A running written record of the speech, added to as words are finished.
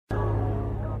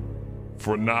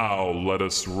For now, let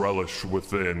us relish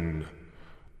within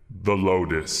the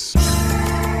Lotus.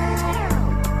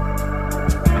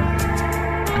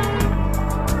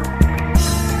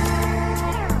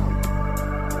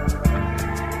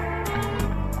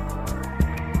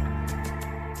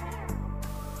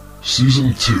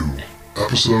 Season 2,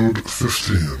 Episode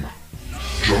 15,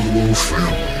 Juggalo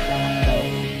Family.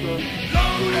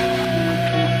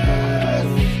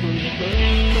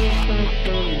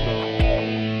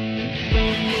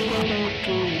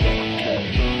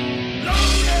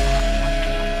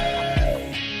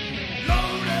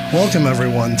 Welcome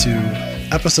everyone to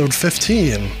episode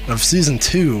 15 of season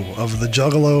 2 of the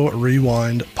Juggalo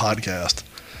Rewind podcast.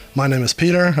 My name is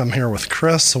Peter. I'm here with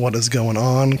Chris. What is going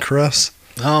on, Chris?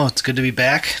 Oh, it's good to be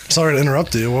back. Sorry to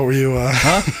interrupt you. What were you?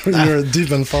 You were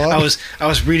deep in thought. I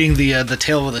was reading the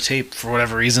tail of the tape for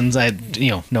whatever reasons. I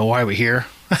know why we're here.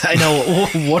 I know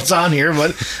what's on here,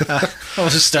 but I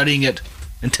was just studying it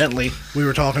intently. We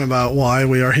were talking about why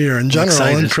we are here in general,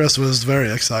 and Chris was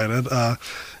very excited.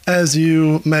 As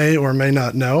you may or may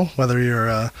not know, whether you're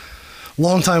a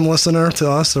longtime listener to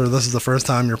us or this is the first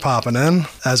time you're popping in,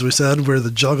 as we said, we're the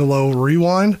Juggalo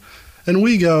Rewind, and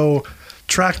we go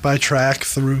track by track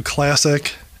through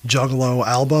classic Juggalo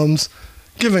albums,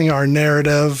 giving our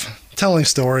narrative, telling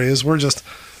stories. We're just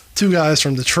two guys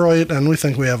from Detroit, and we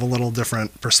think we have a little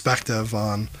different perspective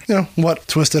on, what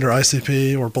Twisted or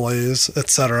ICP or Blaze,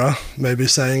 etc. may be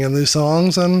saying in these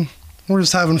songs, and we're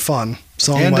just having fun,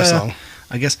 song by song.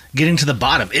 I guess getting to the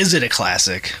bottom, is it a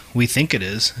classic? We think it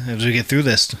is. As we get through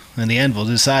this, in the end, we'll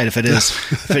decide if it is,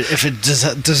 if it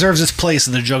deserves its place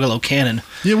in the Juggalo canon.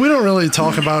 Yeah, we don't really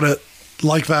talk about it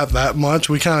like that much.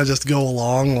 We kind of just go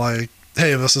along like,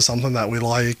 hey, this is something that we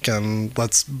like and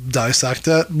let's dissect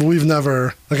it. But we've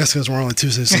never, I guess because we're only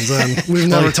 2 seasons in, we've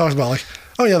never talked about like,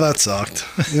 oh yeah, that sucked.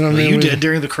 You know what I mean? You did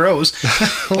during the Crows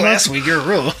last week. You're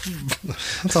real.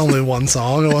 That's only one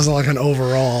song. It wasn't like an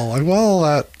overall like, well,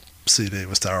 that CD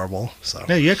was terrible. So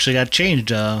yeah, you actually got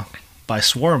changed by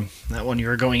Swarm. That one you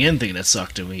were going in thinking it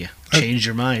sucked, and we changed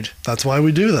your mind. That's why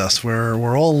we do this.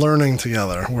 We're all learning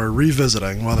together. We're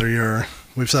revisiting.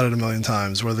 We've said it a million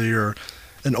times, whether you're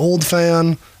an old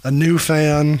fan, a new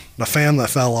fan, a fan that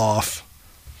fell off,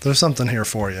 there's something here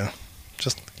for you.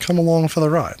 Just come along for the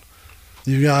ride.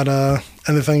 You got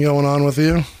anything going on with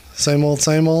you? Same old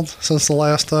since the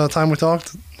last time we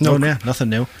talked? No, nothing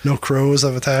new. No crows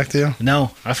have attacked you?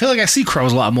 No. I feel like I see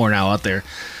crows a lot more now out there.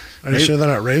 Are you sure they're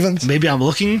not ravens? Maybe I'm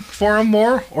looking for them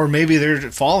more, or maybe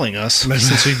they're following us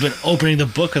since we've been opening the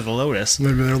Book of the Lotus.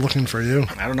 Maybe they're looking for you.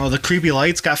 I don't know. The creepy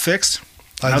lights got fixed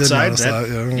outside. Did notice that,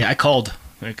 yeah. Yeah, I called.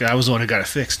 I was the one who got it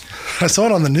fixixed. I saw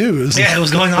it on the news. Yeah, it was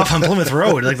going off on Plymouth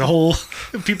Road. Like the whole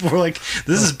people were like,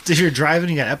 "This is if you're driving,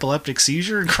 you got epileptic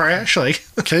seizure and crash." Like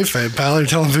kayfabe, pal. You're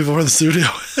telling people where the studio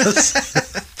is.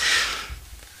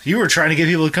 You were trying to get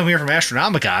people to come here from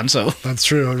Astronomicon, so that's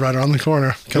true. Right around the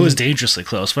corner. It was dangerously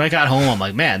close. When I got home, I'm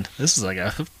like, man, this is like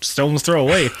a stone's throw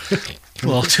away. A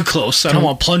little too close. I don't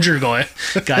want Plunger guy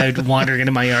wandering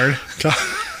into my yard.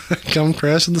 Come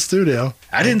crash in the studio.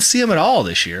 I didn't see him at all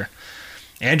this year.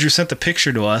 Andrew sent the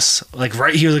picture to us, like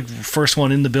right here, like first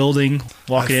one in the building,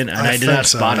 walking in, and I did not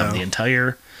spot him the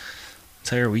entire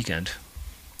weekend.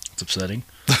 It's upsetting.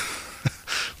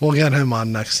 We'll get him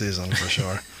on next season for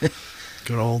sure.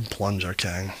 Good old Plunger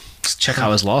King. Let's check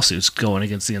how his lawsuit's going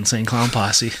against the Insane Clown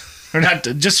Posse. Or not,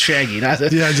 just Shaggy.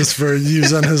 Yeah, just for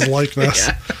using his likeness.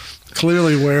 Yeah.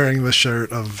 Clearly wearing the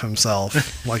shirt of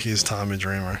himself like he's Tommy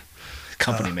Dreamer.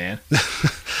 Company man.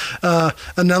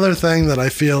 Another thing that I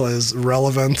feel is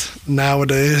relevant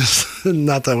nowadays,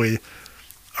 not that we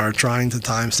are trying to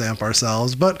timestamp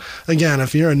ourselves, but again,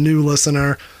 if you're a new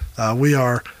listener, we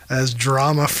are as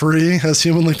drama-free as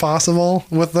humanly possible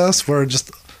with this. We're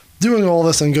just doing all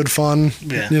this in good fun.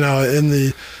 Yeah.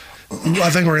 I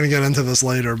think we're going to get into this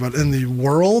later, but in the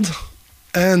world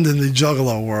and in the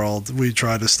Juggalo world, we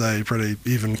try to stay pretty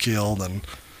even-keeled and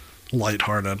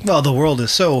lighthearted. Well, the world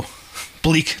is so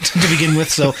bleak to begin with,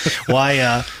 so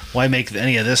why make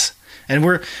any of this? And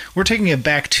we're taking it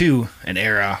back to an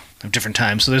era of different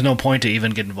times, so there's no point to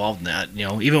even get involved in that.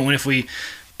 Even if we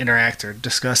interact or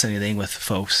discuss anything with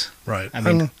folks, right? I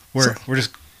mean, we're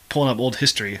just pulling up old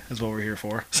history is what we're here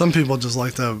for. Some people just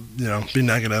like to be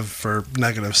negative for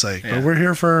negative sake, but we're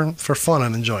here for fun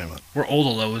and enjoyment. We're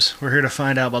old-a-lows. We're here to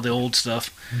find out about the old stuff.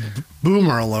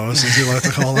 Boomer-a-lows, as you like to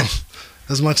call them.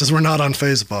 As much as we're not on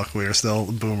Facebook, we are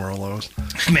still boomer-a-lows.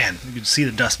 Man, you can see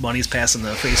the dust bunnies passing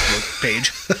the Facebook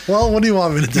page. Well, what do you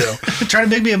want me to do? Try to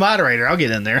make me a moderator. I'll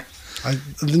get in there.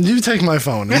 You take my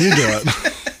phone and you do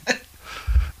it.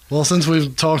 Well, since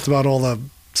we've talked about all the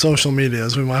social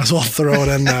medias, we might as well throw it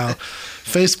in now.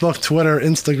 Facebook, Twitter,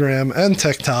 Instagram, and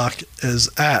TikTok is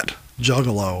at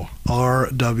Juggalo,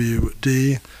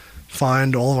 RWD.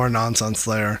 Find all of our nonsense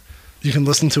there. You can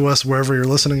listen to us wherever you're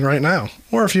listening right now.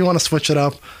 Or if you want to switch it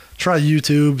up, try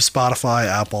YouTube, Spotify,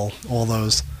 Apple, all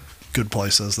those good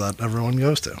places that everyone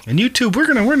goes to. And YouTube, we're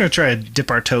gonna try to dip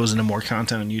our toes into more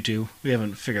content on YouTube. We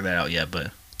haven't figured that out yet,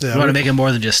 but we want to make it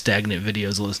more than just stagnant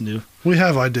videos to listen to. We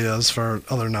have ideas for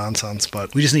other nonsense,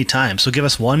 but we just need time. So give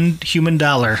us $1 human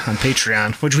on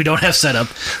Patreon, which we don't have set up.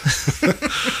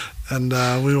 And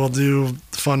we will do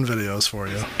fun videos for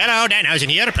you. Hello, Danhausen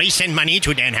here. Please send money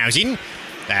to Danhausen.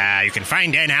 You can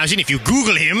find Danhausen if you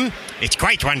Google him. It's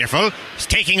quite wonderful. He's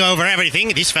taking over everything.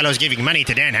 This fellow's giving money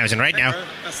to Danhausen right now.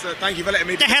 Thank you for letting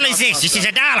me... The hell is this? This is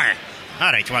 $1.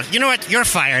 All right, well, you know what? You're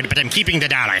fired, but I'm keeping the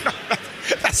dollar.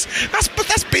 That's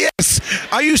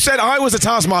BS. You said I was a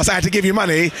taskmaster. I had to give you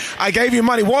money. I gave you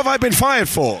money. What have I been fired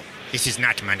for? This is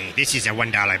not money. This is a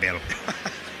 $1 bill.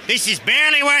 This is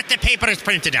barely worth the paper it's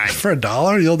printed on. For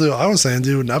 $1, you'll do. I was saying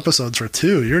doing episodes for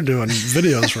 $2. You're doing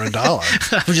videos for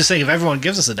 $1. I was just saying, if everyone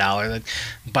gives us $1, that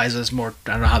buys us more.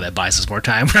 I don't know how that buys us more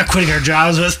time. We're not quitting our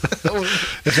jobs with.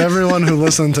 If everyone who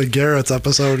listened to Garrett's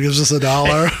episode gives us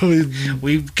 $1,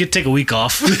 we could take a week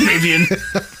off. Maybe.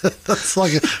 That's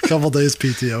like a couple days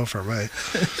PTO for me.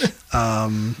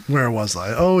 Where was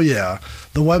I? Oh yeah,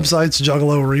 the website's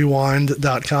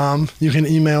juggalorewind.com. You can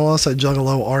email us at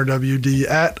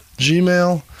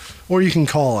juggalorwd@gmail, or you can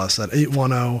call us at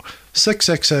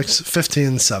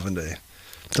 810-666-1570.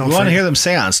 We want to hear them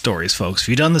seance stories, folks. If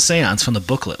you've done the seance from the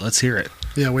booklet, let's hear it.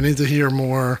 Yeah, we need to hear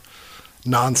more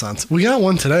nonsense. We got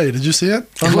one today. Did you see it?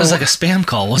 It was like a spam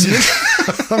call, wasn't it?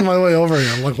 On my way over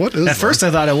here, I'm like, what is At first I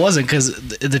thought it wasn't, because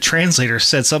the translator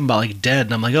said something about like dead,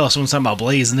 and I'm like, oh, someone's talking about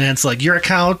Blaze, and then it's like, your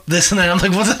account, this and that. I'm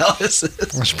like, what the hell is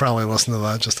this? I should probably listen to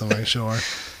that just to make sure.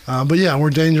 But yeah, we're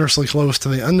dangerously close to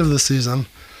the end of the season,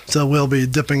 so we'll be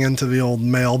dipping into the old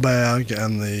mailbag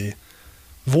and the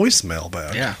voice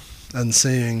mailbag. Yeah. And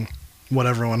seeing what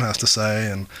everyone has to say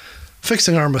and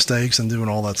fixing our mistakes and doing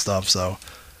all that stuff, so...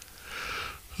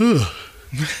 A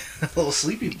little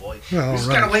sleepy boy. Oh, you just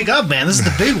gotta wake up, man. This is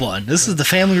the big one. This is the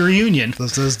family reunion.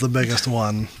 This is the biggest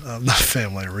one of the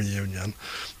family reunion.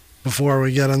 Before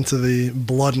we get into the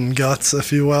blood and guts,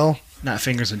 if you will. Not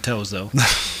fingers and toes, though.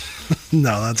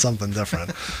 No, that's something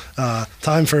different.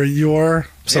 Time for your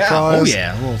surprise.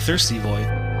 Yeah. Oh, yeah. A little thirsty boy.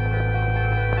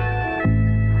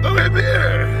 Look at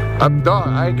beer. I'm done.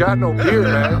 I ain't got no beer,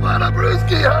 man. I'm on a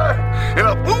brewski, huh? And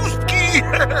a booski.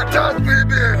 Toss me a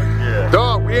beer. Yeah.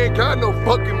 Dog, we ain't got no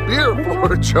fucking beer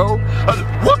for it, Joe.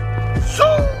 What?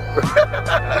 So?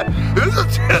 This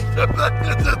is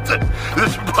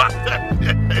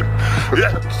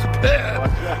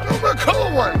a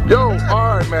cold one. Yo,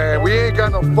 all right, man. We ain't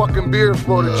got no fucking beer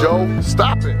for it, Joe.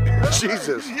 Stop it.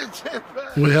 Jesus.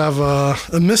 We have a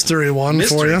mystery one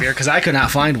for you. Beer, because I could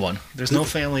not find one. There's no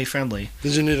family friendly.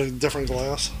 Did you need a different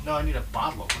glass? No, I need a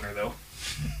bottle opener, though.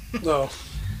 No.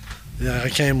 Yeah, I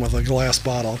came with a glass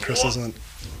bottle. Chris isn't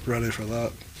ready for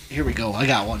that. Here we go. I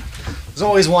got one. There's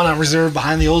always one on reserve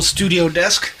behind the old studio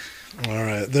desk. All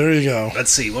right, there you go. Let's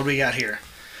see. What do we got here?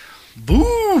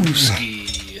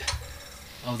 Booski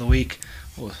of the week.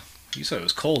 Oh, you said it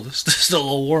was cold. It's still a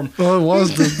little warm. Well, it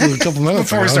was a couple minutes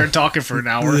before ago. we started talking for an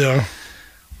hour. Yeah.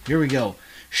 Here we go.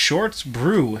 Shorts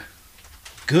Brew.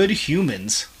 Good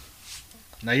Humans.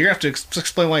 Now you have to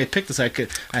explain why you picked this. I think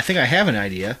I have an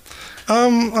idea.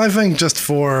 I think just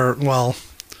for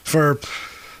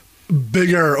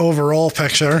bigger overall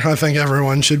picture, I think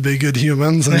everyone should be good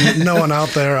humans, and no one out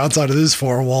there outside of these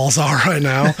four walls are right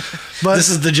now. But this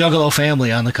is the Juggalo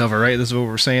family on the cover, right? This is what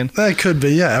we're saying? That could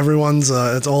be, yeah. Everyone's,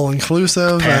 it's all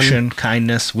inclusive. Passion,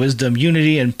 kindness, wisdom,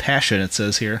 unity, and passion, it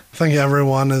says here. I think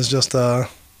everyone is just,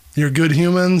 you're good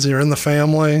humans, you're in the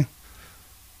family.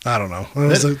 I don't know.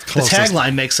 The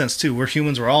tagline makes sense too. We're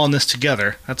humans. We're all in this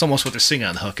together. That's almost what they're singing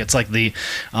on the hook. It's like the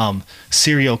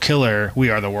serial killer. We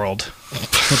are the world.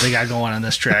 What they got going on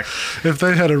this track. If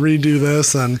they had to redo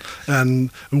this and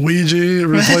Ouija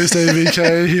replaced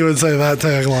AVK, he would say that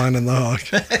tagline in the hook.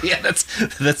 Yeah,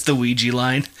 that's the Ouija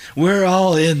line. We're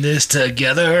all in this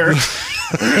together.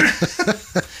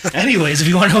 Anyways, if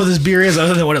you want to know what this beer is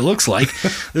other than what it looks like,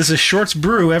 this is Shorts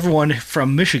Brew. Everyone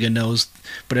from Michigan knows.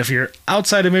 But if you're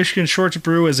outside of Michigan, Shorts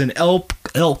Brew is in Elk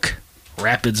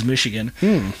Rapids, Michigan.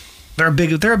 They're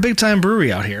a big time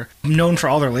brewery out here. Known for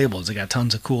all their labels. They got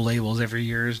tons of cool labels every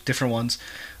year, different ones.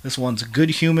 This one's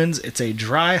Good Humans. It's a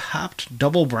dry hopped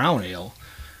double brown ale.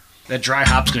 That dry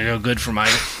hop's gonna go good for my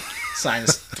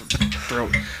sinus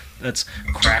throat. Let's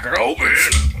crack her open.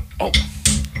 Oh,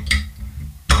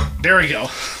 there we go.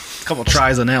 A couple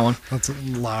tries on that one. That's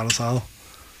loud as hell.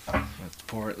 Let's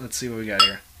pour it. Let's see what we got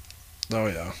here. Oh,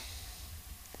 yeah.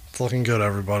 It's looking good,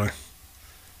 everybody.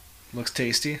 Looks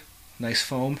tasty. Nice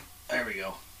foam. There we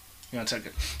go. You want to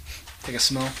take a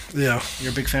smell? Yeah.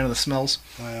 You're a big fan of the smells?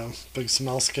 I am. Big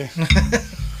smellski.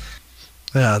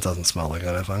 Yeah, it doesn't smell like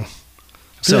anything.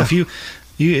 So Yeah. if you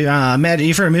Matt,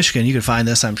 if you're in Michigan, you could find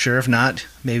this, I'm sure. If not,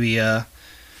 maybe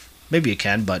you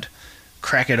can, but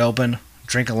crack it open,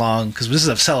 drink along, because this is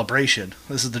a celebration.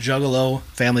 This is the Juggalo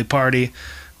family party.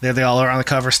 There they all are on the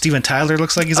cover. Steven Tyler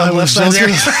looks like he's on the left side there.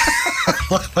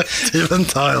 Look like Steven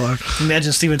Tyler.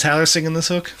 Imagine Steven Tyler singing this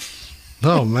hook.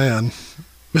 Oh, man.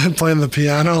 Playing the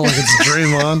piano like it's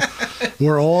Dream On.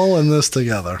 We're all in this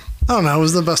together. I don't know. It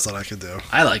was the best that I could do.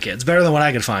 I like it. It's better than what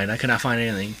I could find. I could not find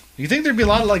anything. You think there'd be a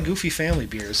lot of like goofy family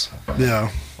beers? Yeah.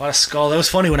 A lot of Skull. That was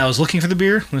funny when I was looking for the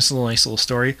beer. This is a nice little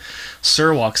story.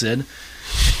 Sir walks in.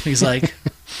 He's like,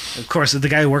 of course, the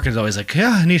guy working is always like,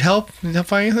 yeah, I need help. Need help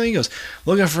find anything? He goes,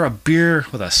 looking for a beer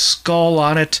with a skull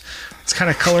on it. It's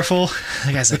kind of colorful.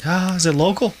 The guy's like, oh, is it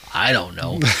local? I don't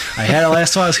know. I had it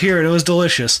last time I was here and it was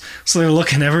delicious. So they're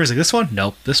looking everywhere. He's like, this one?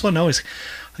 Nope. This one? No.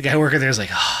 The guy working there is like,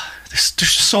 oh, there's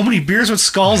so many beers with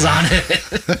skulls on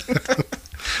it.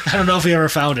 I don't know if he ever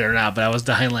found it or not, but I was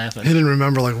dying laughing. He didn't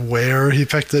remember like where he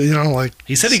picked it, like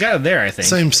He said he got it there, I think.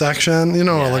 same section, Yeah,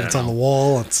 like I it's don't on the know.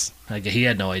 wall. It's Like, he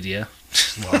had no idea.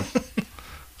 well,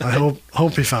 I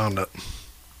hope he found it.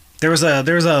 There was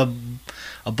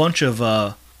a bunch of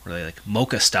what are they, like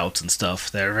mocha stouts and stuff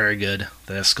that are very good.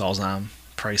 That have skulls on 'em.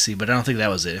 Pricey, but I don't think that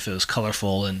was it. If it was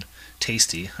colorful and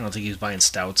tasty, I don't think he was buying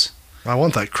stouts. I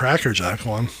want that Cracker Jack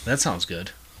one. That sounds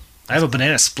good. I have a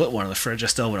banana split one in the fridge I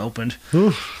still haven't opened.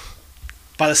 Ooh.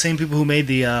 By the same people who made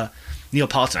the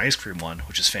Neapolitan ice cream one,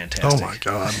 which is fantastic. Oh my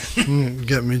God.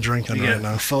 Get me drinking You right get a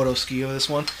now. photo ski of this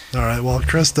one. All right, well,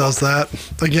 Chris does that.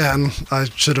 Again, I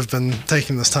should have been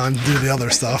taking this time to do the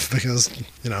other stuff because,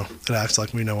 it acts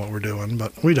like we know what we're doing,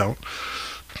 but we don't.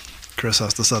 Chris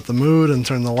has to set the mood and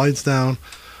turn the lights down.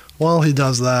 While he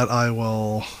does that, I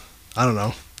don't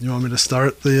know. You want me to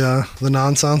start the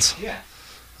nonsense? Yeah.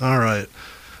 All right.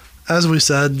 As we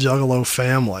said, Juggalo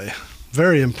Family.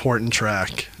 Very important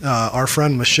track. Our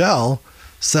friend Michelle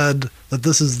said that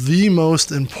this is the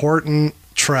most important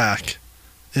track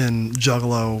in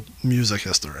Juggalo music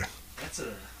history. That's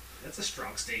a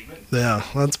strong statement. Yeah,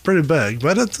 that's pretty big,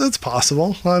 but it's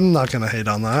possible. I'm not going to hate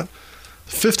on that.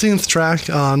 15th track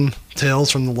on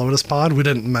Tales from the Lotus Pod. We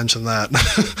didn't mention that.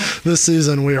 This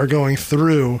season we are going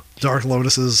through Dark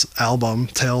Lotus's album,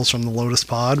 Tales from the Lotus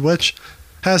Pod, which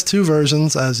has two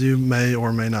versions, as you may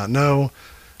or may not know.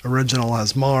 Original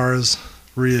has Mars,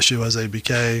 reissue has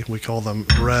ABK. We call them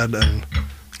Red and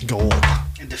Gold.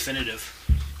 And definitive.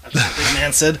 That's what the big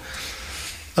man said.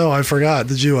 Oh, I forgot.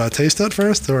 Did you taste it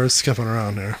first, or skipping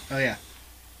around here? Oh, yeah.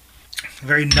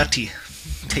 Very nutty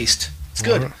taste. It's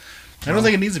good. I don't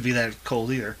think it needs to be that cold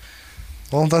either.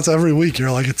 Well, that's every week. You're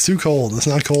like, it's too cold. It's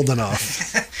not cold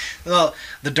enough. Well,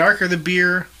 the darker the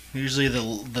beer, usually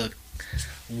the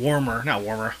warmer, not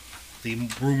warmer, the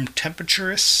room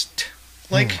temperaturist,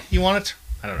 you want it.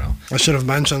 I don't know. I should have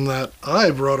mentioned that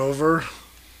I brought over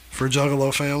for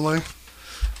Juggalo Family.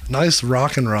 Nice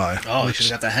rock and rye. Oh, you should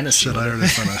have got the Hennessy. Shit, I already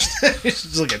finished.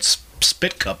 It's like a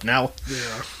spit cup now.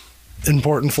 Yeah.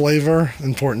 Important flavor,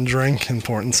 important drink,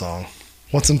 important song.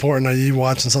 What's important? Are you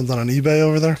watching something on eBay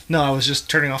over there? No, I was just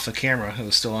turning off the camera. It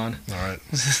was still on. All right.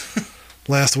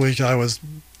 Last week I was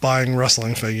buying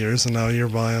wrestling figures, and now you're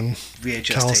buying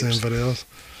VHS Coliseum tapes. videos.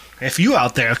 If you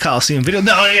out there, Coliseum video.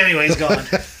 No, anyway, he's gone.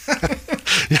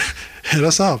 Hit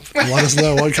us up. Let us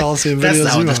know what Coliseum That's videos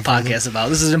not you what this have for them. podcast is about.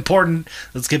 This is important.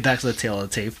 Let's get back to the tail of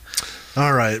the tape.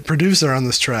 All right. Producer on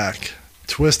this track,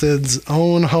 Twisted's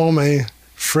own homie,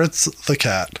 Fritz the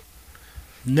Cat.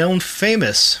 Known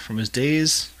famous from his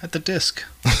days at the disc.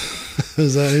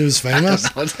 Is that he was famous?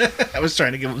 I was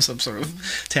trying to give him some sort of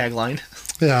tagline.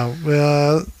 Yeah.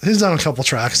 He's done a couple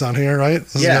tracks on here, right?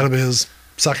 This has got to be his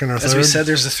second or third. As we said,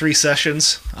 there's the 3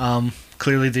 sessions.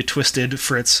 Clearly the Twisted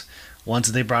Fritz ones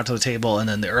that they brought to the table, and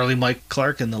then the early Mike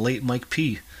Clark and the late Mike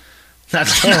P. Not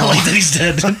late that he's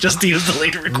dead, just he was the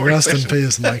later recording Rest in session.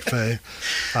 peace, Mike P.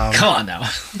 Come on now.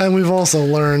 And we've also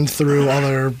learned through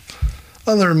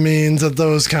other means that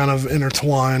those kind of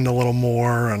intertwined a little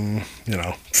more, and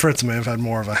Fritz may have had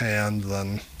more of a hand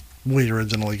than we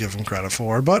originally give him credit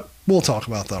for, but we'll talk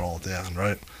about that all at the end,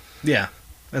 right? Yeah,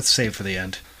 that's saved for the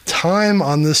end. Time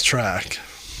on this track.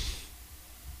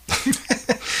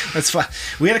 That's fine.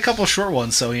 We had a couple short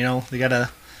ones, so they gotta.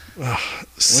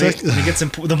 Sick. When it gets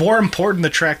the more important the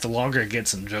track, the longer it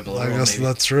gets in Juggalo. I guess maybe.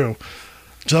 that's true.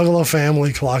 Juggalo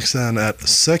Family clocks in at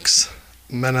 6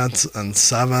 minutes and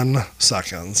 7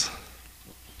 seconds.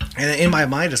 And in my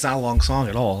mind, it's not a long song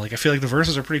at all. Like, I feel like the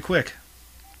verses are pretty quick.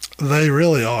 They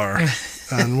really are.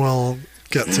 And we'll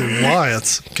get to why.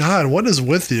 It's, God, what is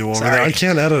with you over there? I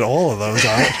can't edit all of those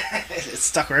out. It's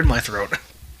stuck right in my throat.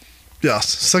 Yes,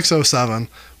 607.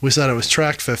 We said it was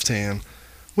track 15.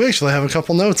 We actually have a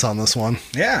couple notes on this one.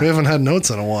 Yeah. We haven't had notes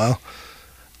in a while.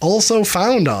 Also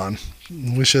found on.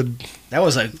 We should... That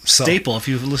was a staple if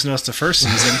you've listened to us the first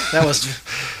season. That was,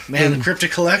 man, the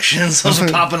Cryptic Collections. Those were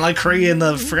popping like crazy in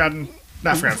the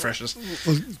not Forgotten Freshness.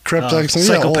 Cryptics.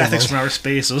 Psychopathics from Outer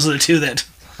Space. Those are the two that...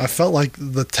 I felt like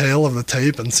the tail of the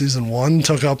tape in season 1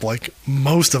 took up like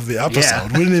most of the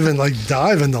episode. Yeah. We didn't even like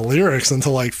dive into lyrics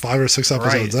until like 5 or 6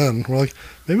 episodes in. We're like,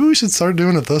 maybe we should start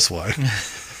doing it this way.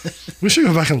 We should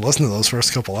go back and listen to those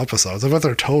first couple episodes. I bet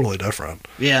they're totally different.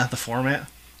 Yeah, the format.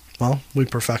 Well, we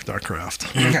perfect our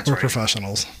craft. That's We're right.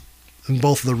 professionals in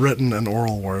both the written and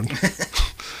oral word.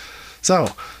 So,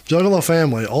 Juggalo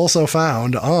Family also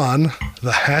found on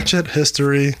the Hatchet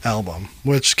History album,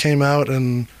 which came out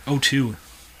in... 02.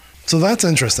 So that's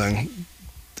interesting.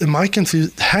 Am I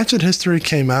confused? Hatchet History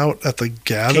came out at the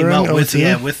Gathering? Came out with,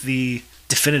 02? with the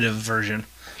definitive version.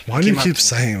 Why do you keep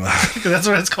saying that? Because that's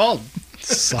what it's called.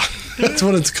 That's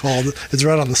what it's called. It's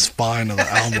right on the spine of the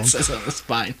album. It says on the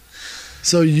spine.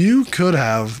 So you could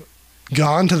have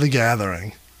gone to the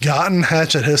Gathering, gotten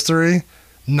Hatchet History,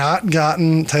 not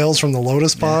gotten Tales from the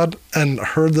Lotus Pod, and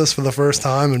heard this for the first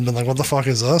time and been like, what the fuck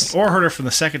is this? Or heard it for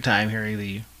the second time hearing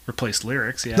the replaced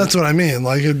lyrics, yeah. That's what I mean.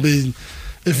 Like, it'd be,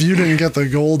 if you didn't get the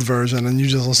gold version and you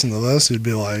just listened to this, you'd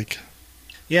be like...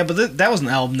 Yeah, but that was an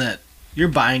album that you're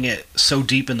buying it so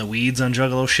deep in the weeds on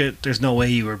Juggalo shit, there's no way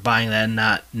you were buying that and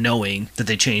not knowing that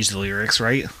they changed the lyrics,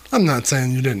 right? I'm not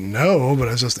saying you didn't know, but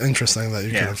it's just interesting that you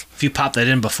could have... If you popped that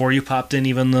in before you popped in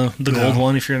even the gold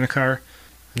one if you're in a car.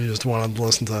 You just wanted to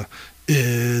listen to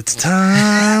It's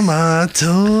Time I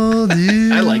Told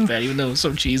You. I like that, even though it's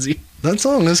so cheesy. That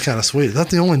song is kind of sweet. Is that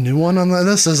the only new one on that?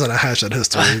 This isn't a Hatchet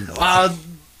History.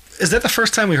 Is that the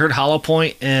first time we heard Hollow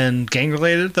Point and Gang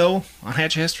Related, though, on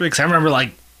Hatchet History? Because I remember,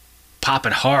 like,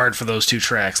 popping hard for those two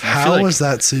tracks. And I feel How like was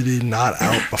that CD not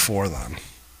out before then?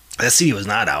 that CD was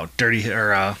not out.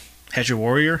 Hatchet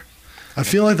Warrior? I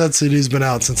feel like that CD's been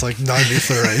out since like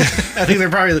 93. I think they're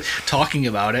probably talking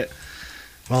about it.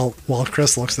 Well, while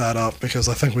Chris looks that up, because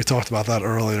I think we talked about that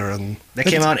earlier. And That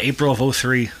came out in April of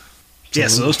 03. Yeah,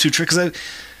 so those two tracks,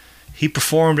 he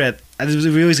performed at,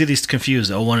 we always get these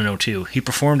confused, 01 and 02. He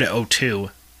performed at 02,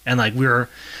 and like I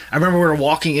remember we were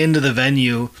walking into the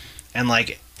venue, and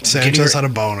like, Sanchez had a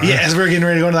boner. yeah, as we were getting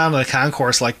ready to go down to the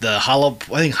concourse, like I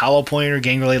think Hollow Point or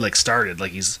Gang Related like started,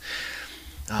 like he's,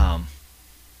 it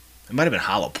might have been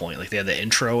Hollow Point, like they had the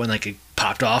intro, and like it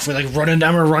popped off, we're like running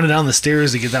down the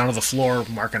stairs to get down to the floor,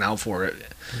 marking out for it.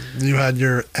 You had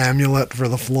your amulet for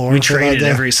the floor. We for traded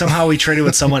that day? somehow we traded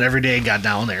with someone every day and got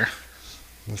down there.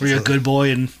 Were you a good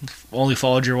boy and only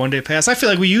followed your one-day pass? I feel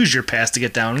like we used your pass to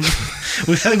get down. I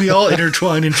think we all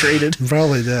intertwined and traded.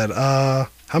 Probably did. How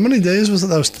many days was it?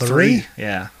 That was 3?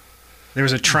 Yeah. There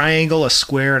was a triangle, a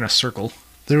square, and a circle.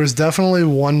 There was definitely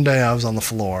one day I was on the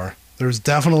floor. There was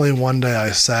definitely one day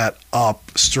I sat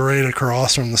up straight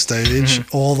across from the stage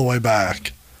all the way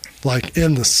back. Like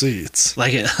in the seats.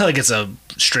 Like it's a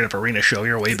straight up arena show.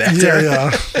 You're way back there.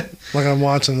 Yeah. Like I'm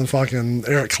watching the fucking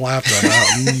Eric Clapton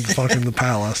out in fucking the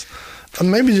Palace.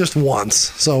 Maybe just once.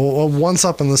 So once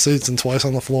up in the seats and twice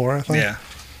on the floor, I think. Yeah.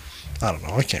 I don't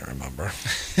know. I can't remember.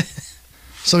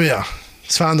 So yeah,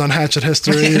 it's found on Hatchet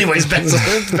History. Anyways, back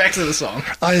to the song.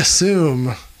 I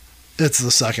assume it's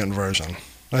the second version.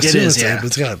 I assume is, yeah.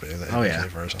 It's got to be the ABK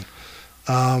version.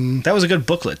 That was a good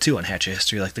booklet too on Hatchet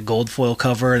History, like the gold foil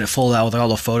cover, and it folded out with all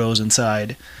the photos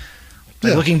inside.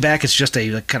 Like, looking back, it's just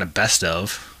a kind of best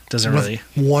of. Doesn't With really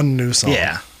one new song.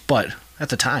 Yeah, but at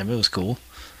the time it was cool.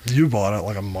 You bought it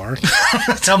like a mark.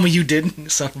 Tell me you didn't,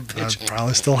 son of a bitch. I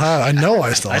probably still have it. I know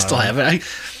I still have it. I still have it.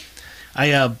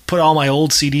 I put all my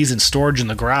old CDs in storage in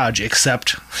the garage,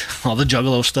 except all the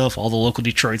Juggalo stuff, all the local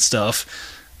Detroit stuff,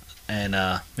 and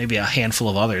maybe a handful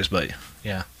of others. But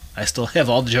yeah, I still have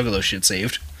all the Juggalo shit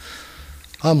saved.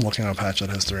 I'm looking up Hatchet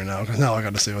History now, because now I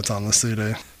got to see what's on the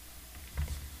CD.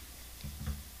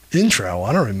 Intro.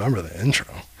 I don't remember the intro.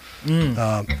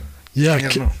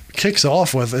 Kicks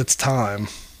off with It's Time.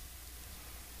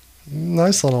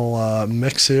 Nice little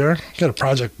mix here. Got a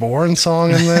Project Born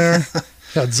song in there.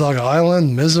 Got Zug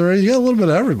Island, Misery. You got a little bit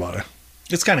of everybody.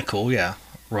 It's kind of cool, yeah.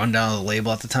 Rundown of the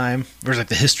label at the time. There's like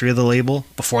the history of the label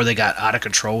before they got out of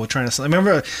control with trying to. I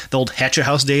remember the old Hatchet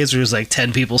House days where there was like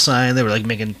 10 people signed. They were like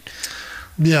making.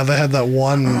 Yeah, they had that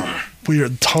one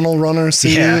weird Tunnel Runner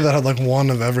CD Yeah. that had like one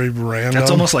of every random.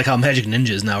 That's almost like how Magic Ninja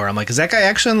is now, where I'm like, is that guy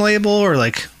actually on the label? Or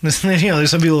like, there's some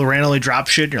people who randomly drop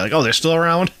shit and you're like, oh, they're still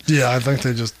around? Yeah, I think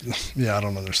they just. Yeah, I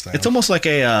don't understand. It's almost like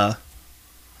a,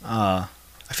 I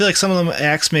feel like some of them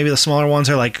acts, maybe the smaller ones,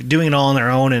 are like doing it all on their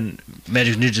own, and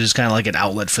Magic Ninja is kind of like an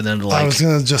outlet for them to I like was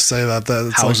gonna just say that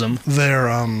it's house like them. their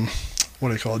what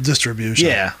do you call it, distribution.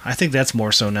 Yeah, I think that's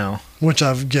more so now. Which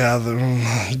I've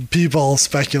gathered, people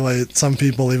speculate. Some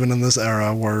people, even in this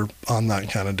era, were on that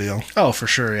kind of deal. Oh, for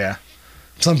sure, yeah.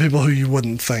 Some people who you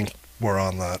wouldn't think were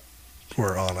on that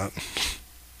were on it.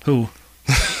 Who?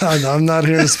 I'm not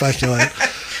here to speculate.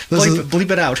 This is, Bleep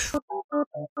it out.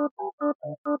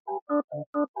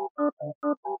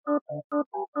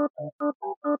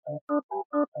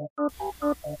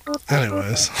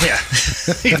 anyways, Yeah.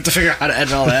 You have to figure out how to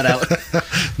edit all that out.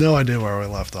 no idea where we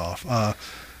left off.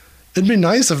 It'd be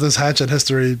nice if this Hatchet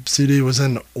History CD was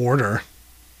in order.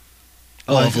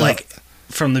 Oh, like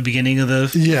from the beginning of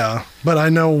the... Yeah, but I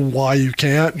know why you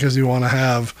can't, because you want to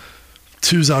have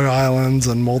 2 Zug Islands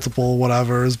and multiple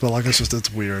whatevers, but like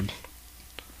it's weird.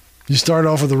 You start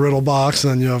off with the riddle box,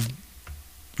 and then you have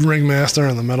Ringmaster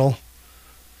in the middle.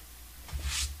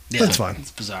 Yeah, That's fine.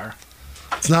 It's bizarre.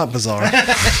 It's not bizarre.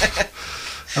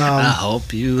 I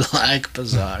hope you like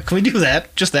bizarre. Can we do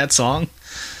that? Just that song?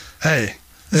 Hey,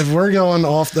 if we're going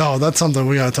off... Oh, that's something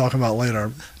we got to talk about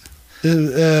later.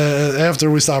 After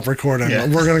we stop recording, Yeah.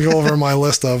 we're going to go over my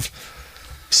list of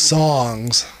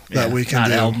songs that we can not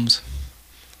do. albums.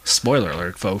 Spoiler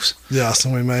alert, folks. Yes,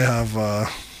 and we may have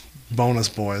bonus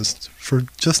boys for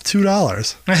just $2.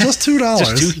 Just $2.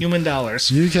 Just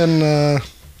 $2 You can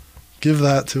give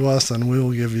that to us, and we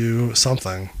will give you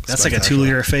something. That's like a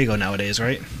 2-liter of Faygo nowadays,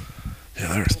 right?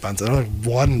 Yeah, they're expensive. They're like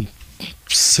 $160,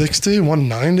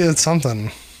 $190. It's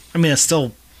something. I mean, it's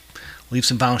still leaps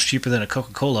and bounds cheaper than a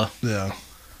Coca-Cola. Yeah.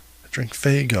 I drink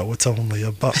Faygo. It's only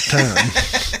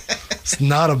 $1.10. It's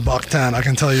not $1.10. I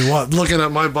can tell you what. Looking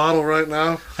at my bottle right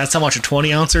now. That's how much a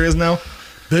 20-ouncer is now?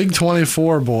 Big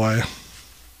 24, boy.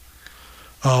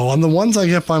 Oh, on the ones I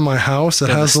get by my house, it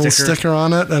Got the has a little sticker? sticker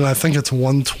on it, and I think it's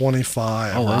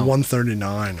 $125 Oh, wow. or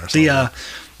 $139 or something.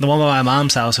 The one by my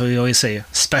mom's house, we always say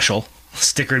special.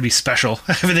 Sticker would be special.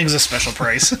 Everything's a special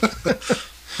price.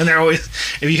 And they're always,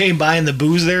 if you ain't buying the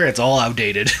booze there, it's all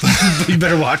outdated. You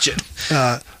better watch it.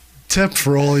 Tip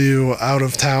for all you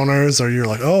out-of-towners, or you're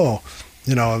like, oh,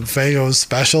 Faygo's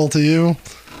special to you.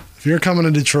 If you're coming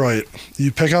to Detroit,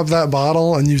 you pick up that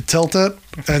bottle and you tilt it,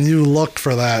 and you look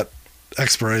for that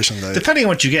expiration date. Depending on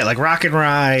what you get, like Rock and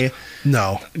Rye,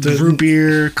 No. root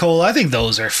beer, cola, I think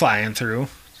those are flying through.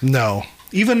 No.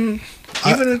 Even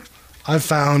I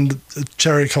found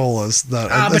cherry colas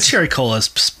that... but cherry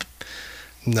colas.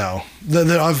 No.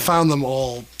 I've found them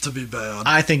all to be bad.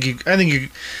 I think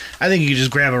you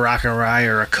just grab a Rock and Rye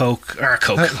or a Coke, a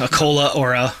cola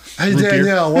or a Hey, root beer.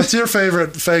 Danielle, what's your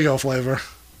favorite Faygo flavor?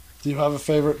 Do you have a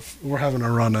favorite? We're having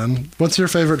a run-in. What's your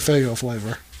favorite Faygo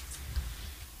flavor?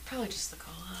 Probably just the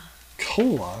cola.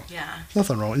 Cola? Yeah.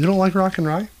 Nothing wrong. You don't like Rock and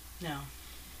Rye? No.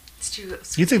 It's too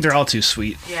sweet. You think they're all too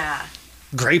sweet? Yeah.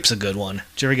 Grape's a good one.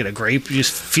 Did you ever get a grape? You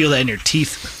just feel that in your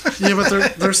teeth. Yeah,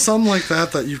 but there's some like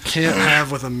that you can't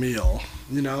have with a meal.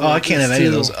 Oh, I can't have any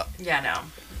of those. Yeah, no.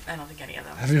 I don't think any of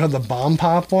them. Have you had the Bomb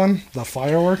Pop one? The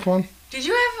firework one? Did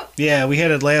you have... Yeah, we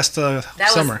had it last summer.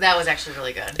 That was actually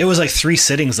really good. It was like 3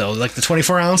 sittings though, like the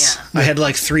 24 ounce. Yeah. I had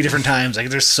like 3 different times. Like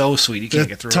they're so sweet, you can't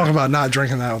get through Talk it. about not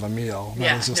drinking that with a meal.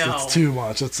 Yeah, It's just no. it's too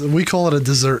much. We call it a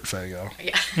dessert Faygo.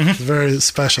 Yeah. It's a very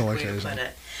special Way to occasion. put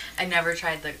it. I never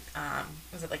tried the,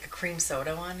 was it like a cream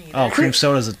soda one either? Oh, cream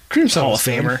soda's a Cream Hall of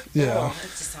soda's good. Famer. Yeah. Oh, it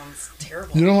just sounds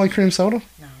terrible. You don't like cream soda?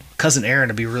 No. Cousin Aaron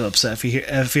would be real upset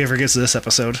if he ever gets to this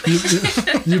episode.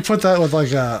 You put that with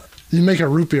you make a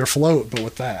root beer float, but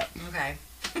with that. Okay.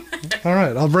 All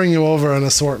right, I'll bring you over an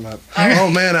assortment. Oh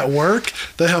man, at work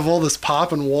they have all this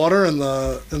pop and water in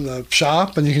the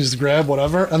shop, and you can just grab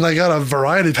whatever. And they got a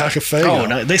variety pack of Faygo. Oh,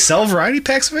 no, they sell variety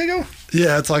packs of Faygo?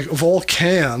 Yeah, it's like of all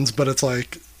cans, but it's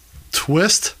like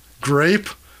twist, grape,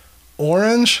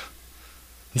 orange,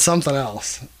 and something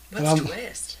else. What's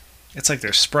twist? It's like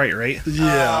their Sprite, right?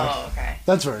 Yeah, Oh, okay.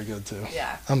 that's very good too.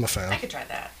 Yeah. I'm a I fan. could try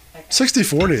that. Okay.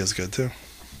 60/40 is good too.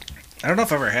 I don't know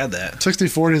if I've ever had that.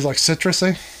 60/40 is like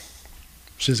citrusy.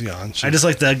 She's gone. I just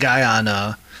like the guy on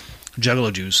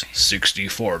Juggalo Juice,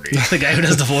 60-40. The guy who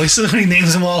does the voices when he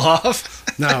names them all off.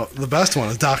 Now the best one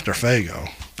is Dr. Faygo,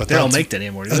 but They don't that's- make that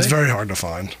anymore, do That's they? very hard to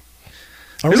find.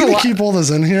 Are There's we a going lot- to keep all this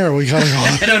in here, or are we going to go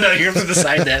I don't know. You have to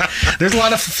decide that. There's a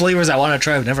lot of flavors I want to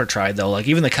try. I've never tried though. Like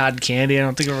even the cotton candy, I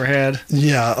don't think I've ever had.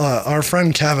 Yeah, our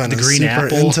friend Kevin The is green super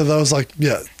apple. into those.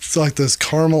 It's like this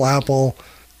caramel apple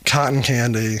cotton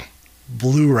candy.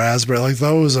 blue raspberry. Like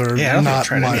those are I don't think I've not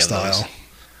tried any my of style. those.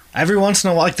 Every once in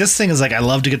a while, like this thing is like I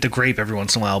love to get the grape every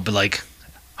once in a while, but like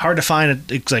hard to find.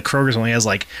 It's like Kroger's only has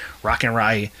like Rock and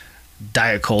Rye,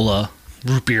 Diet Cola,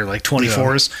 root beer, like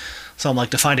 24s. Yeah. So I'm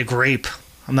like, to find a grape,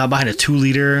 I'm not buying a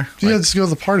 2-liter. Yeah, just go to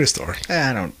the party store.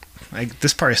 I don't.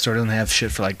 This party store doesn't have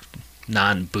shit for like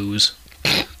non-booze,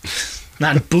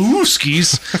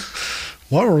 non-booskies.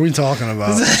 What were we talking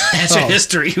about? Hatchet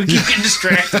history. We keep getting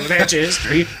distracted with Hatchet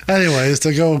history. Anyways,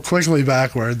 to go quickly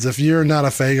backwards, if you're not a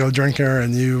Faygo drinker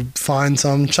and you find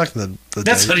some, check the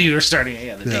That's date. what you were starting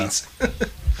at, the dates.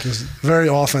 Because very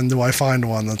often do I find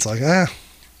one that's like,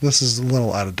 this is a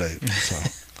little out of date. So.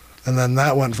 And then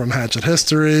that went from Hatchet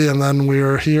history, and then we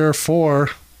were here for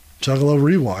Juggalo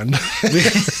Rewind.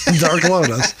 Dark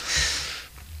Lotus.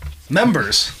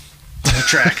 Members on the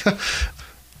track.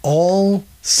 All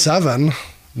 7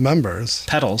 members.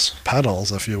 Pedals,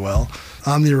 if you will.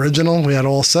 On the original, we had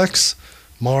all 6.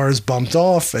 Mars bumped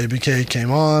off. ABK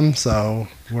came on. So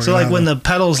like when the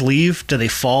pedals leave, do they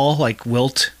fall, like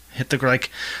wilt, hit the like?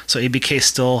 So ABK's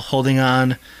still holding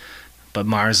on, but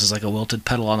Mars is like a wilted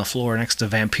pedal on the floor next to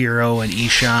Vampiro and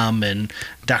Isham and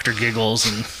Dr. Giggles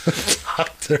and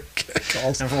Dr.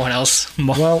 Giggles. Everyone else.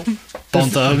 Well, Bone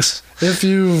Thugs. If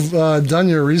you've done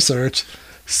your research,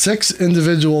 6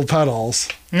 individual pedals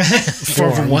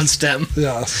from one stem.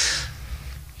 Yes.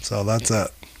 So that's it.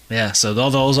 Yeah, so all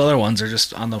those other ones are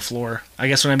just on the floor. I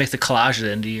guess when I make the collage at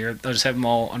the end of the year, I'll just have them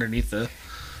all underneath the...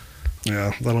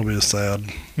 Yeah, that'll be a sad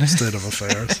state of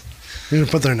affairs. You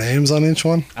gonna put their names on each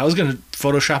one? I was going to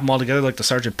Photoshop them all together like the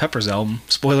Sgt. Pepper's album.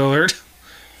 Spoiler alert.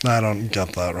 I don't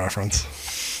get that reference.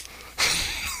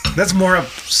 That's more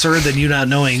absurd than you not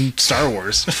knowing Star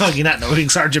Wars. You not knowing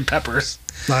Sgt. Pepper's.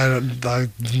 I have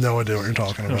no idea what you're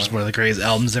talking about. It's one of the greatest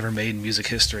albums ever made in music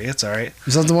history. It's all right.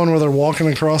 Is that the one where they're walking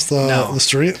across the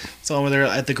street? It's the one where they're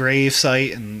at the grave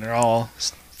site and they're all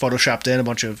photoshopped in, a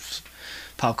bunch of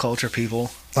pop culture people.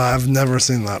 I've never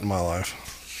seen that in my life.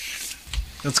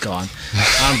 Let's go on.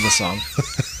 On to the song.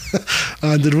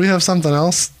 Did we have something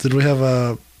else? Did we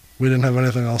have we didn't have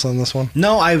anything else on this one?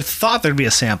 No, I thought there'd be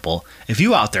a sample. If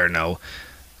you out there know,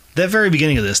 that very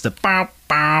beginning of this, the bow,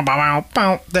 bow, bow, bow,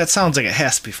 bow, that sounds like it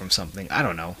has to be from something. I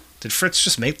don't know. Did Fritz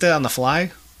just make that on the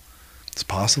fly? It's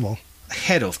possible. I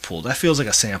had to have pulled. That feels like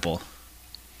a sample.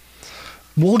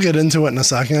 We'll get into it in a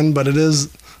second, but it is...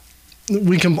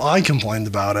 I complained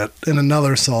about it in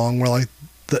another song where like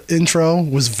the intro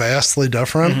was vastly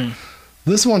different. Mm-hmm.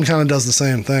 This one kind of does the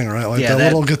same thing, right? Like that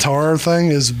little guitar thing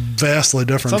is vastly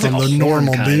different from like the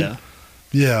normal beat.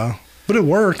 Yeah, but it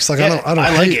works. Like I don't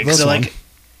like hate it this one. Like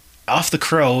Off the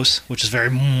Crows, which is very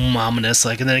ominous,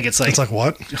 like, and then it gets like it's like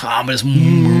what ominous,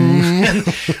 and,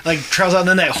 like trails out, and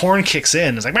then that horn kicks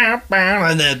in. It's like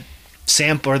and the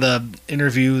sample or the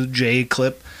interview Jay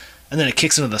clip, and then it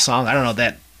kicks into the song. I don't know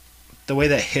that. The way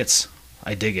that hits,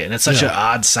 I dig it. And it's such an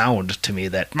odd sound to me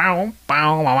that meow,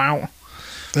 bow, wow, wow.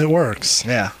 It works.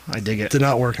 Yeah, I dig it. Did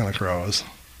not work on the Crows.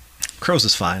 Crows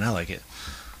is fine. I like it.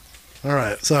 All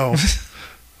right, so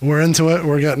we're into it.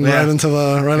 We're getting right into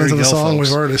the song. Folks.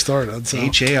 We've already started. So.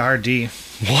 HARD.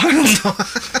 What?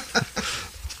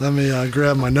 Let me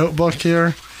grab my notebook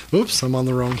here. Oops, I'm on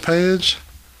the wrong page.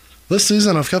 This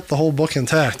season, I've kept the whole book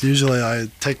intact. Usually, I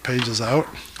take pages out.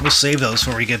 We'll save those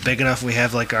when we get big enough. We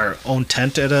have like our own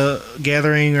tent at a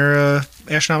gathering or a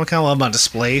Astronomicon. We'll have them on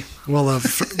display. Well, the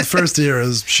first year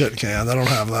is shit canned. I don't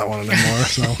have that one anymore,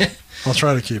 so I'll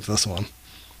try to keep this one.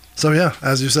 So yeah,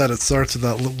 as you said, it starts with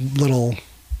that little...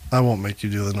 I won't make you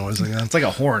do the noise again. It's like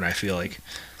a horn, I feel like.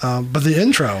 But the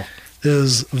intro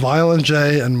is Violent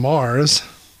J and Mars.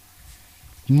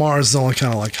 Mars is only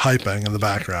kind of like hyping in the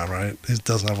background, right? He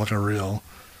doesn't have like a real...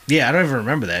 Yeah, I don't even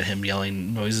remember that, him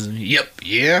yelling noises. Yep,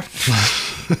 yeah.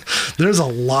 There's a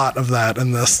lot of that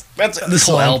in this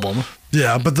whole album.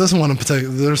 Yeah, but this one in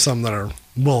particular, there's some that are...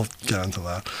 We'll get into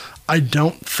that. I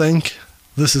don't think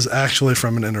this is actually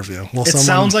from an interview. Well, it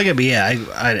sounds like it, but yeah,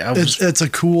 it's a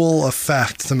cool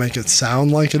effect to make it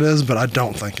sound like it is, but I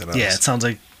don't think it is. Yeah, it sounds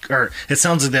like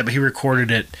that, but he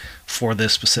recorded it for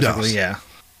this specifically, yeah.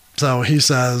 So he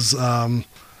says,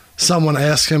 someone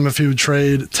asked him if he would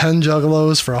trade 10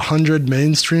 Juggalos for 100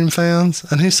 mainstream fans,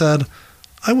 and he said,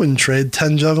 I wouldn't trade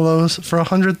 10 Juggalos for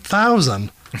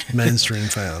 100,000 mainstream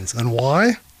fans. And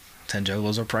why? 10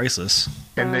 Juggalos are priceless.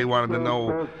 And they wanted to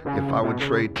know if I would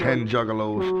trade 10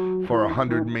 Juggalos for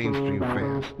 100 mainstream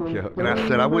fans. Yeah. And I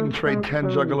said I wouldn't trade 10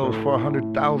 Juggalos for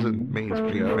 100,000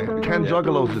 mainstream fans. 10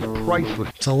 Juggalos is priceless.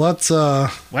 So let's... Well,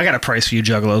 I got a price for you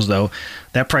Juggalos, though.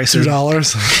 That price is...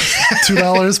 $2.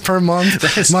 $2 per month.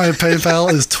 My PayPal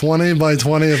is 20 by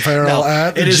 20 apparel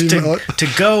at it is Gmail. to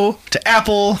go to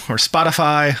Apple or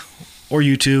Spotify or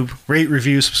YouTube. Rate,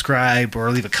 review, subscribe, or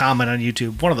leave a comment on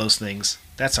YouTube. One of those things.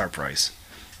 That's our price.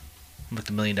 I'm like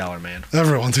the $1 Million Man.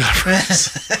 Everyone's got a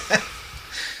price.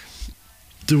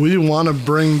 Do we want to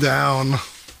bring down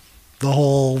the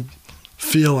whole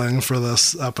feeling for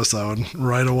this episode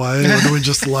right away, or do we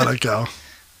just let it go?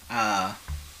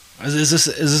 Is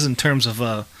this in terms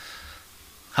of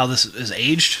how this is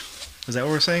aged? Is that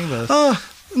what we're saying?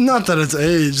 Not that it's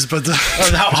aged, but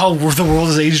how the world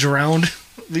is aged around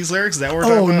these lyrics. Is that what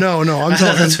we're talking about? No, I'm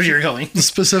talking. That's where you're going.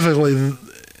 Specifically,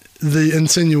 the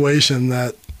insinuation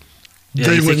that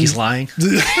they think he's lying.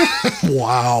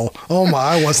 Wow. Oh my!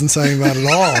 I wasn't saying that at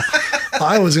all.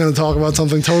 I was going to talk about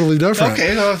something totally different.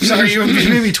 Okay, no, I'm sorry. You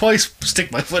made me twice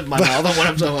stick my foot in my mouth on what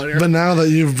I'm talking about here. But now that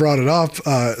you've brought it up,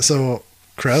 so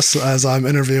Chris, as I'm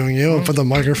interviewing you, I'll put the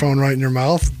microphone right in your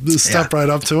mouth. Step right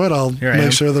up to it. I'll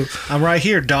make sure that I'm right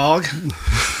here, dog.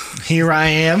 Here I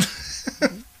am.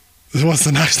 What's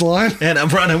the next line? And I'm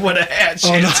running with a hat.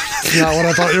 Oh no, that's not what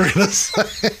I thought you were going to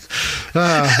say.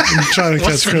 I'm trying to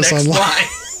catch Chris on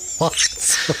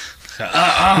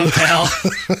pal.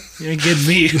 You're getting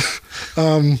me.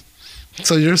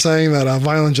 So you're saying that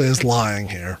Violent J is lying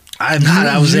here? I'm not.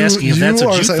 I was asking if that's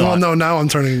what you thought. Well, no, now I'm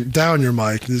turning down your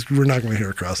mic. We're not going to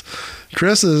hear Chris.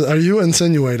 Chris, are you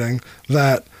insinuating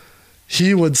that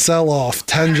he would sell off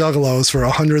 10 Juggalos for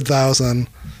 100,000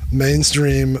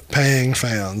 mainstream paying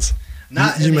fans?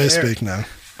 You may speak now.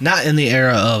 Not in the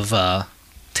era of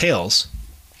Tails.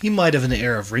 He might have in the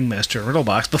era of Ringmaster and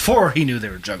Riddlebox before he knew they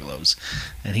were Juggalos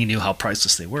and he knew how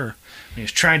priceless they were. He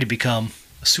was trying to become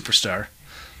a superstar.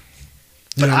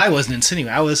 But I wasn't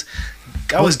insinuating. I was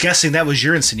guessing that was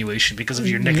your insinuation because of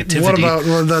your negativity. What about,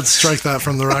 let's strike that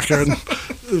from the record.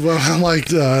 Like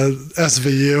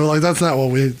SVU, like that's not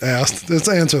what we asked. Let's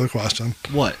answer the question.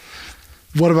 What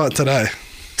about today?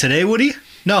 Today, Woody?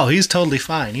 No, he's totally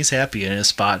fine. He's happy in his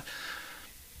spot.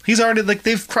 He's already, like,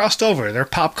 they've crossed over. Their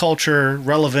pop culture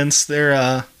relevance, they're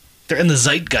in the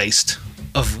zeitgeist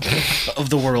of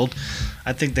the world.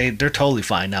 I think they're totally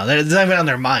fine now. It's not even on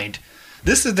their mind.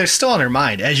 They're still on their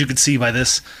mind, as you can see by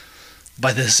this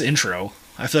intro.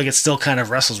 I feel like it still kind of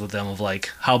wrestles with them of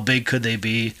like how big could they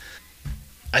be.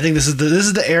 I think this is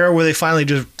the era where they finally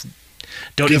just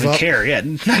don't even care. Yeah,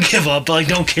 not give up, but like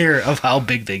don't care of how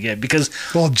big they get because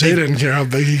Jay didn't care how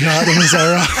big he got in his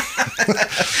era.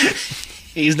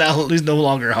 He's no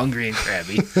longer hungry and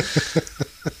crabby.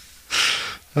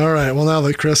 All right. Well, now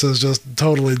that Chris has just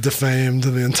totally defamed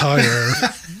the entire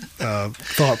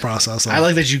thought process. I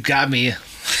like that you got me.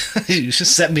 You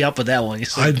just set me up with that one.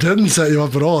 I didn't set you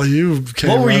up at all. You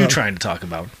came. What were you trying to talk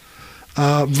about?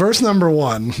 Verse number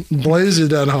 1, Blaze, you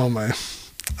dead homie.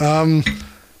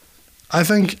 I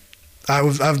think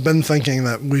I've been thinking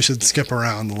that we should skip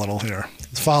around a little here.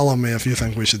 Follow me if you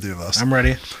think we should do this. I'm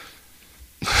ready.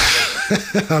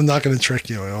 I'm not going to trick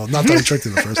you. Well, not that I tricked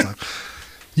you the first time.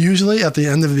 Usually at the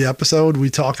end of the episode, we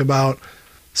talk about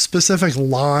specific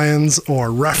lines or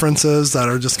references that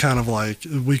are just kind of like,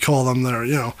 we call them,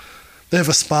 they have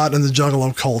a spot in the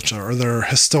Juggalo culture, or they're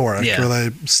historic, or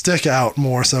they stick out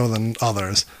more so than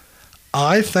others.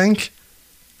 I think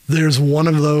there's one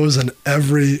of those in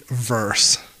every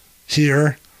verse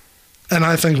here, and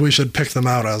I think we should pick them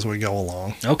out as we go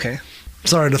along. Okay.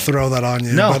 Sorry to throw that on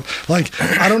you, but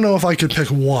I don't know if I could pick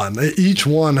one. Each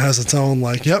one has its own,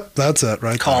 yep, that's it,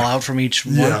 right? Call out from each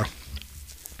one. Yeah.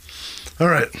 All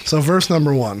right, so verse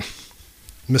number 1.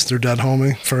 Mr. Dead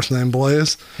Homie, first name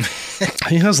Blaze.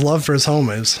 He has love for his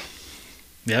homies.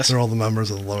 Yes. They're all the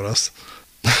members of the Lotus.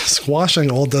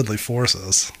 Squashing all deadly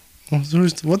forces.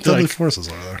 What deadly forces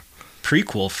are there?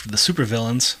 Prequel for the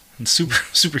supervillains and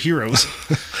superheroes.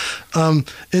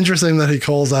 Interesting that he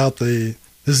calls out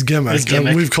this gimmick.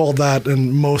 We've called that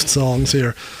in most songs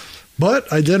here.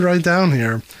 But I did write down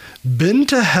here, been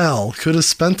to hell, could have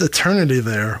spent eternity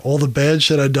there. All the bad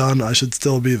shit I'd done, I should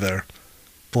still be there.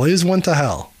 Blaze went to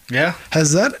hell. Yeah.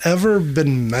 Has that ever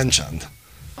been mentioned?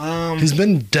 He's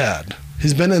been dead.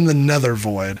 He's been in the nether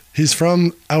void. He's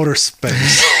from outer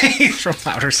space. He's from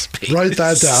outer space. Write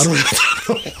that down.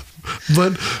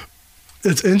 But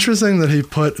it's interesting that he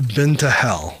put been to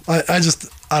hell. I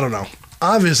don't know.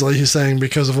 Obviously, he's saying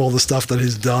because of all the stuff that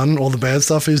he's done, all the bad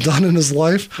stuff he's done in his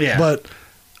life. Yeah. But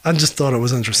I just thought it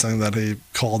was interesting that he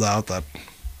called out that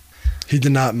he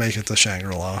did not make it to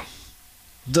Shangri-La.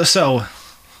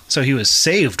 So he was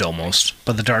saved almost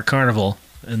by the Dark Carnival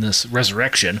in this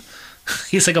resurrection.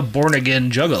 He's like a born-again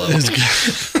Juggalo.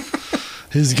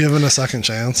 He's given a second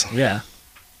chance. Yeah.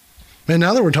 Man,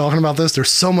 now that we're talking about this, there's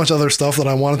so much other stuff that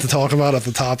I wanted to talk about at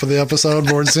the top of the episode,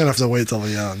 but we're just going to have to wait till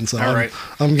the end. So all right.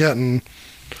 I'm getting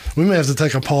We may have to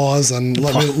take a pause and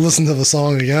let me listen to the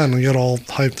song again and get all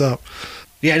hyped up.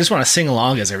 Yeah, I just want to sing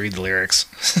along as I read the lyrics.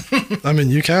 I mean,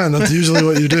 you can. That's usually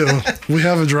what you do. We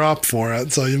have a drop for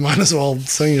it, so you might as well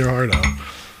sing your heart out.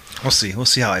 We'll see. We'll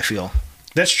see how I feel.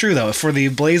 That's true, though. For the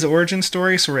Blaze origin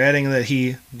story, so we're adding that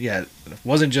he,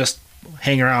 wasn't just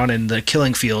hanging around in the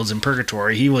killing fields in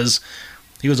Purgatory. He was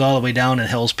all the way down in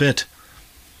Hell's Pit.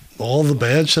 All the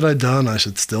bad shit I done, I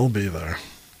should still be there.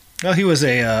 Well, he was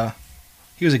a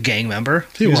gang member.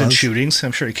 He was in shootings.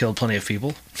 I'm sure he killed plenty of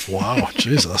people. Wow,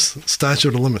 Jesus.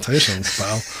 Statute of limitations,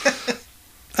 pal.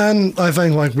 And I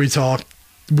think like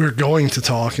we're going to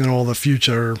talk in all the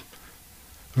future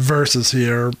verses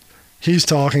here. He's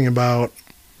talking about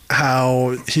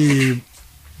how he,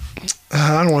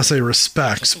 I don't want to say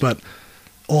respects, but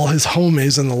all his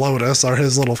homies in the Lotus are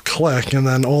his little clique, and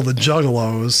then all the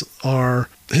juggalos are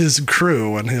his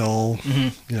crew, and he'll,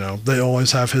 they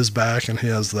always have his back and he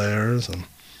has theirs, and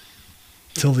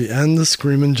till the end, the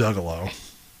screaming juggalo.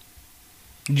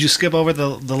 Did you skip over the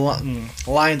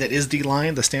line that is the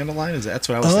line, the stand-up line? That's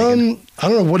what I was thinking. I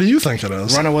don't know. What do you think it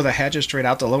is? Running with a hatchet straight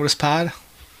out the Lotus pod?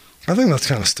 I think that's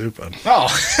kind of stupid. Oh,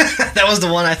 that was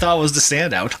the one I thought was the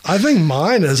standout. I think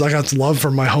mine is I got love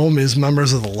for my homies,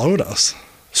 members of the Lotus.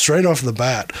 Straight off the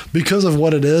bat, because of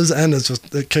what it is, and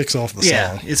it kicks off the song.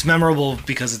 Yeah, it's memorable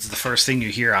because it's the first thing you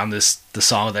hear on the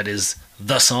song that is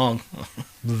the song.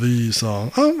 The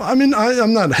song. I mean,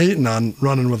 I'm not hating on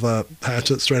running with a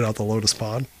hatchet straight out the Lotus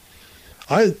pod.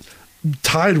 I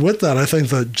tied with that. I think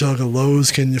the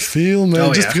juggalos, can you feel,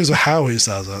 man? Just because of how he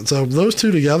says it. So those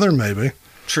two together, maybe.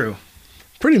 True.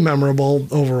 Pretty memorable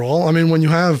overall. I mean, when you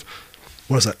have,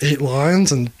 8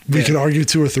 lines, and we could argue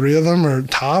 2 or 3 of them are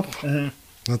top. Mm-hmm.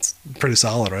 That's pretty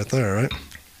solid right there, right?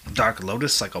 Dark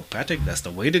Lotus, psychopathic, that's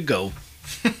the way to go.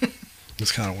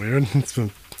 It's kind of weird. It's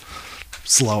been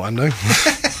slow ending.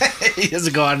 He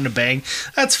doesn't go out in a bang.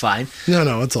 That's fine.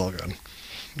 No, it's all good.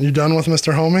 You done with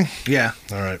Mr. Homie? Yeah.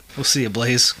 All right. We'll see you,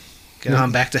 Blaze. Get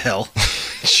on back to hell.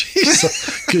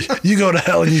 Jesus. You go to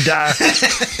hell and you die.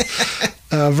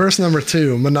 Verse number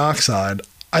 2, Monoxide.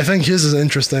 I think his is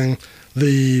interesting.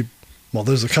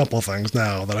 There's a couple things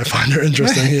now that I find are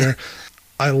interesting here.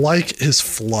 I like his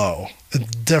flow. It's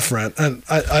different. And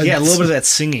a little bit of that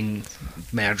singing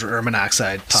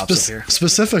Monoxide pops up here.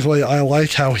 Specifically, I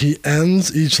like how he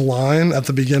ends each line at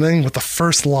the beginning with the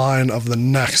first line of the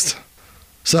next.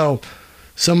 So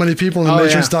many people in the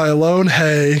Matrix die alone.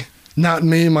 Hey, not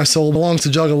me. My soul belongs to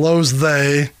juggalos.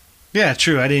 They. Yeah,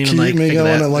 true. I didn't even think of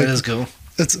that. That is cool.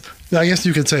 I guess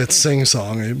you could say it's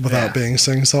sing-songy without being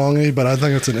sing-songy, but I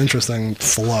think it's an interesting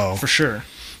flow. For sure.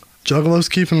 Juggalos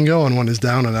keep him going when he's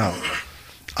down and out.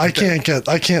 I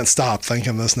can't stop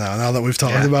thinking this now that we've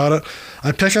talked about it.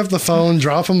 I pick up the phone,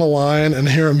 drop him a line, and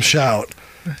hear him shout.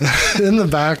 In the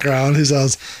background, he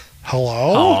says,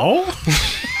 hello?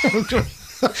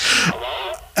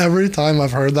 Every time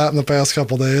I've heard that in the past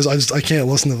couple of days, I can't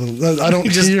listen to them. I don't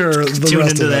hear the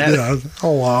rest of it. Yeah.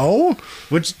 Hello?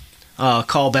 Which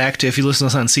call back to, if you listen to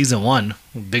us on season 1,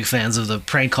 big fans of the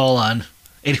prank call on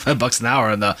 $85 an hour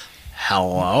and the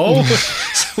hello?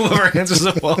 Whoever answers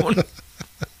the phone.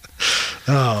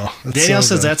 Oh, Danielle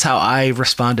says that's how I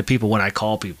respond to people when I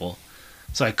call people.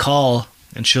 So I call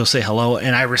and she'll say hello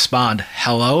and I respond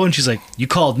hello, and she's like, you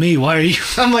called me, why are you?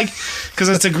 I'm like, because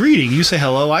it's a greeting. You say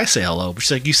hello, I say hello. But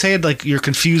she's like, you say it like you're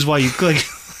confused why you like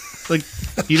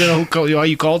you don't know why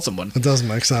you called someone. It doesn't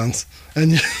make sense.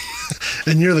 And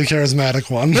you're the charismatic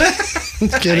one. You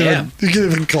can't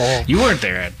even call. You weren't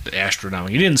there at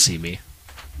Astronaut. You didn't see me.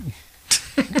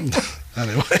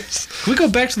 Anyways, can we go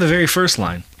back to the very first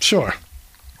line? Sure.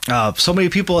 So many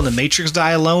people in the Matrix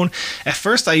die alone. At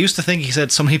first, I used to think he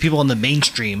said so many people in the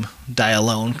mainstream die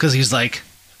alone because he's like,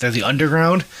 they're the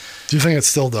underground. Do you think it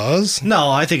still does? No,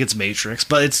 I think it's Matrix,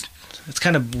 but it's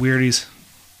kind of weird. He's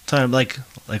talking like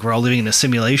we're all living in a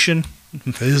simulation.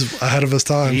 He's ahead of his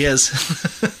time. He is.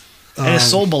 And his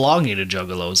soul belonging to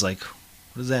Juggalos. Like,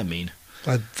 what does that mean?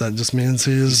 That just means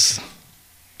he's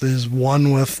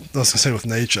one with, I was going to say with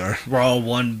nature. We're all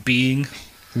one being.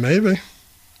 Maybe.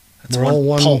 It's we're all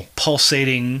one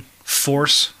pulsating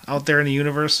force out there in the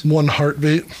universe. One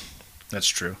heartbeat. That's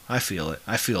true. I feel it.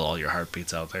 I feel all your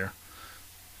heartbeats out there.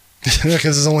 Yeah,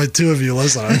 because there's only 2 of you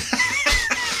listening.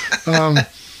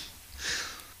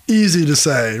 Easy to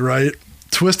say, right?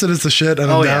 Twisted as the shit, and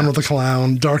I'm down with the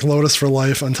clown. Dark Lotus for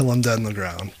life until I'm dead in the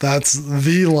ground. That's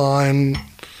the line.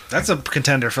 That's a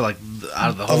contender for like out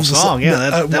of the whole song.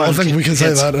 Yeah, I think we can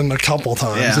say that in a couple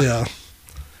times. Yeah.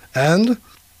 And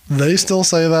they still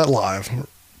say that live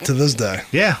to this day.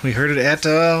 Yeah, we heard it at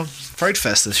Fright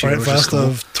Fest this year. Fright Fest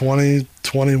of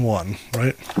 2021,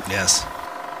 right? Yes.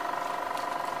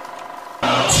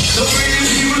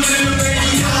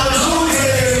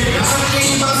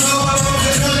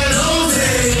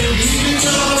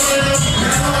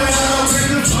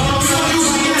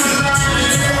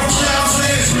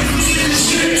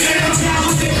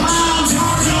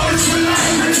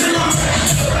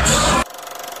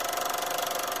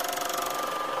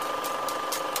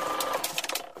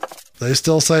 They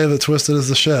still say that Twisted is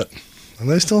the shit. And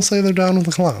they still say they're down with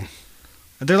the clown.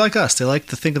 They're like us. They like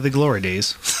to think of the glory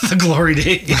days. The glory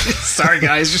days. Sorry,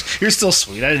 guys. You're still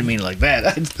sweet. I didn't mean it like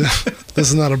that. This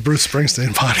is not a Bruce Springsteen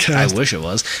podcast. I wish it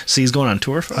was. See, he's going on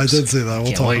tour, folks. I did see that.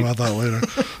 We'll talk about that later.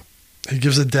 He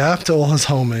gives a dap to all his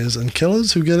homies and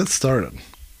killers who get it started.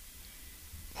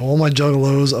 All my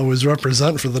juggalos always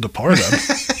represent for the departed.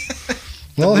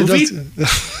 Well,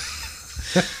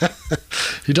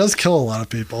 he does kill a lot of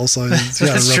people, so he's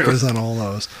got to represent all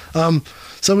those.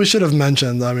 So we should have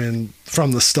mentioned, I mean,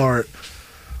 from the start,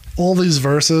 all these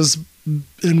verses,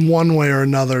 in one way or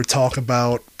another, talk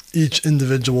about each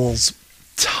individual's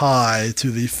tie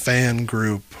to the fan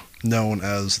group known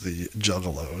as the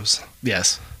Juggalos.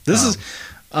 Yes. This is...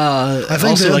 I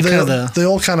think they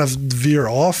all kind of veer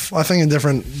off, I think, in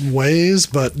different ways,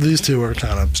 but these two are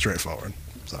kind of straightforward.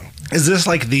 So, is this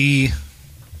like the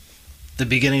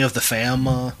beginning of the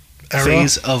fam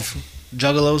phase of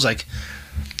Juggalos? Like,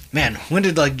 man, when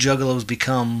did like Juggalos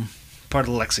become part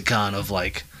of the lexicon of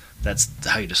like that's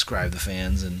how you describe the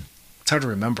fans? And it's hard to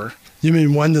remember. You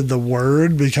mean when did the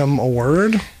word become a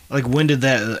word? Like when did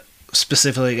that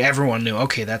specifically? Everyone knew.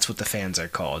 Okay, that's what the fans are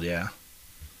called. Yeah.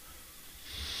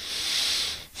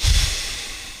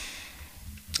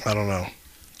 I don't know.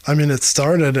 I mean, it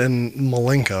started in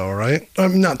Malenko, right? I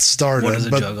mean, not started, what is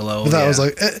a but Juggalo? That was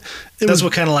like that's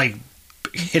what kind of like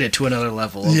hit it to another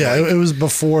level. Yeah, like, it was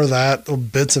before that,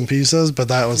 bits and pieces, but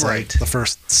that was right. like the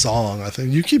first song. I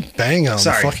think you keep banging on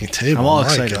the fucking table. I'm all My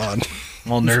excited. God.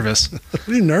 I'm all nervous. What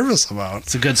are you nervous about?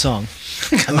 It's a good song.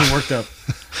 Got me worked up.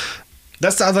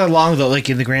 That's not that long though.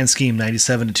 Like in the grand scheme,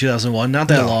 97 to 2001, not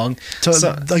that long.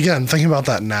 So again, thinking about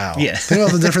that now. Yeah. Think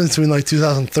about the difference between like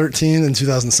 2013 and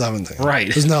 2017.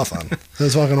 Right. There's nothing.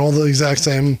 There's fucking all the exact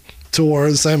same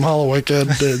tours, same Hollow Wicked.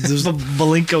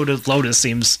 Malenko to Lotus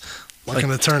seems like an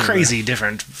eternity. Crazy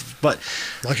different, but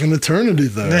like an eternity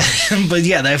though. But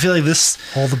yeah, I feel like this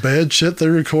all the bad shit they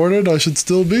recorded, I should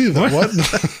still be there. What?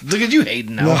 Look at you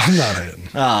hating now. No, I'm not hating.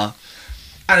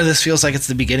 I don't know, this feels like it's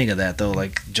the beginning of that though,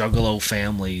 like Juggalo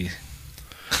Family.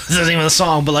 This isn't even the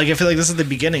song, but like I feel like this is the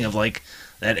beginning of like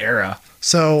that era.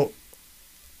 So,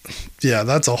 yeah,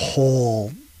 that's a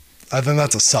whole. I think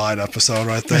that's a side episode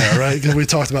right there, right? Because we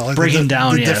talked about like breaking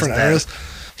down the different eras.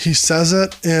 He says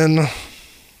it in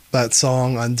that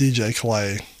song on DJ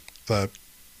Clay, the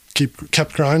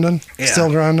kept grinding, still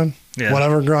grinding,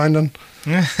 whatever grinding.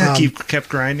 kept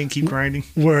grinding.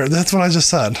 Where that's what I just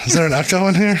said. Is there an echo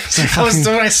in here?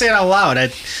 When I say it out loud,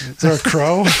 is there a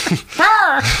crow?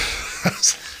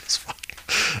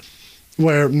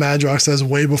 Where Madrox says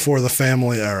way before the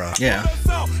family era. Yeah.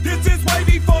 This is way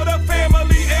before the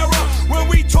family era. When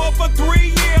we taught for 3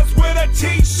 years with a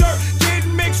t-shirt,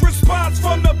 getting mixed response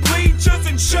from the bleachers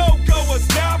and showgoers.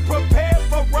 Now prepared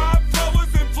for rock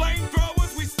blowers and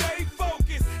flamethrowers. We stay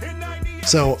focused.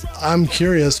 So I'm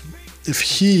curious if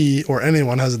he or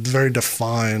anyone has a very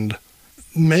defined,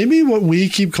 maybe what we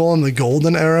keep calling the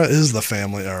golden era is the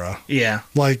family era. Yeah.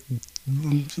 Like,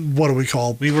 what do we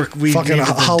call? We fucking named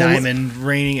the diamond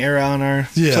reigning era on our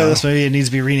playlist. Maybe it needs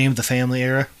to be renamed the family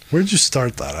era. Where'd you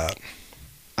start that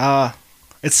at?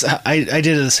 It's I did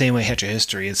it the same way Hitcher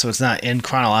History, so it's not in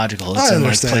chronological. It's in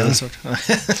understand. Like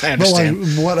playlist. I understand.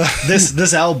 But like, what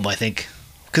this album, I think,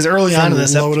 because early on in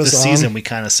this season we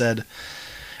kind of said,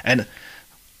 and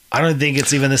I don't think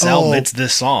it's even this album. It's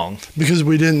this song. Because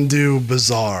we didn't do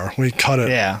Bizarre. We cut it.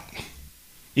 Yeah.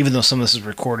 Even though some of this is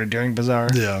recorded during Bizarre.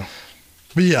 Yeah.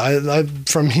 But yeah, I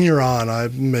from here on, I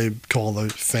may call the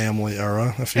family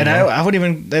era. If you and I would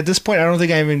even, at this point, I don't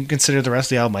think I even consider the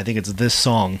rest of the album. I think it's this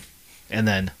song and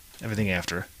then everything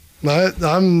after. I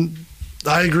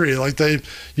agree. Like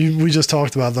we just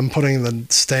talked about them putting the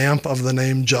stamp of the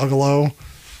name Juggalo.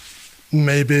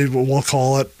 Maybe we'll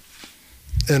call it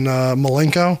in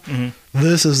Malenko. Mm-hmm.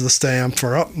 This is the stamp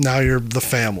for now you're the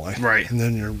family, right? And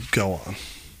then you go on.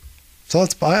 So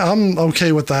I'm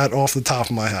okay with that off the top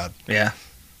of my head. Yeah.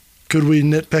 Could we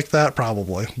nitpick that?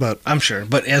 Probably, but I'm sure.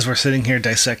 But as we're sitting here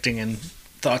dissecting and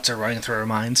thoughts are running through our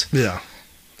minds. Yeah,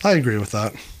 I agree with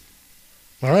that.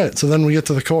 All right, so then we get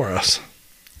to the chorus.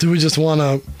 Do we just want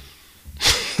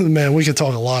to? Man, we could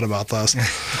talk a lot about this.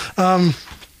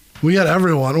 We got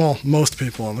everyone, well, most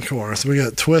people on the chorus. We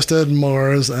got Twisted,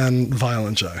 Mars, and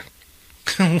Violent J.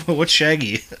 What's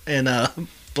Shaggy and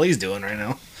Blaze doing right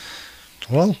now?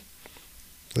 Well,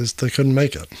 at least they couldn't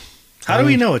make it. How do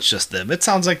we know it's just them? It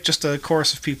sounds like just a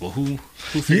chorus of people. Who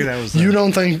figured that was them? You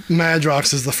don't think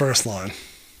Madrox is the first line?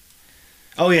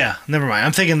 Oh, yeah. Never mind.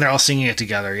 I'm thinking they're all singing it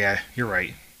together. Yeah, you're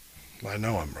right. I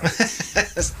know I'm right.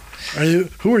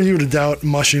 Who are you to doubt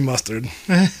Mushy Mustard?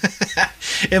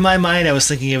 In my mind, I was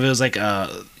thinking of it was like,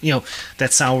 that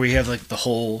sound where you have like the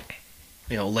whole,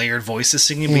 layered voices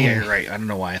singing. But yeah, you're right. I don't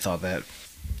know why I thought that.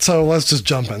 So let's just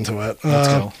jump into it. Let's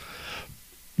go.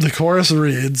 The chorus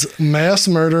reads, mass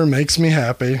murder makes me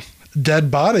happy. Dead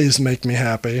bodies make me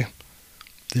happy.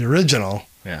 The original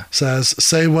says,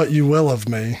 say what you will of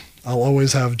me. I'll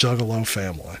always have Juggalo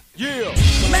family. Yeah.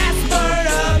 Mass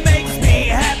murder makes me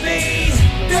happy.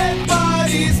 Dead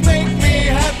bodies make me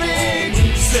happy.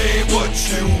 Say what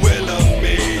you will of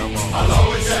me. I'll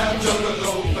always have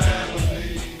Juggalo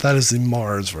family. That is the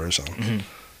Mars version. Mm-hmm.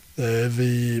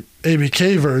 The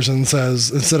ABK version says,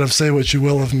 instead of say what you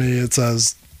will of me, it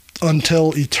says,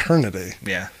 until eternity.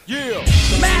 Yeah. Yeah.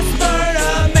 Mass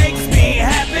murder makes me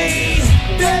happy.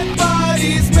 Dead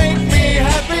bodies make me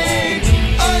happy.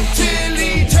 Until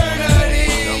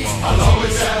eternity. I'll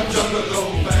always have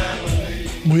Juggalo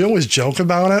family. We always joke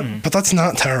about it, but that's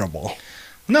not terrible.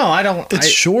 No, I don't. It's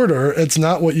shorter. It's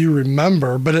not what you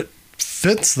remember, but it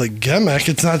fits the gimmick.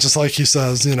 It's not just like he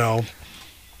says,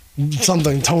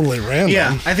 something totally random.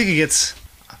 Yeah, I think it gets...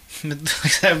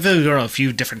 I've really gone on a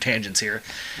few different tangents here.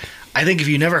 I think if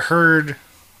you never heard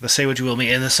the Say What You Will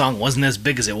Me, and the song wasn't as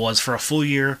big as it was for a full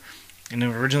year, and it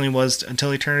originally was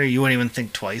Until Eternity, you wouldn't even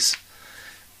think twice.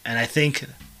 And I think,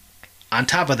 on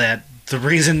top of that, the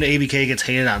reason ABK gets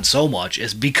hated on so much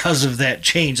is because of that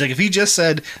change. Like, if he just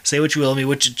said, say what you will of me,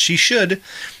 which she should,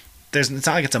 it's not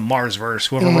like it's a Mars verse.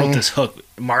 Whoever wrote this hook,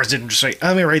 Mars didn't just say,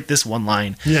 let me write this one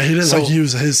line. Yeah, he didn't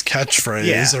use his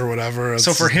catchphrase or whatever.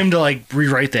 So for him to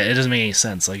rewrite that, it doesn't make any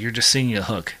sense. Like, you're just singing a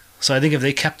hook. So I think if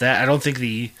they kept that, I don't think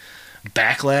the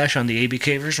backlash on the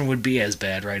ABK version would be as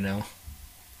bad right now.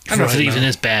 I don't know if it even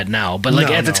is bad now, but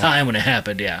at the time when it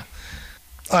happened, yeah.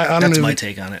 That's my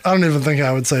take on it. I don't even think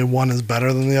I would say one is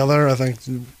better than the other. I think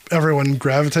everyone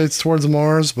gravitates towards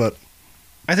Mars, but...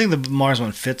 I think the Mars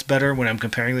one fits better when I'm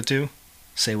comparing the two.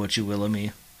 Say what you will of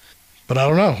me. But I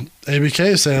don't know. ABK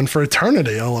is saying, for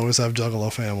eternity, I'll always have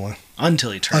Juggalo family.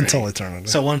 Until eternity. Until eternity.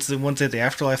 So once they're at the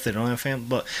afterlife, they don't have family.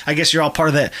 But I guess you're all part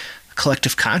of that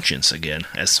collective conscience again,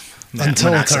 as Matt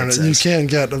Until Monoxide eternity. says. You can't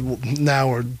get... Now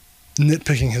we're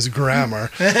nitpicking his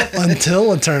grammar.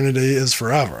 Until eternity is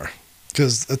forever.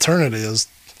 Because eternity is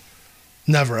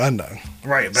never ending.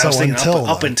 Right, but I was thinking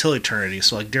up until eternity.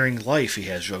 So during life he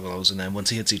has Juggalos, and then once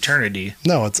he hits eternity...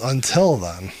 No, it's until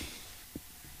then.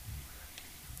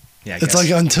 Yeah, it's like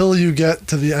until you get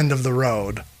to the end of the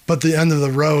road. But the end of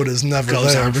the road is never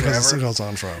there because it goes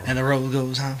on forever. And the road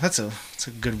goes on. That's a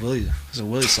good Willie. It's a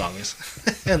Willie song.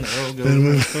 And the road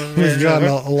goes on. We've gotten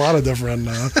a lot of different...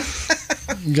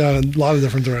 got a lot of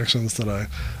different directions today.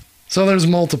 So there's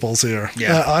multiples here.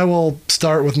 Yeah. I will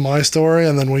start with my story,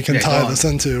 and then we can tie this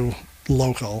into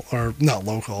local, or not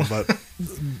local, but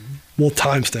we'll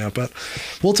timestamp it.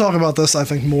 We'll talk about this, I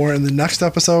think, more in the next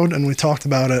episode, and we talked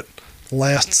about it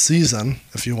last season,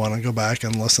 if you want to go back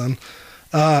and listen.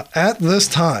 At this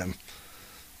time,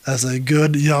 as a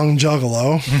good young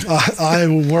juggalo, I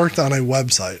worked on a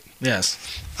website. Yes.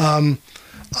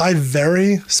 I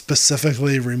very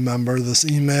specifically remember this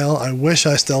email. I wish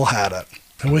I still had it.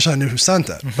 I wish I knew who sent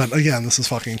it. But again, this is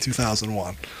fucking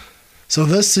 2001. So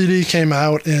this CD came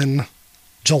out in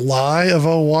July of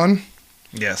 2001.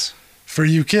 Yes. For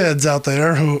you kids out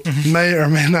there who may or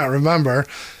may not remember,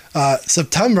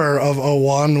 September of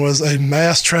 2001 was a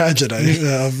mass tragedy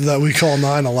that we call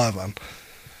 9/11.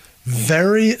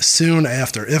 Very soon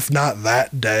after, if not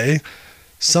that day,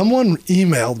 someone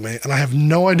emailed me, and I have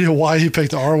no idea why he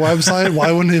picked our website.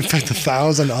 Why wouldn't he have picked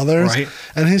 1,000 others? Right.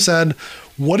 And he said,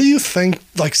 what do you think,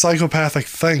 Psychopathic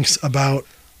thinks about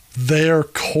their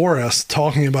chorus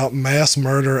talking about mass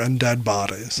murder and dead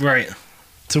bodies? Right.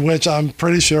 To which I'm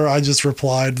pretty sure I just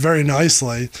replied very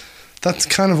nicely, that's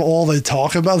kind of all they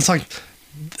talk about. It's like,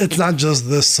 it's not just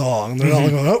this song. They're not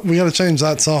like, oh, we got to change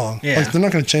that song. Yeah. They're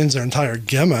not going to change their entire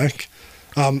gimmick.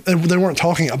 And they weren't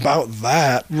talking about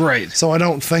that. Right. So I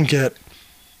don't think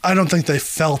they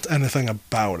felt anything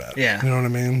about it. Yeah. You know what I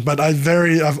mean? But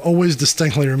I've always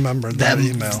distinctly remembered that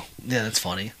email. Yeah, that's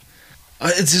funny.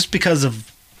 It's just because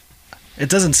of,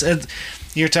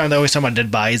 you're always talking about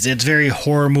dead bodies. It's very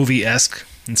horror movie-esque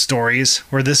in stories,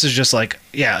 where this is just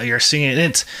you're singing,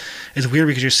 and it's weird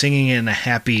because you're singing it in a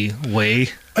happy way.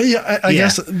 Yeah, I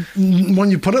guess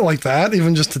when you put it like that,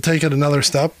 even just to take it another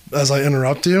step as I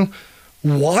interrupt you,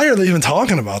 why are they even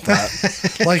talking about that?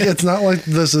 It's not like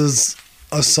this is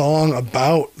a song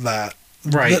about that.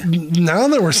 Right. Now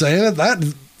that we're saying it,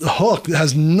 that hook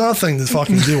has nothing to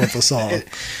fucking do with the song.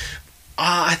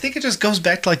 I think it just goes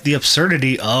back to like the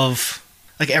absurdity of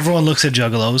like everyone looks at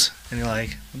Juggalos and you're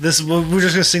like, we're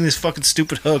just gonna sing this fucking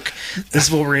stupid hook. This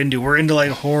is what we're into. We're into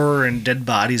like horror and dead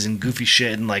bodies and goofy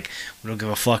shit, and like we don't give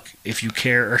a fuck if you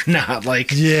care or not.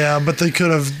 Like, yeah, but they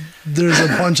could have. There's a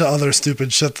bunch of other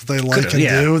stupid shit that they like and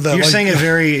do. That you're like, saying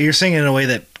you're saying it in a way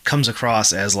that comes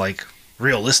across as like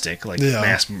realistic. Like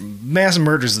mass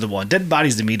murders is the one. Dead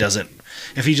bodies to me doesn't.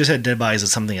 If he just had dead bodies,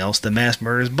 it's something else. The mass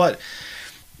murders, but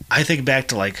I think back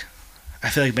to like. I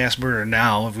feel like mass murder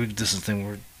now, this is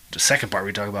the second part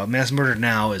we talk about, mass murder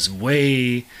now is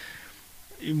way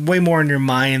more in your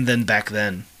mind than back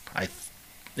then.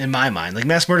 In my mind. Like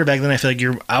mass murder back then, I feel like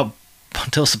you're out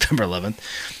until September 11th.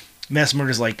 Mass murder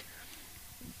is like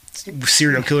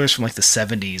serial killers from like the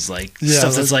 70s, like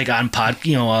stuff that's like on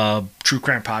true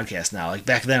crime podcast now. Like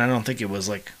back then, I don't think it was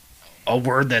like a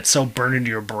word that's so burned into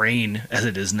your brain as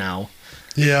it is now.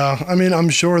 Yeah, I mean, I'm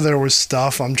sure there was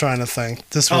stuff. I'm trying to think.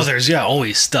 There's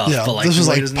always stuff. Yeah, but like, this was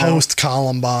like post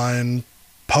Columbine,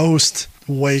 post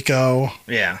Waco,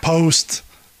 post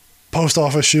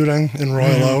office shooting in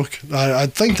Royal Oak. I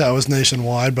think that was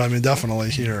nationwide, but I mean,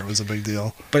 definitely here it was a big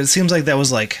deal. But it seems like that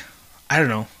was like, I don't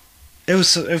know. It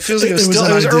feels like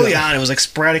it was early on. It was like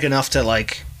sporadic enough to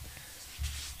like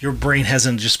your brain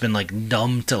hasn't just been like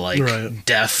numb to like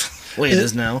death. Way it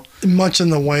is now. Much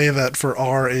in the way that for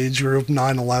our age group,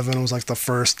 9/11 was like the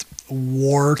first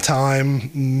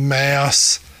wartime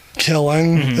mass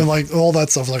killing, and like all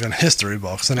that stuff like in history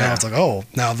books. And now it's like, oh,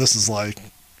 now this is like,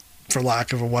 for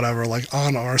lack of a whatever, like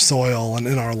on our soil and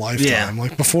in our lifetime.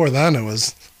 Like before then, it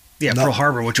was Pearl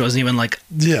Harbor, which wasn't even like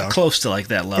close to like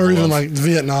that level, or even like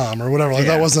Vietnam or whatever. Like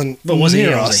that wasn't. But wasn't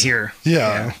here. It wasn't here.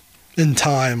 Yeah, in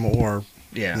time or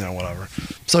whatever.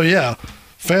 So yeah.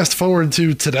 Fast forward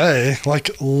to today,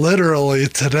 like literally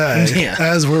today,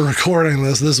 as we're recording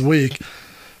this week,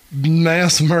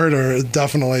 mass murder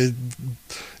definitely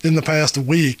in the past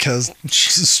week has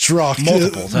struck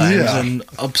multiple times and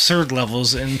absurd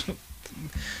levels and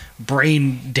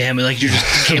brain damage. Like you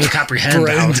just can't comprehend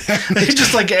it's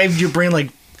just like your brain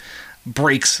like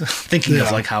breaks thinking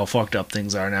of like how fucked up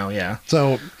things are now. Yeah.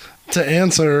 So to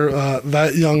answer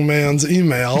that young man's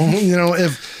email,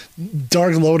 if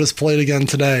Dark Lotus played again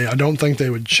today, I don't think they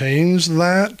would change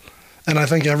that, and I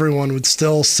think everyone would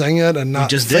still sing it and not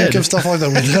think of stuff like that.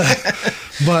 We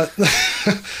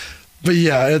did, but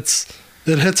yeah, it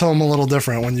hits home a little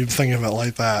different when you think of it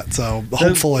like that. So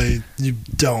hopefully you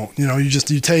don't.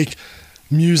 You take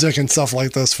music and stuff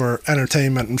like this for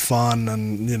entertainment and fun,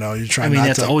 and you try. I mean, not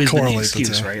that's to always been the correlate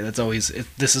excuse, right? That's always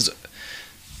this is.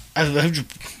 I've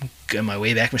my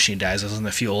Wayback Machine dies. I was in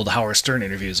a few old Howard Stern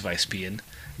interviews with ISP, and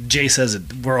Jay says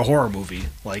we're a horror movie.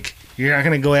 Like, you're not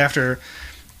going to go after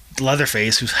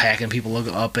Leatherface, who's hacking people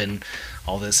up and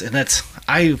all this. And that's,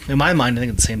 in my mind, I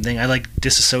think it's the same thing. I like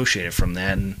disassociated from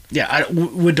that. And yeah,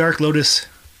 would Dark Lotus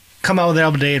come out with an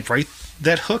album today and write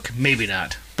that hook? Maybe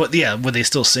not. But yeah, would they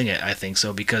still sing it? I think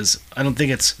so, because I don't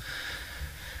think it's.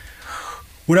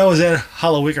 When I was at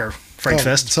Hollow Fright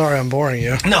Fest. Sorry, I'm boring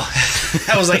you. No,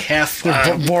 that was like half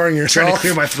boring yourself. Trying to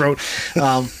clear my throat.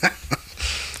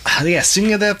 Yeah,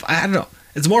 singing at that, I don't know.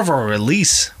 It's more of a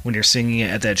release when you're singing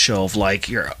it at that show of like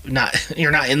you're not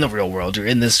in the real world. You're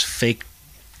in this fake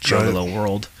Juggalo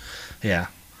world. Yeah.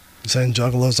 You're saying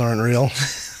Juggalos aren't real?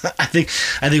 I think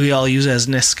we all use it as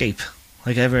an escape,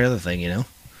 like every other thing,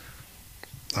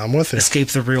 I'm with you. Escape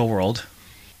the real world.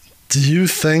 Do you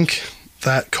think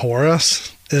that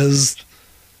chorus is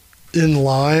in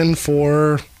line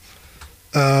for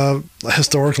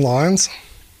historic lines?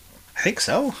 I think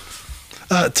so.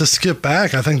 To skip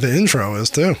back, I think the intro is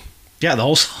too. Yeah, the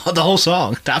whole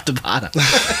song, top to bottom.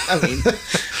 I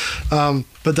mean,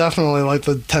 but definitely like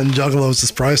the 10 Juggalos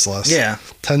is priceless. Yeah,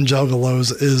 10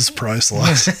 Juggalos is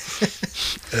priceless.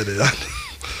 Idiot.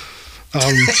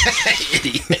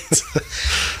 Idiot.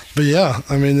 But yeah,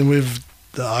 I mean,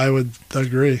 I would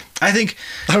agree. I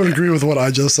would agree with what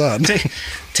I just said.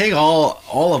 Take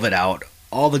all of it out.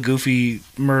 All the goofy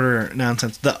murder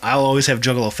nonsense. I'll always have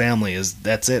Juggalo family.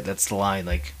 That's it. That's the line.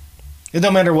 Like, it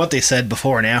don't matter what they said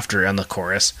before and after on the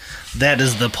chorus. That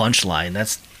is the punchline.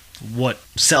 That's what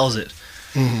sells it.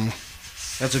 Mm-hmm.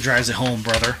 That's what drives it home,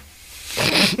 brother.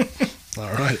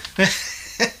 All right.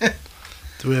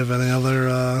 Do we have any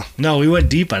other? No, we went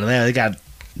deep on that.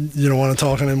 You don't want to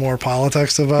talk any more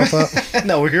politics about that?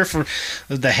 No, we're here for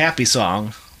the happy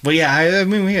song. But yeah, I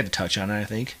mean, we had to touch on it, I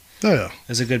think. Oh, yeah.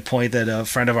 It's a good point that a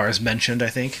friend of ours mentioned, I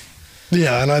think.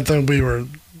 Yeah, and I think we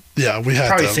had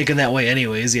probably thinking that way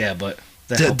anyways, yeah, but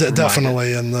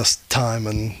Definitely in this time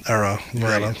and era. You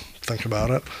gotta think about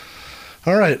it.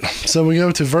 All right, so we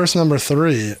go to verse number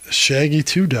 3, Shaggy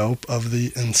 2 Dope of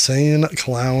the Insane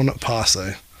Clown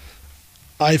Posse.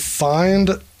 I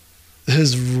find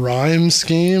his rhyme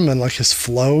scheme and like his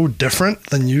flow different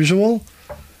than usual,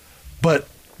 but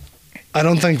I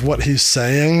don't think what he's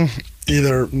saying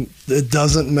either it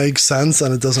doesn't make sense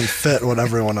and it doesn't fit what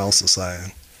everyone else is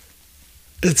saying.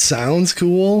 It sounds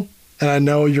cool, and I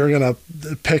know you're gonna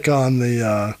pick on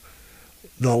the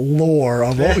lore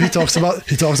of what he talks about.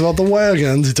 He talks about the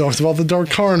wagons. He talks about the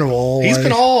Dark Carnival. He's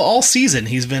been all season.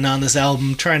 He's been on this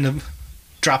album trying to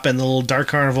drop in the little Dark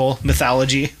Carnival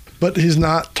mythology. But he's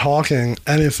not talking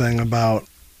anything about,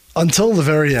 until the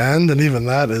very end, and even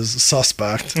that is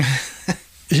suspect.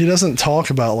 He doesn't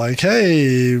talk about like,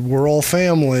 hey, we're all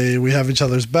family. We have each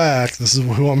other's back. This is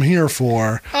who I'm here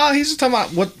for. He's just talking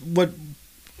about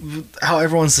how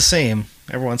everyone's the same.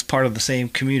 Everyone's part of the same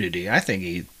community. I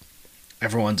think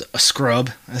everyone's a scrub,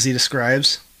 as he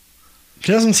describes.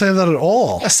 He doesn't say that at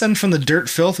all. Ascend from the dirt,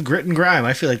 filth, grit, and grime.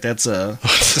 I feel like that's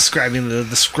describing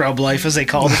the scrub life, as they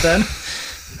called it then.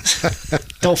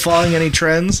 Don't following any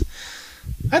trends.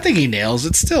 I think he nails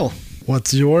it still.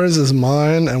 What's yours is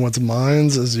mine, and what's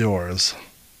mine's is yours.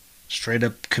 Straight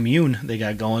up commune they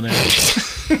got going there.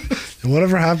 And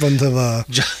whatever happened to the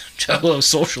Juggalo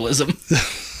socialism?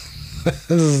 This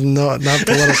is not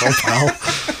political, pal.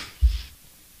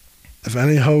 If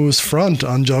any hoes front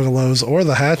on Juggalos or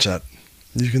the Hatchet,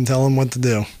 you can tell them what to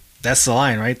do. That's the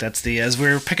line, right? That's as we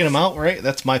were picking them out, right?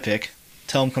 That's my pick.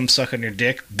 Tell them come suck on your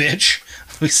dick, bitch.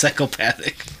 We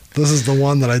psychopathic. This is the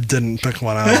one that I didn't pick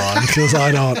one out on because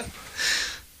I don't.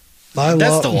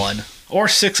 That's the one. Or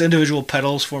 6 individual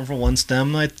petals formed from one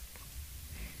stem. I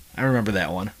remember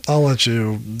that one. I'll let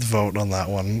you vote on that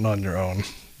one on your own.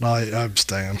 I'm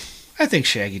staying. I think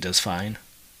Shaggy does fine.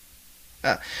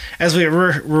 As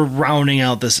we're rounding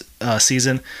out this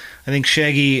season, I think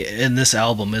Shaggy in this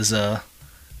album is not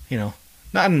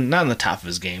in the top of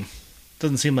his game.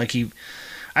 Doesn't seem like he.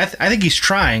 I think he's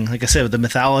trying, like I said, with the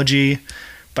mythology,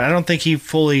 but I don't think he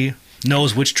fully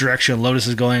knows which direction Lotus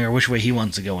is going or which way he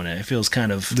wants to go in it. It feels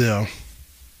kind of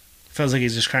feels like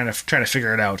he's just trying to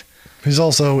figure it out. He's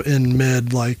also in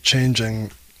mid, like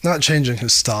not changing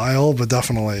his style, but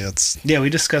definitely it's we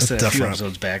discussed it a few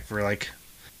episodes back. Where like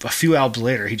a few albums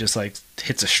later, he just like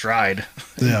hits a stride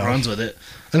and runs with it.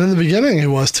 And in the beginning, he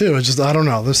was too. It's just I don't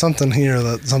know. There's something here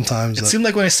that sometimes it seemed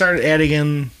like when I started adding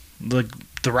in the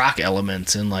rock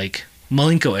elements in like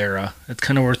Malenko era, it's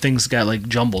kind of where things got like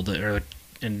jumbled. Or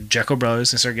in Jekyll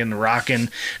Brothers, they started getting the rock and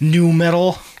new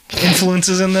metal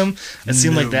influences in them. It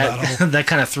seemed like that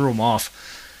kind of threw him off.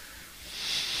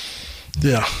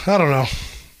 Yeah, I don't know.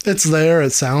 It's there.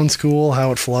 It sounds cool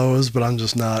how it flows, but I'm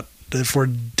just not. If we're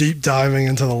deep diving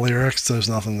into the lyrics, there's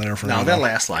nothing there for me. No, that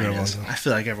last line is. I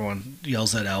feel like everyone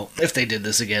yells that out if they did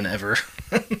this again ever.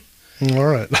 All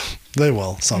right, they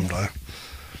will someday.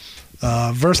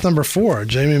 Verse number 4,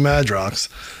 Jamie Madrox.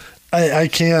 I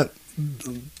can't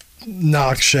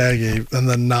knock Shaggy and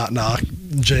then not knock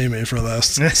Jamie for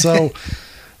this. So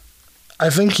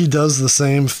I think he does the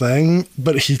same thing,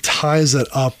 but he ties it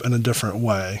up in a different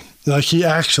way. Like he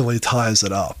actually ties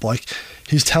it up. Like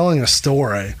he's telling a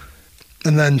story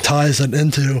and then ties it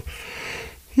into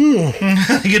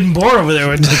getting bored over there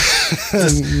with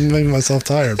making myself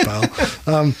tired,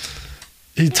 pal.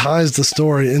 He ties the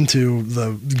story into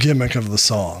the gimmick of the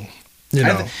song. You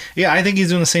know? I think he's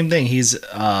doing the same thing. He's it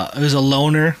was a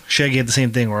loner. Shaggy had the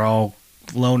same thing. We're all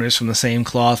loners from the same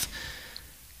cloth.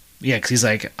 Yeah, because he's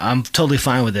like, I'm totally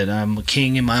fine with it. I'm a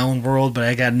king in my own world, but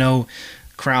I got no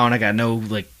crown. I got no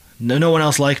one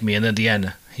else like me. And then at the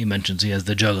end, he mentions he has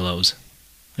the Juggalos.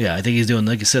 Yeah, I think he's doing,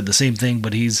 like you said, the same thing,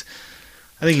 but I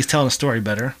think he's telling a story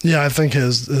better. Yeah, I think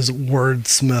his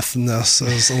wordsmithness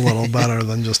is a little better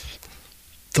than just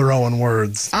throwing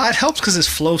words. It helps because his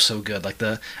flow's so good. Like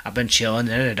I've been chilling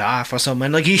in it off or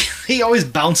something. Like he always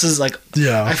bounces. Like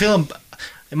I feel him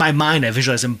in my mind. I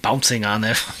visualize him bouncing on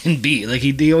that fucking beat. Like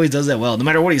he always does that well, no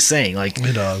matter what he's saying. Like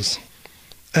he does.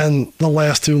 And the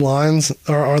last 2 lines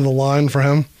are the line for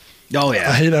him. Oh yeah.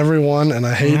 I hate everyone and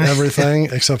I hate everything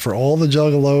except for all the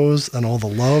Juggalos and all the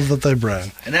love that they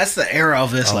bring. And that's the era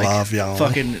of this.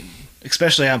 Fucking.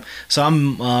 Especially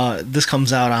this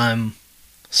comes out. I'm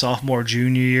sophomore,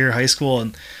 junior year, high school,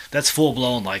 and that's full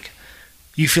blown. Like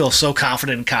you feel so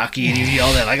confident and cocky, and you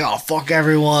yell that like, "Oh fuck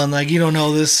everyone!" Like you don't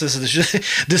know this. This is the shit.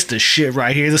 This the shit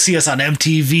right here. They see us on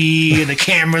MTV and the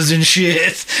cameras and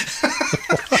shit.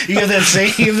 You have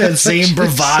that same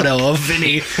bravado of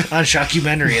Vinny on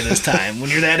Shockumentary at this time.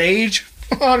 When you're that age,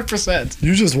 100%.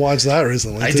 You just watched that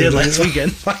recently. I did last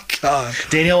weekend. My God.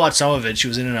 Danielle watched some of it. She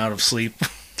was in and out of sleep.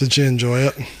 Did she enjoy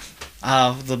it?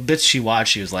 The bits she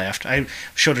watched, she was laughed. I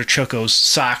showed her Choco's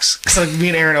socks. Because like me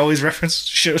and Aaron always reference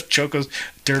Choco's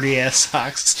dirty-ass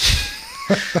socks.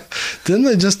 Didn't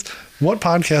they just... What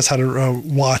podcast had a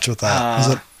watch with that?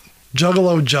 Was it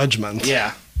Juggalo Judgment?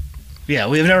 Yeah. Yeah,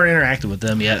 we've never interacted with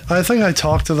them yet. I think I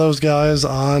talked to those guys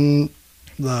on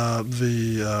the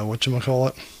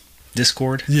whatchamacallit?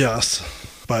 Discord? Yes.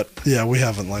 But, yeah, we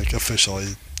haven't, like,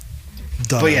 officially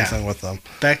done anything with them.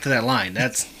 Back to that line.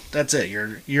 That's it.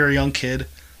 You're a young kid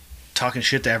talking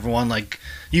shit to everyone. Like,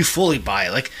 you fully buy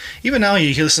it. Like, even now you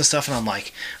listen to stuff and I'm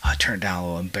like, I turn it down a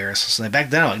little embarrassed. So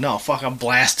back then I'm like, no, fuck, I'm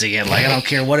blasting it. Like, I don't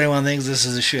care what anyone thinks, this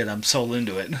is the shit. I'm so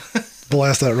into it.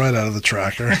 Blast that right out of the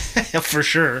tracker. For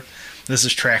sure. This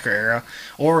is tracker era.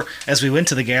 Or, as we went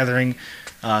to the gathering,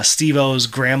 Steve-O's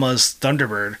grandma's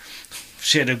Thunderbird.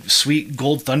 She had a sweet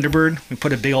gold Thunderbird. We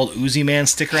put a big old Uzi Man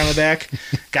sticker on the back.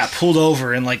 Got pulled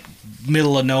over in, like,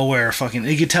 middle of nowhere. Fucking,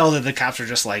 you could tell that the cops are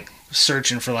just, like,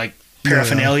 searching for, like,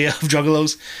 paraphernalia of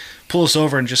juggalos. Pull us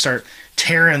over and just start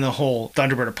tearing the whole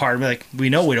Thunderbird apart. And be like, we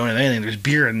know we don't have anything. There's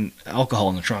beer and alcohol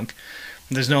in the trunk.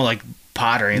 There's no, like,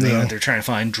 pot or anything that they're trying to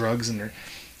find drugs. And they're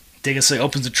digging, so he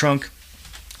opens the trunk.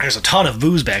 There's a ton of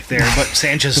booze back there, but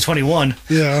Sanchez is 21.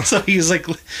 Yeah. So he's like,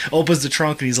 opens the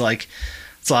trunk and he's like,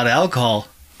 it's a lot of alcohol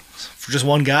for just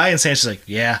one guy. And Sanchez is like,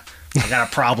 yeah, I got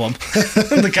a problem.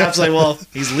 The cop's like, well,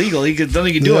 he's legal. Nothing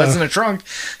he can do. It's in the trunk.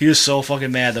 He was so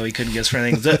fucking mad that he couldn't get us for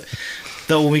anything.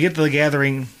 Though when we get to the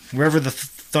gathering, wherever the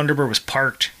Thunderbird was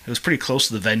parked, it was pretty close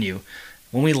to the venue.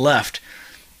 When we left,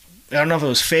 I don't know if it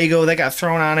was Faygo that got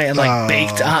thrown on it and like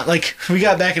baked on. Like we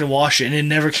got back and washed it and it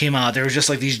never came out. There was just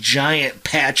like these giant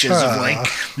patches of like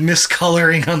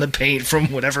miscoloring on the paint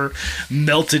from whatever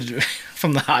melted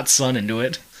from the hot sun into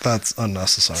it. That's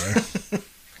unnecessary.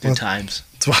 Good times.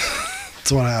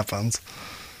 That's what happens.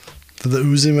 Did the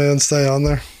Uzi Man stay on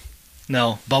there?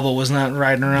 No, Bubba was not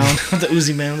riding around with the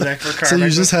Uzi Man in the back of her car. So you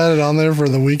just had it on there for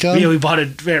the weekend? Yeah, we bought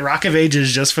it at Rock of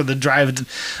Ages just for the drive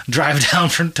down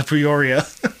to Peoria.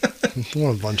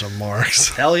 What a bunch of marks.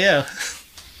 Hell yeah.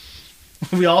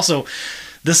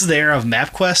 This is the era of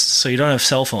MapQuest, so you don't have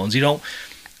cell phones.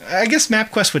 I guess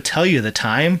MapQuest would tell you the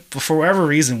time, but for whatever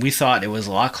reason, we thought it was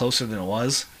a lot closer than it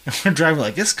was. And we're driving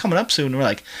like, this is coming up soon. And we're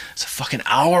like, it's a fucking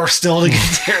hour still to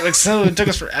get there. Like, so it took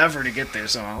us forever to get there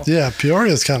somehow. Yeah,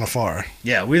 Peoria's kind of far.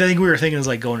 Yeah, we were thinking it was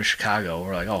like going to Chicago.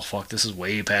 We're like, oh, fuck, this is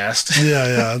way past.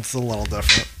 Yeah, it's a little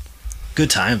different. Good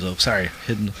times, though. Sorry.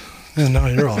 Hidden. Yeah, no,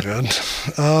 you're all good.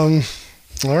 All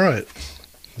right.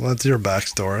 Well, that's your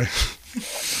backstory.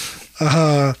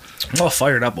 I'm all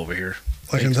fired up over here.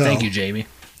 Thank you, Jamie.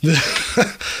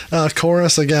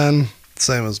 Chorus again,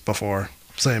 same as before.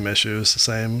 Same issues,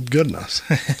 same goodness.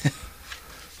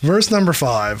 Verse number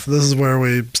 5. This is where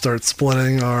we start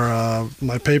splitting our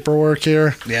my paperwork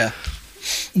here. Yeah.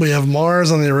 We have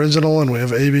Mars on the original and we have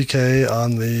ABK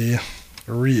on the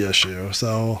reissue.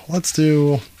 So let's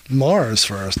do Mars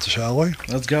first, shall we?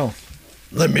 Let's go.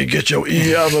 Let me get your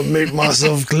ear out and make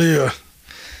myself clear.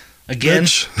 Again,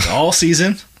 all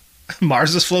season.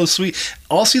 Mars's flow is sweet.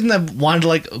 All season I wanted to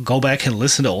like go back and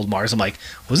listen to old Mars. I'm like,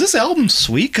 was this album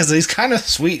sweet? Because he's kind of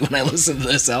sweet when I listen to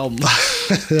this album.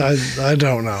 I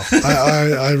don't know.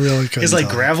 I really couldn't. His like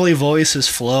gravelly voice, his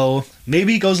flow.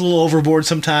 Maybe he goes a little overboard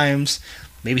sometimes.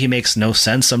 Maybe he makes no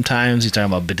sense sometimes. He's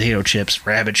talking about potato chips,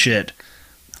 rabbit shit,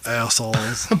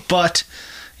 assholes. But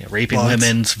raping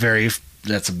women's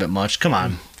that's a bit much. Come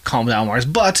on, calm down, Mars.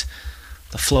 But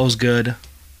the flow's good.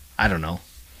 I don't know.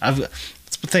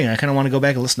 That's the thing. I kind of want to go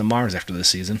back and listen to Mars after this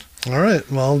season. All right.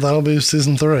 Well, that'll be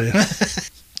season 3.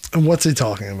 What's he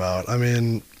talking about? I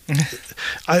mean,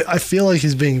 I feel like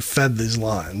he's being fed these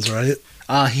lines, right?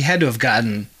 He had to have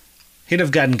gotten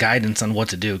guidance on what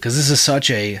to do because this is such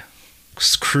a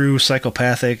crude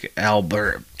psychopathic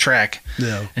track.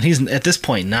 Yeah. And he's at this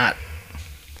point not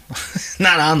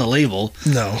on the label.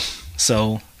 No.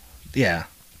 So, yeah.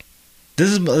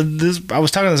 This I was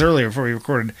talking about this earlier before we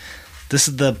recorded. This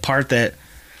is the part that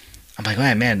I'm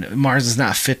like, man, Mars is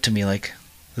not fit to me. Like,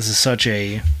 this is such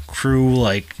a crew,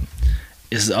 like,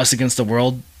 is us against the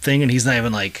world thing, and he's not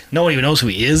even like, no one even knows who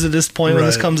he is at this point when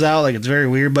this comes out. Like, it's very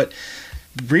weird. But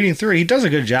reading through it, he does a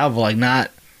good job of like not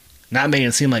making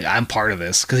it seem like I'm part of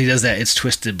this because he does that. It's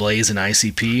Twisted Blaze and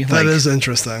ICP. That is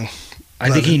interesting. I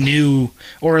think he knew,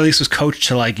 or at least was coached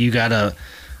to like, you gotta,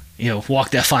 walk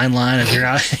that fine line if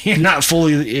you're not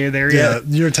fully there yet.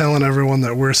 Yeah, you're telling everyone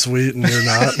that we're sweet and you're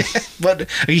not. But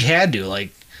he had to,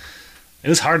 like, it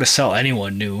was hard to sell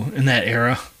anyone new in that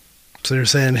era. So you're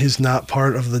saying he's not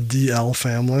part of the DL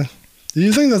family? Do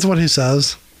you think that's what he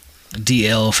says?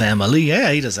 DL family.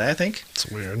 Yeah, he does that, I think. It's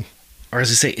weird. Or does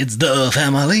he say, it's the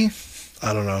family?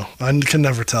 I don't know. I can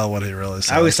never tell what he really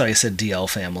says. I always thought he said DL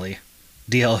family.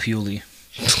 DL Hewley.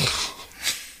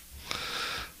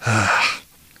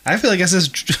 I feel like as this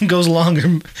goes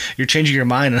along, you're changing your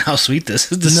mind on how sweet this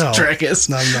track is.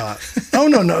 No, I'm not. Oh,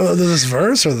 no. This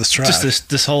verse or this track? Just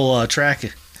this whole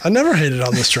track. I never hated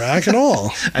on this track at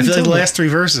all. I feel like the last 3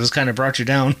 verses kind of brought you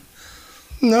down.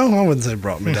 No, I wouldn't say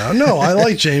brought me down. No, I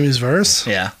like Jamie's verse.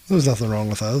 Yeah. There's nothing wrong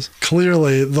with those.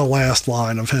 Clearly, the last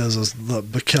line of his is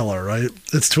the killer, right?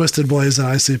 It's Twisted Blaze and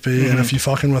ICP, and if you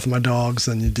fucking with my dogs,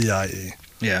 then you DIE.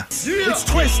 Yeah. It's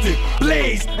Twisted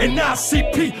Blaze and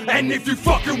ICP, and if you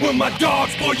fucking with my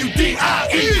dogs, boy, you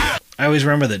DIE. I always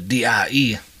remember the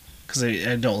DIE, because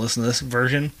I don't listen to this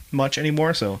version much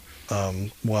anymore, so.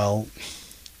 Well,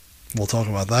 we'll talk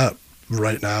about that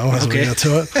right now as we get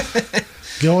to it.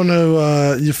 Going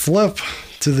to, you flip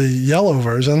to the yellow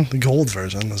version, the gold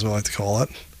version, as we like to call it.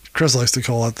 Chris likes to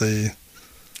call it the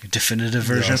definitive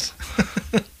version. Yes.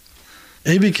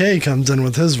 ABK comes in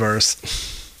with his verse.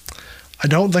 I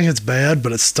don't think it's bad,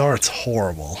 but it starts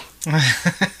horrible.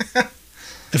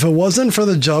 If it wasn't for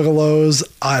the Juggalos,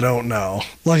 I don't know.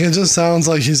 Like, it just sounds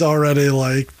like he's already,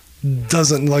 like,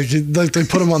 doesn't, like they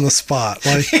put him on the spot.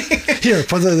 Like,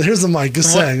 here's the mic,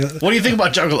 just saying. What do you think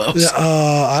about Juggalos? Yeah,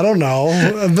 I don't know.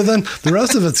 But then the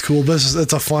rest of it's cool, but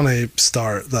it's a funny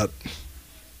start that,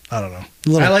 I don't know. A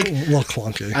little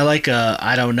clunky. I like,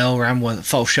 I don't know, where I'm with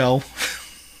Faux Show.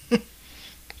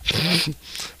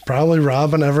 Probably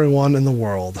robbing everyone in the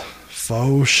world.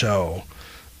 Faux show.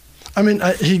 I mean,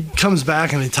 he comes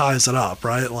back and he ties it up,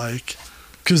 right? Like,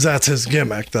 because that's his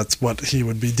gimmick. That's what he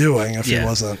would be doing if he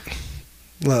wasn't.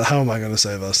 How am I going to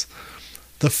say this?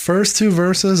 The first 2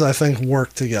 verses, I think,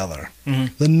 work together.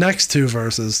 Mm-hmm. The next 2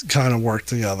 verses kind of work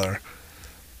together.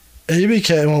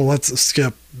 ABK, well, let's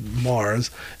skip Mars.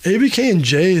 ABK and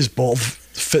Jay's both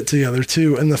fit together,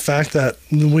 too. And the fact that,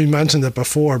 we mentioned it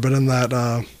before, but in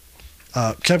that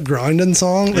Kept Grinding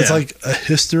song, it's like a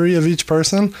history of each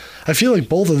person. I feel like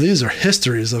both of these are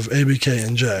histories of ABK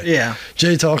and Jay. Yeah.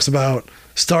 Jay talks about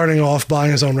starting off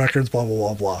buying his own records, blah, blah,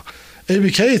 blah, blah.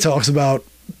 ABK talks about,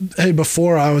 hey,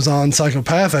 before I was on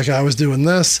Psychopathic, I was doing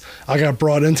this. I got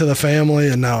brought into the family,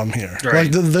 and now I'm here. Right.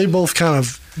 Like, they both kind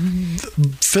of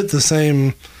fit the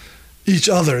same, each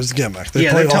other's gimmick. They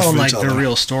play they're telling, off each their other.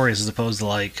 real stories as opposed to,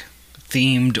 like,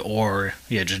 themed or,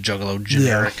 just Juggalo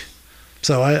generic. Yeah.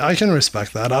 So I can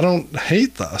respect that. I don't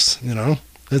hate this, you know.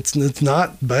 It's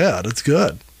not bad. It's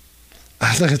good.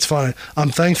 I think it's funny.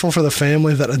 I'm thankful for the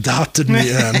family that adopted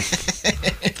me in.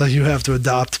 That you have to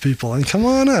adopt people in. Come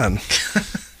on in.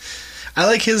 I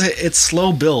like it's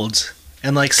slow builds.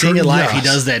 And like seeing it live, he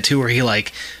does that too, where he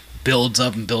like builds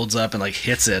up and like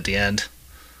hits it at the end.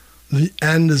 The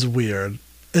end is weird.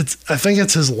 I think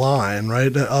it's his line,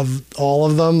 right? Of all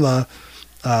of them,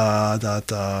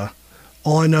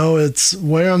 all I know, it's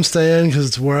where I'm staying because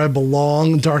it's where I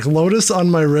belong. Dark Lotus on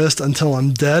my wrist until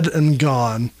I'm dead and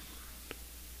gone.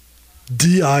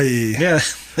 DIE. Yeah,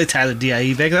 they tie the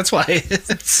DIE back. That's why.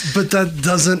 But that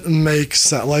doesn't make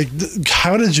sense. Like,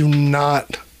 how are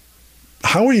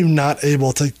you not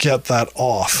able to get that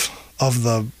off of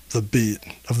the beat,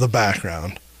 of the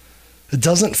background? It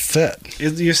doesn't fit.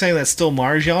 You're saying that's still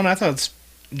Mars yelling? I thought it's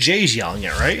Jay's yelling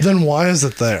it, right? Then why is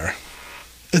it there?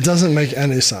 It doesn't make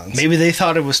any sense. Maybe they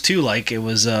thought it was too, like it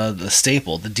was the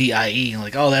staple, the DIE.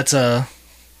 Like, oh, that's a...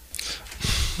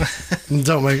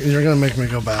 You're gonna make me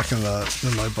go back in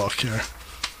my book here.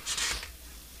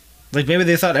 Like maybe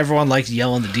they thought everyone liked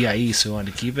yelling the DIE, so they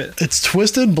wanted to keep it. It's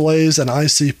Twisted Blaze and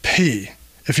ICP.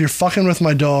 If you're fucking with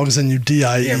my dogs and you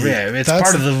DIE, yeah, it's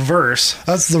part of the verse.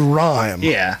 That's the rhyme.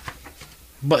 Yeah,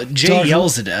 but Jay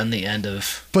yells it on the end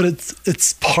of. But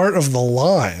it's part of the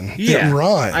line. Yeah, it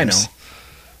rhymes. I know.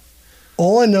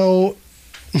 All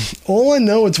I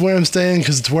know, it's where I'm staying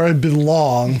because it's where I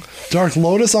belong. Dark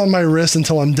Lotus on my wrist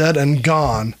until I'm dead and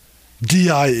gone.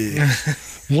 DIE.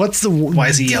 What's the... Why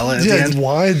is he yelling at the end?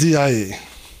 Why DIE?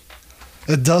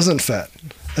 It doesn't fit.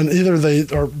 And either they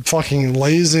are fucking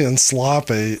lazy and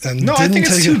sloppy and no, I think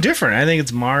it's too different. I think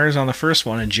it's Mars on the first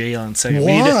one and Jay on the second.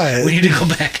 Why? We need to go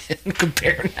back and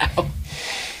compare now.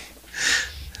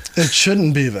 It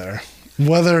shouldn't be there.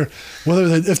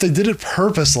 If they did it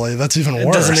purposely, that's even worse.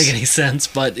 It doesn't make any sense,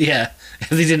 but yeah, if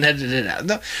they didn't edit it out.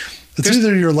 No, it's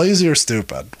either you're lazy or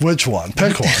stupid. Which one?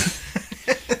 Pick one.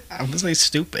 I'm going to say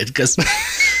stupid because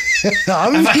if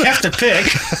I have to pick,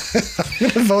 I'm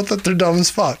going to vote that they're dumb as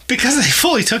fuck. Because they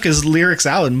fully took his lyrics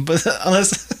out, but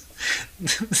unless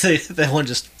that one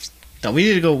just... No,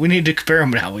 we need to compare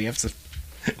them now. We have to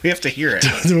hear it.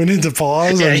 Do we need to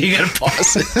pause? Yeah, you got to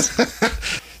pause it.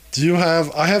 Do you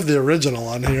have? I have the original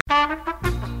on here.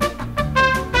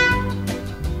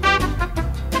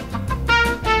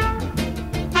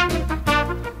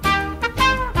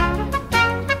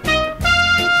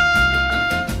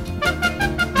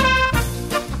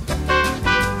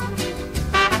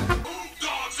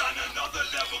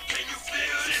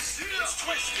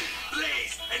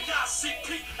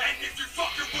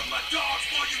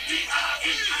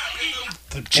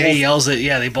 Jay yells it.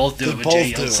 Yeah, they both do it. But Jay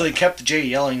both do yells. So they kept Jay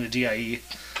yelling the DIE.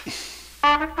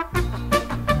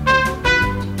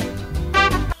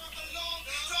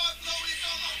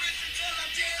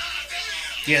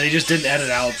 Yeah, they just didn't edit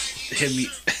out him.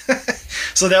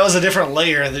 So that was a different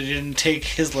layer. They didn't take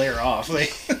his layer off. They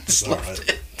just left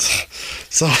it.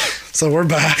 So we're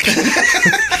back.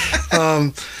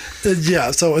 Yeah,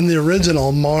 so in the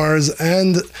original, Mars,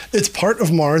 and it's part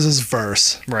of Mars's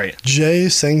verse. Right. Jay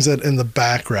sings it in the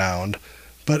background,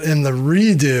 but in the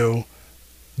redo,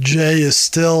 Jay is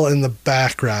still in the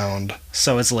background.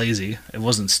 So it's lazy. It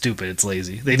wasn't stupid, it's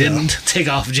lazy. They didn't take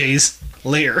off Jay's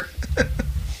layer.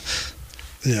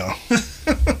 Yeah.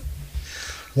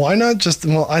 Why not just,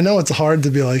 well, I know it's hard to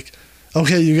be like,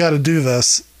 okay, you got to do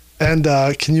this. And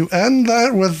can you end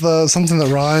that with something that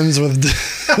rhymes with...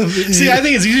 See, I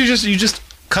think it's easier you just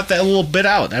cut that little bit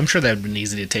out. I'm sure that would have been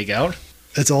easy to take out.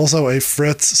 It's also a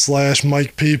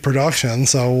Fritz/Mike P production,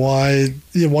 so why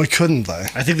couldn't they?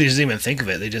 I think they just didn't even think of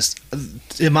it. They just...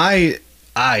 In my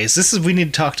eyes, we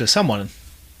need to talk to someone.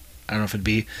 I don't know if it'd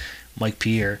be Mike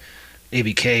P or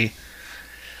ABK.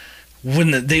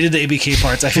 When they did the ABK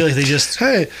parts, I feel like they just...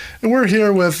 Hey, we're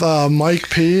here with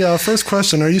Mike P. First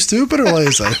question, are you stupid or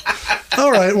lazy? All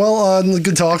right, well,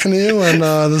 good talking to you, and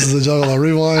this is the Juggalo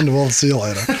Rewind. We'll see you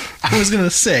later. I was going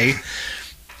to say,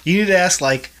 you need to ask,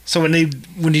 like... So when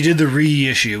you did the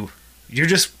reissue,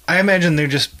 I imagine they're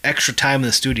just extra time in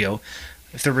the studio.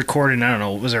 If they're recording, I don't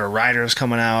know, was there a Riders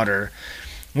coming out or...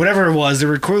 Whatever it was,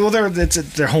 it's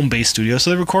at their home base studio, so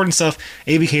they're recording stuff.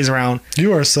 ABK's around.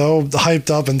 You are so hyped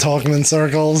up and talking in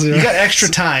circles. You got extra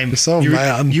time. You're so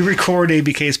mad. You record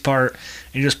ABK's part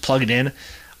and you just plug it in.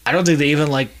 I don't think they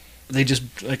even they just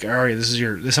all right, this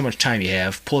is how much time you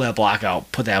have. Pull that block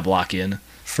out, put that block in.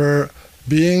 For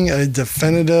being a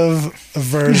definitive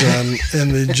version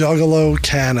in the Juggalo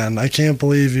canon, I can't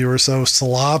believe you were so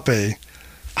sloppy.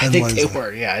 I think they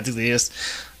were. Yeah, I think they just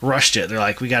rushed it. They're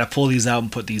like, we got to pull these out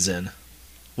and put these in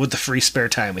with the free spare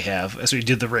time we have as we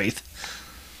did the Wraith.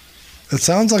 It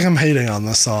sounds like I'm hating on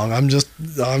this song.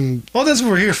 Well, that's what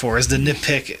we're here for, is the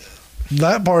nitpick.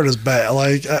 That part is bad.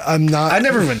 Like, I'm not... I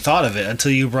never even thought of it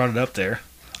until you brought it up there.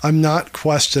 I'm not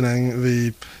questioning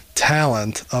the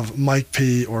talent of Mike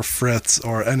P. or Fritz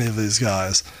or any of these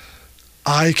guys.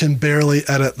 I can barely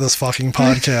edit this fucking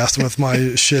podcast with my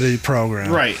shitty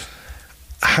program. Right.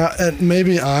 And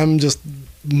maybe I'm just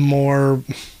more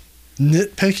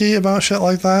nitpicky about shit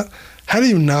like that. How do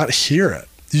you not hear it?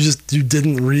 You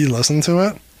didn't re-listen to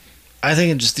it? I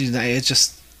think it's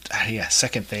just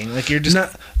second thing. Like, you're just...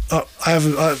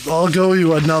 I'll go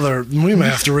you another. We may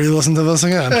have to re-listen to this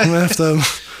again. I'm gonna have to...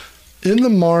 In the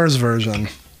Mars version,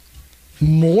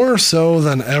 more so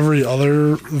than every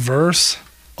other verse...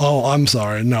 Oh, I'm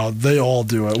sorry. No, they all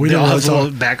do it. They all have a little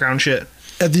background shit.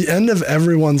 At the end of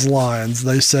everyone's lines,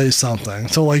 they say something.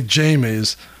 So, like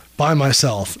Jamie's, by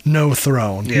myself, no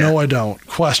throne. Yeah. No, I don't.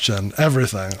 Question,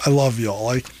 everything. I love y'all.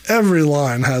 Like, every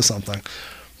line has something.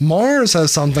 Mars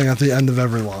has something at the end of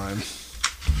every line.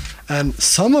 And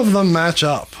some of them match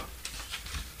up.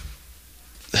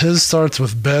 His starts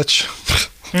with bitch.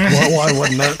 Why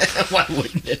wouldn't it? Why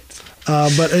wouldn't it?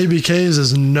 But ABK's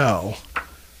is no.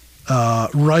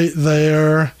 Right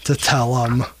there to tell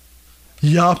him.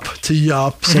 Yup to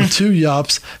yup. So 2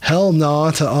 yups. Hell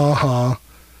nah to uh-huh.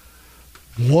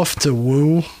 Woof to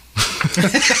woo.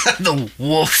 The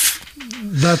woof.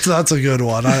 That's a good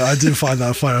one. I do find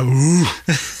that funny. Woo.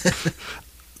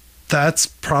 That's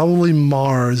probably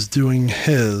Mars doing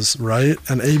his, right?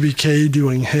 And ABK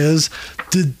doing his.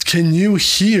 Can you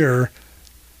hear...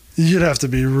 You'd have to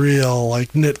be real,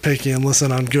 like, nitpicky and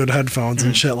listen on good headphones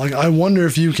and shit. Like, I wonder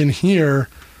if you can hear...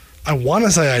 I want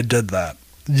to say I did that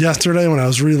yesterday when I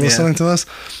was re-listening to this.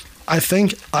 I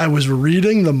think I was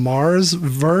reading the Mars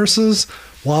verses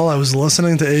while I was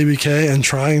listening to ABK and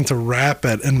trying to rap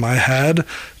it in my head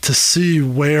to see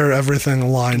where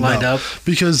everything lined up.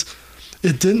 Because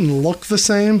it didn't look the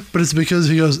same, but it's because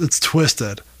he goes, it's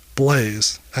twisted,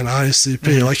 Blaze, and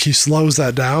ICP. Like, he slows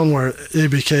that down where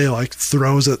ABK, like,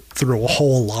 throws it through a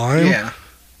whole line. Yeah.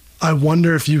 I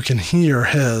wonder if you can hear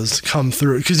his come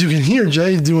through, because you can hear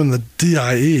Jay doing the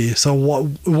DIE. So what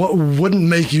wouldn't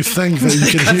make you think that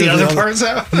you could hear the other parts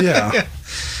out? Yeah.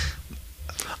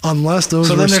 Unless those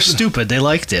So were then they're stupid. They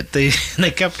liked it. They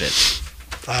kept it.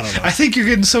 I don't know. I think you're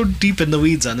getting so deep in the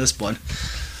weeds on this one.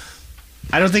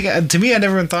 I don't think... To me, I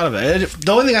never even thought of it.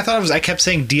 The only thing I thought of was I kept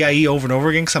saying DIE over and over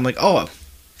again because I'm like, oh,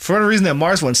 for whatever reason that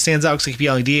Mars one stands out because I keep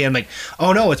yelling DIE. I'm like,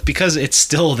 oh no, it's because it's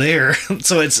still there.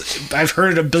 So I've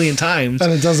heard it a billion times.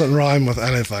 And it doesn't rhyme with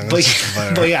anything.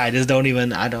 But yeah, I just don't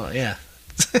even... yeah.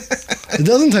 It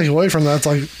doesn't take away from that. It's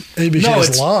like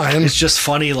ABK's line. It's just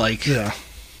funny, like... Yeah.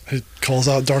 He calls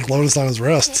out Dark Lotus on his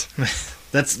wrist.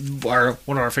 That's one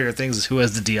of our favorite things is who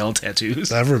has the DL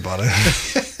tattoos. Everybody.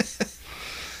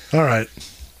 All right.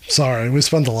 Sorry, we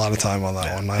spent a lot of time on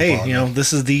that one. My apologies.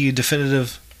 This is the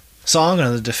definitive song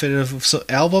on the definitive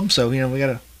album, so, we got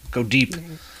to go deep.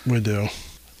 We do.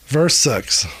 Verse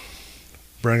 6.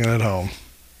 Bringing it home.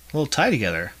 A little tie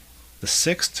together. The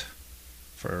sixth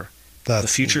for the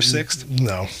future sixth?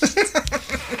 No.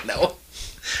 No.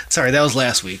 Sorry, that was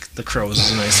last week. The Crows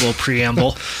was a nice little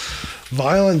preamble.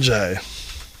 Violent J.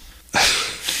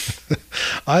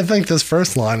 I think this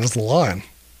first line is the line.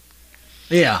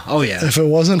 Yeah, oh yeah. If it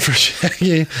wasn't for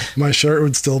Shaggy, my shirt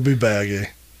would still be baggy.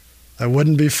 I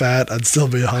wouldn't be fat, I'd still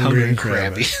be hungry and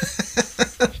crabby.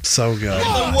 So good. If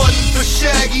it wasn't for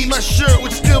Shaggy, my shirt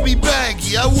would still be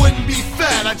baggy. I wouldn't be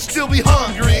fat, I'd still be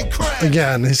hungry and crabby.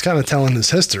 Again, he's kind of telling his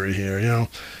history here,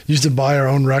 Used to buy our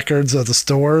own records at the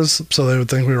stores so they would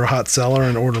think we were a hot seller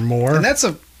and order more. And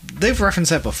they've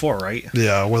referenced that before, right?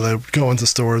 Yeah, where they would go into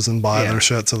stores and buy their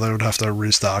shit so they would have to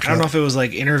restock I don't know if it was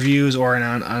like interviews or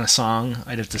on a song.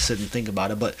 I'd have to sit and think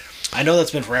about it, but I know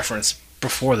that's been referenced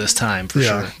before this time, for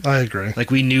sure. Yeah, I agree.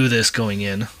 Like, we knew this going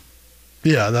in.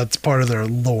 Yeah, that's part of their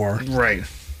lore. Right.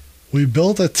 We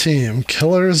built a team,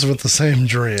 killers with the same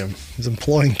dream. He's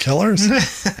employing killers?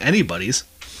 Anybody's.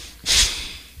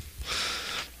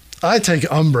 I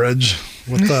take umbrage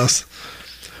with this.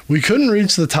 We couldn't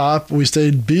reach the top. We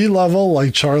stayed B level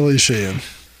like Charlie Sheen.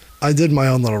 I did my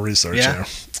own little research here.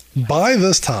 By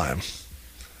this time,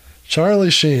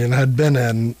 Charlie Sheen had been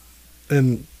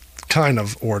in kind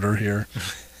of order here.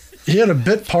 He had a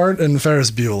bit part in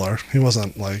Ferris Bueller. He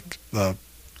wasn't like the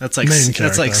main character.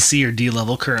 That's like C or D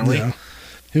level currently. Yeah.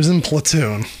 He was in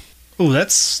Platoon. Oh,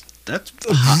 that's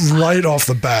right off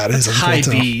the bat. He's in high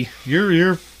Platoon. B.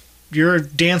 You're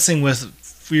dancing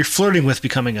with. You're flirting with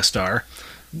becoming a star.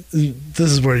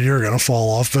 This is where you're gonna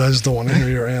fall off, but I just don't want to hear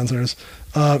your answers.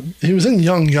 He was in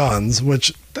Young Guns,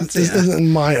 which isn't in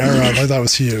my era. Like, that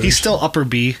was huge. He's still upper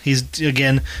B. He's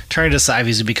again trying to decide if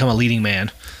he's to become a leading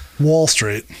man. Wall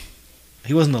Street.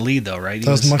 He wasn't the lead though, right?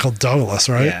 That was Michael Douglas,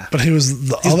 right? Yeah. But he was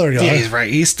the other guy. Yeah, he's right.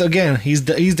 He's still he's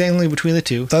dangling between the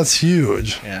two. That's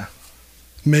huge. Yeah.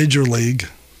 Major League.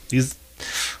 He's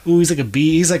like a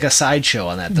B. He's like a sideshow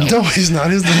on that though. No, he's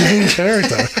not. He's the main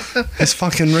character. He's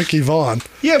fucking Ricky Vaughn.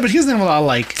 Yeah, but he doesn't have a lot of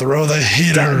like throw the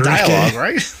heater dialogue,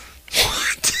 right?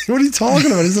 What? What are you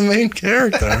talking about? He's the main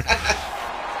character.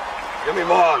 Give me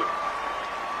Vaughn.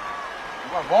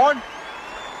 You want Vaughn?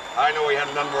 I know he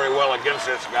hadn't done very well against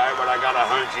this guy, but I got a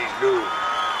hunch he's due.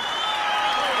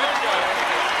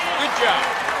 Good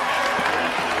job.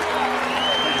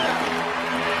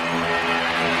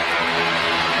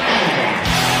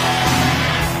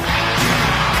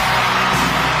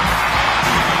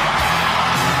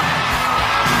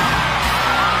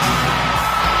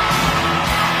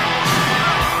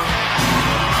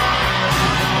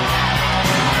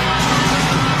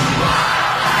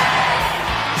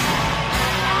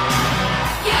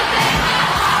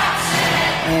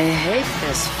 I hate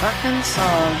this fucking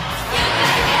song.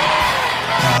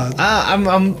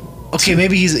 I'm okay.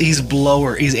 Maybe he's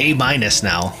lower. He's A-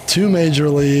 now. 2 major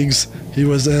leagues. He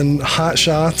was in Hot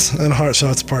Shots and Hot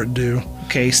Shots Part 2.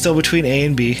 Okay, he's still between A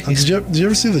and B. Did you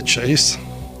ever see The Chase?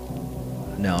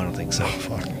 No, I don't think so. Oh,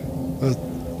 fuck.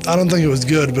 I don't think it was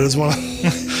good, but it's one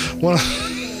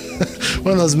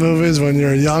of those movies when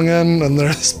you're a youngin' and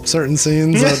there's certain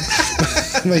scenes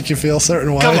that make you feel a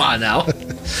certain way. Come on now.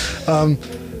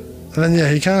 And then,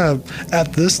 yeah, he kind of,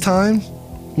 at this time,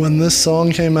 when this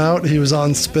song came out, he was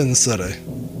on Spin City.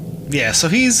 Yeah, so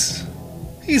he's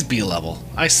B level.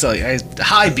 I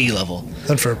high B level.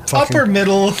 And for upper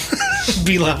middle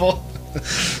B level.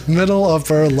 Middle,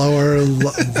 upper, lower,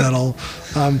 middle.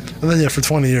 And then, yeah, for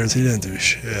 20 years, he didn't do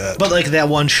shit. But, like, that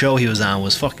one show he was on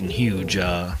was fucking huge.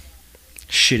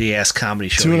 Shitty-ass comedy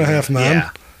show. 2.5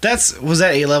 Men? Yeah. Was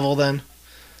that A level then?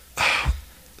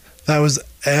 That was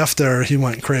after he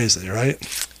went crazy, right?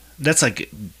 That's like,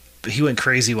 he went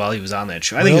crazy while he was on that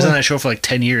show. I think he was on that show for like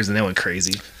 10 years and then went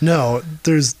crazy. No,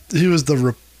 he was the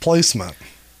replacement.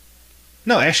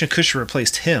 No, Ashton Kutcher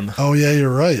replaced him. Oh, yeah,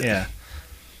 you're right. Yeah.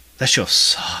 That show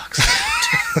sucks.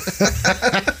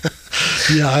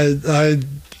 Yeah,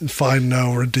 find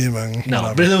no redeeming. No,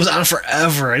 whatever. but it was on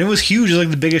forever, and it was huge. It was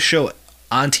like the biggest show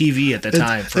on TV at the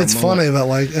time. It's funny that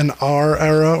like in our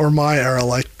era or my era,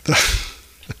 like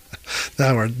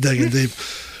now we're digging deep.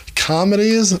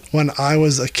 Comedies when I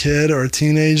was a kid or a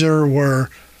teenager were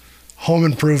Home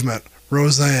Improvement,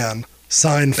 Roseanne,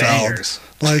 Seinfeld. Bangers.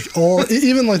 Like all,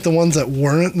 even like the ones that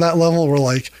weren't that level were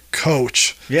like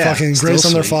Coach, Yeah, fucking still Grace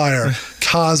Under sweet. Fire,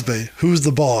 Cosby, Who's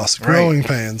the Boss, Growing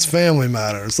Pains, Family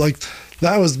Matters. Like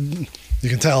that was, you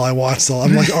can tell I watched all.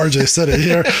 I'm like RJ City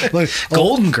here, like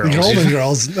Golden Girls. Golden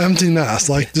Girls, Empty Nest,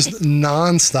 like just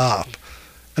nonstop.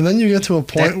 And then you get to a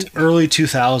point. That early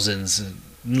 2000s,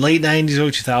 late 90s,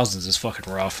 early 2000s is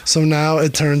fucking rough. So now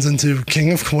it turns into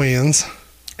King of Queens.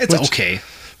 It's okay.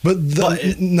 But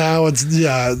now it's,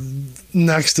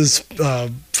 next is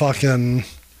fucking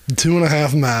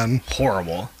 2.5 Men.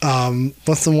 Horrible.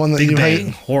 What's the one that Big you Bang.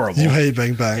 hate? Horrible. You hate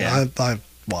Big Bang. Yeah. I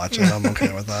watch it. I'm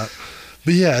okay with that.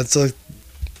 But yeah, it's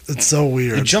so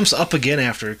weird. It jumps up again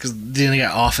after, because then you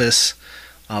got Office,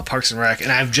 Parks and Rec,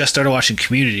 and I've just started watching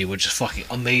Community, which is fucking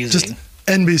amazing. Just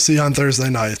NBC on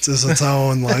Thursday nights is its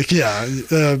own,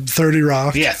 30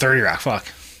 Rock. Yeah, 30 Rock, fuck.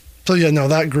 So yeah, no,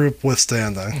 that group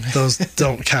withstanding. Those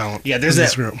don't count. Yeah, there's in that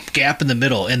this group. gap in the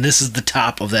middle, and this is the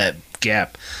top of that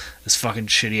gap. This fucking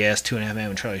shitty ass 2.5 Man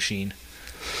with Charlie Sheen.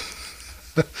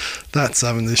 That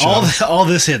 70s show. All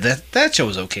this hit. That show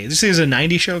was okay. Did you say there's a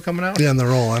 90s show coming out? Yeah, and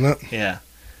they're all in it. Yeah.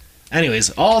 Anyways,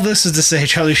 all this is to say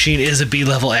Charlie Sheen is a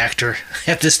B-level actor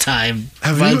at this time.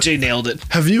 J nailed it.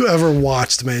 Have you ever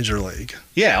watched Major League?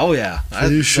 Yeah, oh yeah.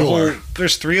 Are you sure?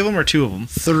 There's 3 of them or 2 of them?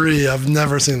 3. I've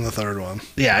never seen the third one.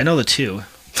 Yeah, I know the 2. The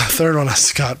third one has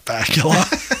Scott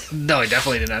Bakula. No, I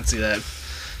definitely did not see that.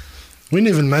 We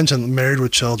didn't even mention Married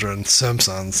with Children,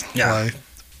 Simpsons. Yeah. Like,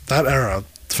 that era,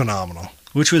 phenomenal.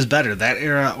 Which was better, that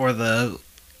era or the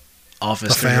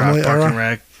Office, The Family Park era? and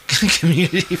Rec,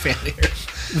 Community Family era?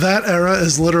 That era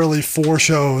is literally 4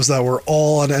 shows that were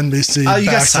all on NBC. Oh, you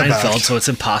got back to Seinfeld, back. so it's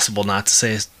impossible not to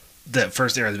say that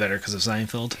first era is better because of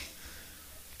Seinfeld.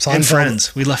 Seinfeld. And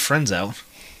Friends. We left Friends out.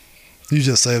 You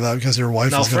just say that because your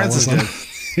wife No, is going to Friends is listen.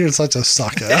 You're such a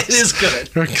suck ass. It is good.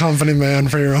 You're a company man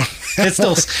for your own. It's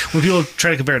still, when people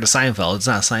try to compare it to Seinfeld, it's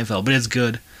not Seinfeld, but it's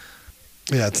good.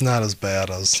 Yeah, it's not as bad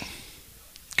as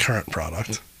current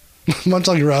product. Much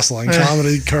like wrestling,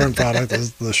 comedy, current product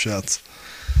is the shits.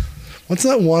 What's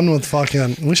that one with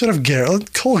fucking... We should have Garrett. Let's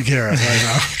call Garrett right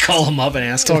now. Call him up and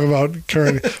ask Talk him. about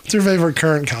current... What's your favorite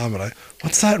current comedy?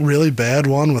 What's that really bad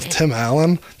one with Tim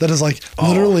Allen that is like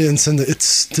literally in Cindy? It's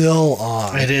still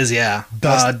on. It is, yeah.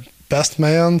 Best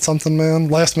Man, something man,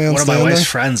 Last Man One of my Standing. wife's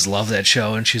friends love that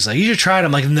show, and she's like, you should try it.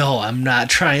 I'm like, no, I'm not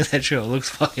trying that show. It looks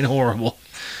fucking horrible.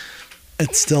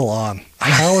 It's still on.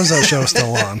 How is that show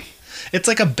still on? It's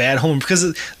like a bad home,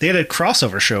 because they had a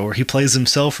crossover show where he plays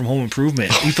himself from Home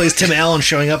Improvement. He plays Tim Allen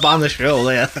showing up on the show.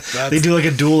 They do like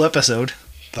a dual episode.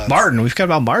 Martin, we've got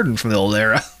about Martin from the old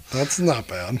era. That's not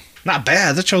bad. Not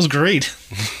bad. That show's great.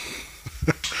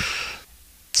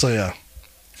 So yeah,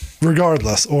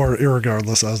 regardless or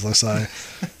irregardless, as they say,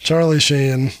 Charlie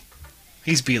Sheen.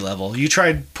 He's B level. You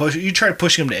tried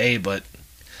pushing him to A, but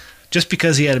just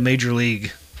because he had a major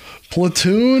league.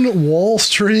 Platoon, Wall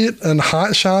Street, and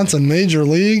Hot Shots in Major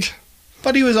League.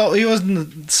 But he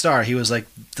wasn't the star. He was like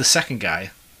the second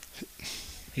guy.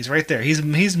 He's right there. He's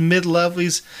mid level.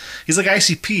 He's like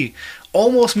ICP,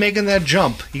 almost making that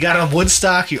jump. You got on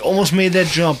Woodstock. You almost made that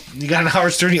jump. You got on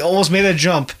Howard Stern. You almost made that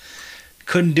jump.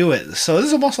 Couldn't do it. So this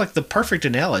is almost like the perfect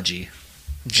analogy.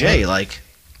 Jay,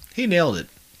 he nailed it.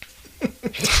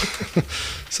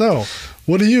 So,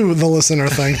 what do you, the listener,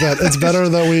 think? That it's better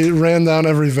that we ran down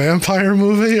every vampire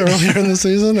movie earlier in the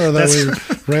season, or that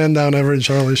we ran down every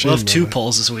Charlie Sheen We'll have 2 movie?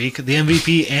 polls this week. The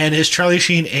MVP and is Charlie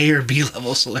Sheen A or B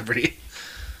level celebrity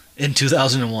in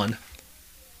 2001.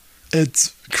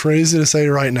 It's crazy to say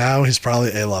right now he's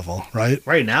probably A level, right?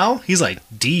 Right now, he's like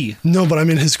D. No, but I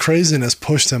mean his craziness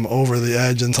pushed him over the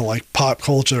edge into like pop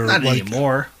culture. Not like,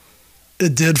 anymore.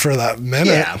 It did for that minute.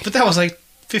 Yeah, but that was like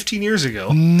 15 years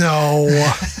ago. No.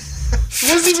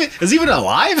 Is he even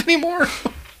alive anymore?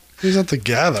 He's at the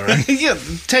Gathering. Yeah,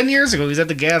 10 years ago he was at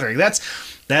the Gathering. That's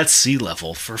C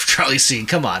level for Charlie Sheen.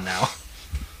 Come on now.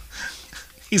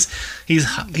 He's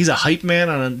a hype man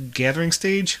on a Gathering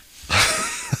stage.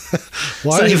 It's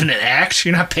not even an act.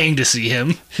 You're not paying to see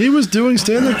him. He was doing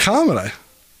stand-up comedy.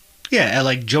 Yeah, at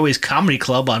like Joey's Comedy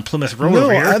Club on Plymouth Road No,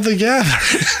 over here. at the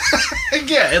Gathering.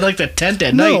 Yeah, at like the tent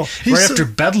at No, night, he's right so- after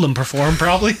Bedlam performed,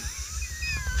 probably.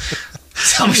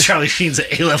 Tell me Charlie Sheen's an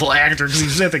A-level actor because he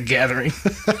was at the Gathering.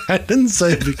 I didn't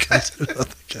say because he was at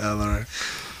the Gathering.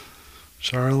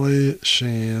 Charlie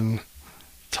Sheen,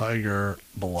 Tiger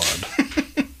Blood.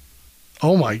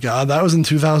 Oh my God, that was in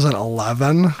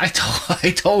 2011. I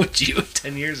told you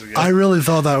 10 years ago. I really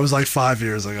thought that was like 5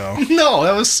 years ago. No,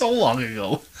 that was so long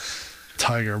ago.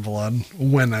 Tiger Blood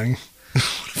winning.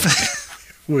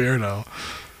 Weirdo.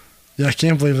 Yeah, I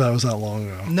can't believe that was that long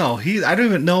ago. No, I don't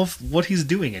even know what he's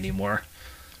doing anymore.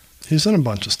 He's in a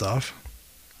bunch of stuff.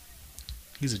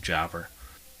 He's a jobber.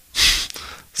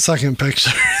 Second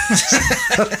picture.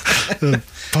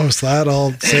 Post that.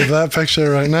 I'll save that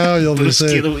picture right now. You'll be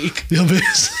seeing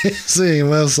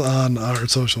this on our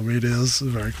social medias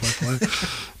very quickly.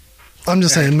 I'm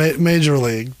just saying, Major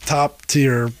League, top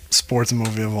tier sports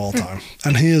movie of all time,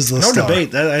 and he is the star.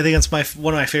 Debate. I think it's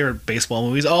one of my favorite baseball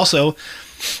movies. Also,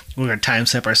 we're gonna time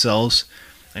step ourselves.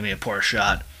 I need to pour a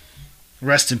shot.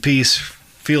 Rest in peace,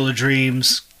 Field of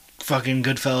Dreams, fucking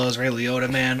Goodfellas, Ray Liotta,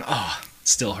 man. Oh, it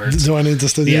still hurts. Do I need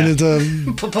to? You need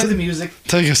to play the music.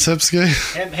 Take a sip, Ski.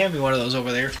 Hand me one of those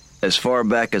over there. As far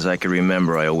back as I can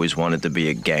remember, I always wanted to be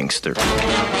a gangster.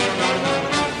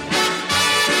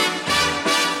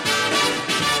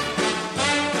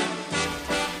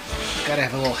 Gotta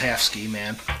have a little half ski,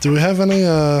 man. Do we have any?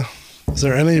 Is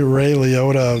there any Ray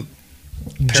Liotta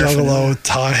Juggalo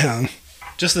tie-in?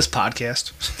 Just this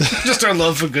podcast. Just our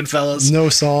love for Goodfellas. No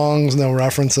songs, no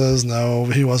references. No,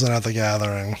 he wasn't at the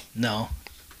gathering. No.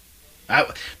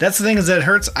 That's the thing is that it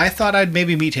hurts. I thought I'd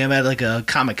maybe meet him at like a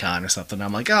Comic-Con or something.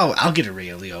 I'm like, oh, I'll get a Ray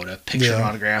Liotta picture and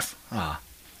autograph.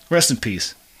 Rest in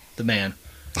peace, the man.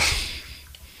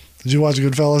 Did you watch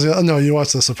Goodfellas yet? No, you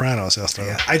watched The Sopranos yesterday.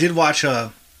 Yeah, I did watch.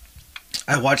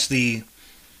 I watched the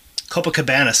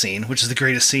Copacabana scene, which is the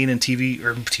greatest scene in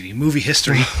movie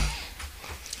history.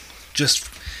 Just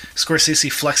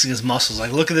Scorsese flexing his muscles.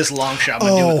 Like, look at this long shot.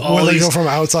 Where they go from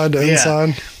outside to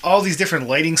inside. All these different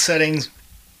lighting settings.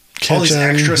 Kitchen, all these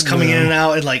extras coming in and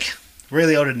out. And, like, Ray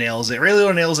Liotta nails it. Ray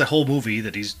Liotta nails that whole movie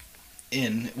that he's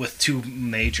in with two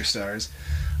major stars.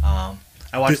 I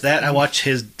watched that. I watched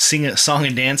his song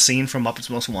and dance scene from Muppets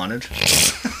Most Wanted.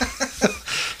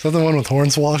 Is that the one with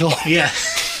Hornswoggle? Yeah.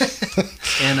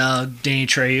 And Danny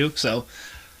Trejo. So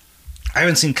I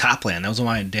haven't seen Copland. That was one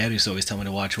my dad used to always tell me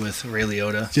to watch with Ray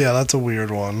Liotta. Yeah, that's a weird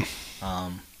one.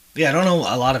 Yeah, I don't know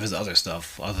a lot of his other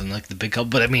stuff other than like the big couple,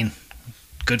 but I mean,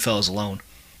 Goodfellas alone.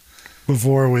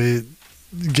 Before we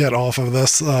get off of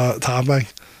this topic,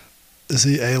 is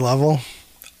he A-level?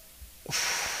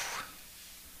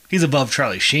 He's above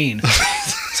Charlie Sheen,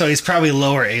 so he's probably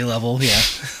lower A-level. Yeah.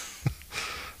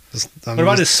 What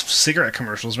about his cigarette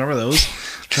commercials? Remember those?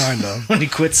 Kind of. When he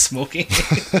quit smoking.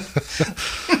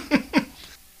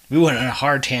 We went on a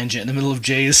hard tangent in the middle of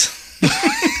Jay's.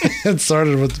 It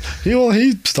started with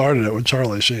he started it with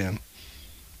Charlie Sheen.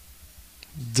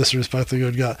 Disrespect the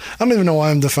good guy. I don't even know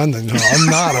why I'm defending him. I'm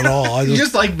not at all. I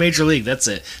just like Major League. That's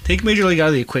it. Take Major League out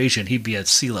of the equation, he'd be at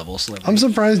C-level celebrity. I'm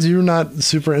surprised you're not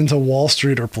super into Wall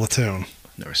Street or Platoon.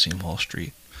 Never seen Wall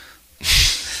Street.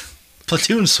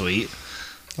 Platoon's sweet.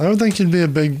 I would think you'd be a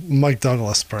big Mike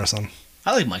Douglas person.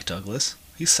 I like Mike Douglas.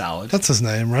 He's solid. That's his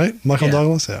name, right? Michael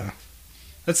Douglas? Yeah.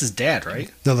 That's his dad, right?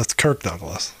 No, that's Kirk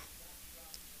Douglas.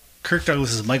 Kirk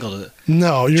Douglas is Michael.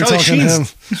 No, you're Charlie talking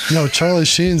Sheen's. Him. No, Charlie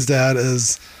Sheen's dad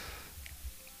is...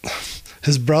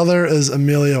 His brother is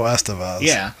Emilio Estevez.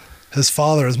 Yeah. His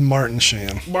father is Martin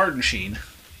Sheen. Martin Sheen.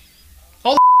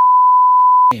 All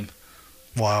the name.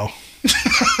 Wow.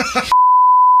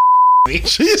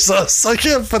 Jesus, I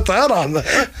can't put that on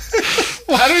there.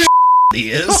 Well, how do you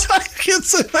he is? I can't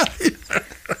say that either.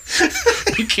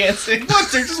 You can't say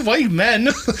what? They're just white men.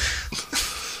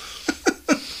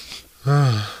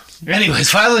 Anyways,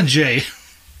 Violent J.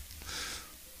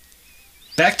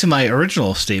 Back to my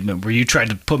original statement where you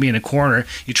tried to put me in a corner.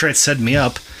 You tried to set me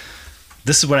up.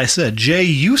 This is what I said. Jay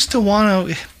used to want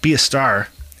to be a star.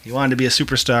 He wanted to be a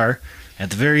superstar.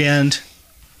 At the very end,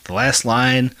 the last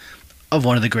line of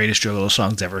one of the greatest Juggalo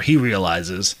songs ever, he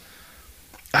realizes,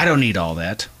 I don't need all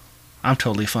that. I'm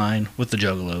totally fine with the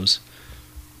Juggalos.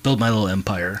 Build my little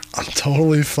empire. I'm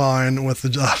totally fine with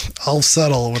the... I'll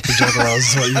settle with the Juggalos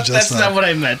is what you just That's said. That's not what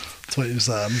I meant. That's what you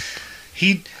said.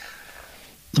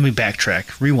 Let me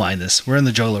backtrack. Rewind this. We're in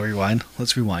the Juggalo rewind.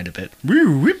 Let's rewind a bit.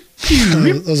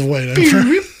 I was waiting for...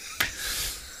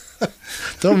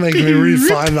 Don't make me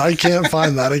re-find it. I can't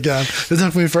find that again. It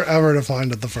took me forever to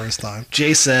find it the first time.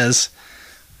 Jay says,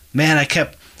 man, I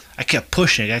kept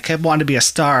pushing. I kept wanting to be a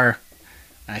star.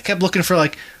 I kept looking for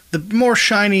like the more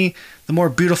shiny, the more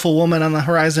beautiful woman on the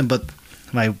horizon, but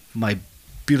my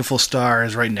beautiful star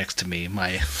is right next to me.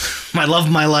 My love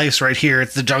of my life's right here.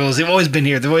 It's the Juggalos. They've always been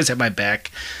here. They've always had my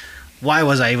back. Why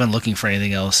was I even looking for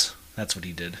anything else? That's what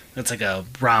he did. That's like a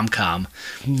rom-com.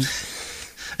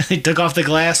 They took off the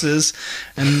glasses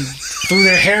and threw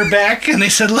their hair back, and they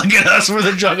said, "Look at us, we're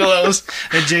the Juggalos."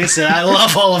 And Jay said, "I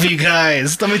love all of you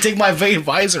guys. Let me take my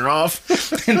visor off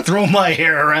and throw my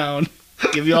hair around.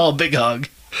 Give you all a big hug."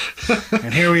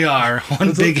 And here we are,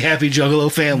 one big happy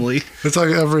Juggalo family. It's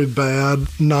like every bad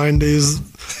 90s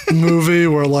movie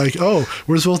where, like, oh,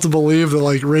 we're supposed to believe that,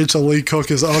 like, Rachel Lee Cook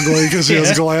is ugly because she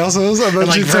has glasses. And then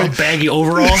like real baggy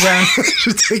overalls on.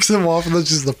 She takes them off and then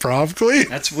she's the prom queen.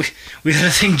 We had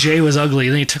to think Jay was ugly,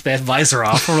 and then he took that visor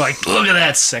off. We're like, look at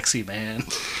that sexy man.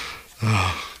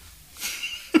 I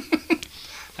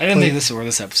didn't think this is where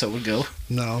this episode would go.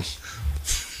 No.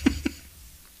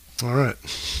 All right.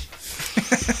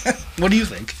 What do you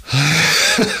think?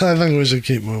 I think we should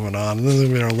keep moving on. This is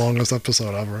going to be our longest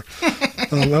episode ever.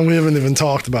 And we haven't even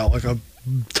talked about like a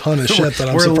ton of shit that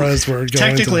I'm surprised we're going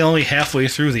technically only halfway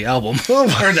through the album. Or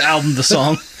the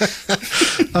song.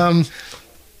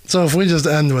 So if we just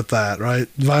end with that, right?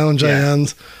 Violent J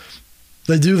ends.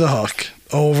 They do the hook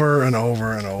over and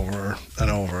over and over and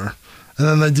over. And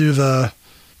then they do the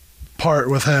part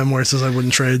with him where he says, "I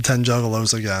wouldn't trade 10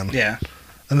 Juggalos again." Yeah.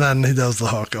 And then he does the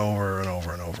hook over and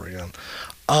over and over again.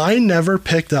 I never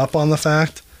picked up on the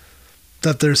fact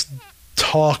that there's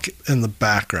talk in the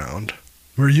background.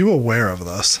 Were you aware of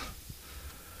this?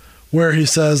 Where he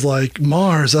says, like,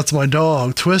 "Mars, that's my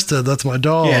dog. Twisted, that's my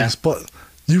dog." Yeah. But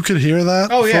you could hear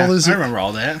that? Oh, yeah. I remember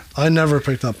all that. I never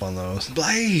picked up on those.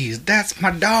 Blaze, that's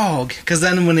my dog. Because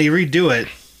then when they redo it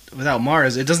without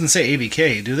Mars, it doesn't say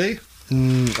ABK, do they?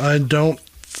 I don't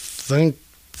think...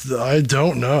 I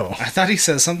don't know. I thought he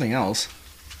said something else.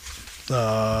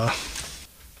 That's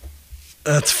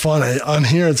funny. On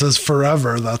here it says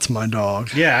 "Forever, that's my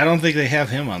dog." Yeah, I don't think they have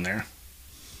him on there.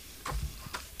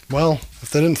 Well,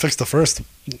 if they didn't fix the first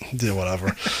deal,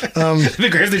 whatever. It'd be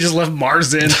great if they just left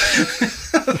Mars in.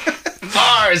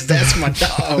 Mars, that's my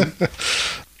dog.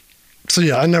 So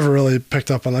yeah, I never really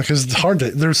picked up on that because it's hard to...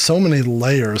 There's so many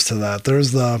layers to that.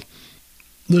 There's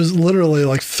literally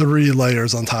like 3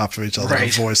 layers on top of each other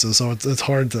of voices, so it's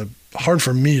hard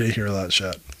for me to hear that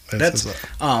shit.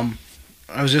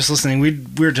 I was just listening. We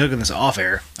were taking this off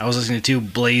air. I was listening to 2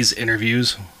 Blaze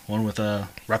interviews, one with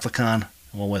Replicon,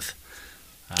 one with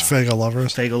Fago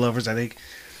Lovers, I think.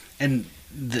 And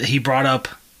he brought up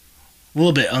a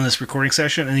little bit on this recording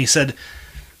session, and he said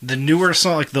the newer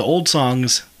song, like the old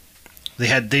songs, they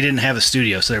didn't have a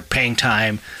studio, so they're paying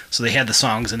time. So they had the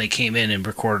songs and they came in and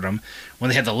recorded them. When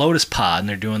they had the Lotus Pod and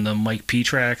they're doing the Mike P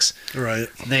tracks, right?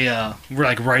 They were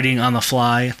like writing on the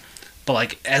fly, but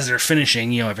like as they're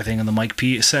finishing, everything in the Mike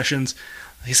P sessions,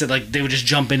 he said like they would just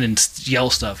jump in and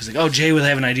yell stuff. He's like, "Oh, Jay would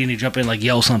have an idea and he'd jump in like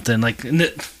yell something." Like you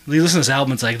listen to this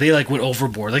album, it's like they like went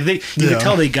overboard. Like you could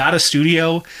tell they got a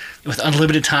studio with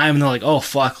unlimited time, and they're like, "Oh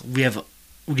fuck,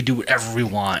 we could do whatever we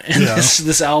want." And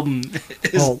this album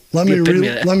is... Well, let me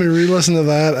re-listen to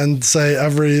that and say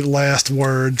every last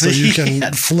word so you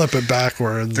can flip it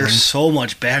backwards. There's so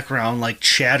much background, like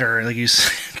chatter, like you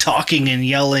talking and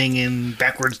yelling and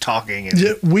backwards talking. And...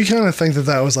 Yeah, we kind of think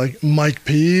that was like Mike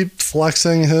P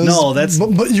flexing his... No, that's...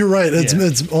 But you're right.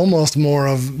 It's almost more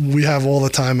of we have all the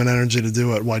time and energy to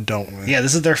do it. Why don't we? Yeah,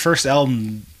 this is their first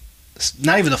album.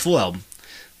 Not even the full album.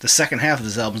 The second half of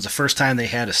this album is the first time they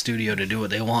had a studio to do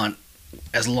what they want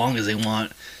as long as they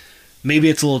want. Maybe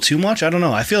it's a little too much. I don't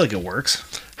know. I feel like it works.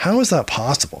 How is that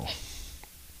possible?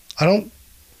 I'm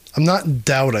not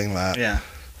doubting that. Yeah.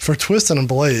 For Twisted and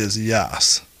Blaze,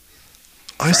 yes.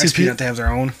 For ICP not to have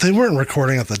their own. They weren't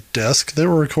recording at the disc. They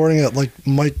were recording at like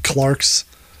Mike Clark's.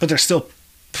 But they're still...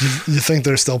 You think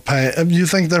they're still paying... You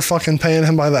think they're fucking paying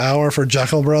him by the hour for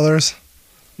Jekyll Brothers?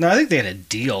 No, I think they had a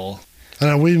deal.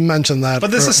 And we mentioned that.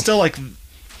 But this is still like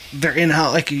they're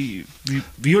in-house. Like you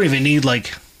don't even need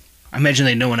like. I imagine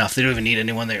they know enough. They don't even need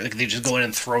anyone there. Like they just go in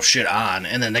and throw shit on,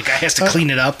 and then the guy has to clean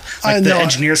it up. Like the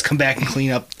engineers come back and clean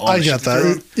up. I get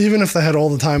that. Even if they had all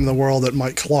the time in the world at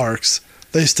Mike Clark's,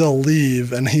 they still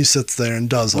leave, and he sits there and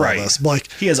does all this.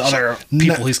 Like he has other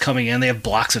people he's coming in. They have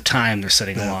blocks of time they're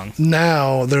sitting along.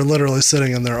 Now they're literally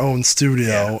sitting in their own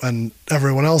studio, and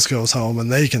everyone else goes home,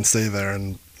 and they can stay there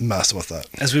and mess with it.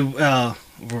 As we were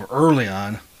early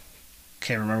on,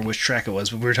 can't remember which track it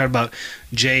was, but we were talking about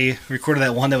Jay recorded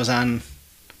that one that was on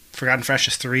Forgotten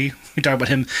Freshness 3. We talked about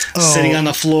him sitting on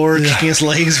the floor, kicking his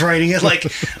legs, writing it. Like,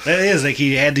 that is, like,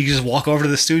 he had to just walk over to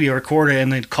the studio, record it,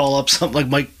 and they'd call up something like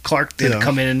Mike Clark did,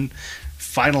 come in and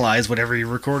finalize whatever he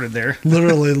recorded there.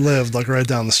 Literally lived, like, right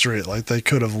down the street. Like, they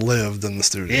could have lived in the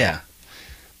studio. Yeah.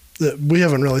 We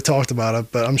haven't really talked about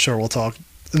it, but I'm sure we'll talk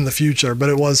in the future. But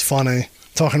it was funny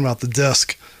talking about the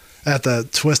disc at the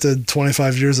Twisted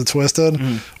 25 Years of Twisted,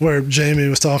 where Jamie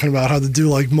was talking about how to do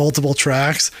like multiple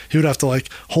tracks. He would have to like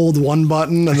hold one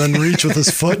button and then reach with his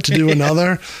foot to do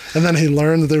another. And then he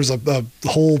learned that there was a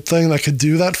whole thing that could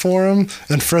do that for him.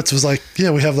 And Fritz was like, yeah,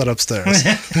 we have that upstairs.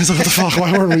 He's like, what the fuck?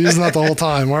 Why weren't we using that the whole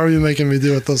time? Why are you making me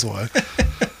do it this way?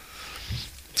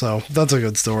 So that's a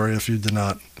good story if you did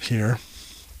not hear.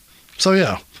 So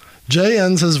yeah, Jay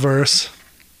ends his verse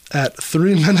at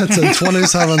 3 minutes and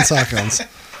 27 seconds.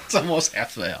 It's almost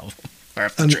half the album, or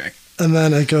half the track. And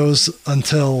then it goes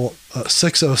until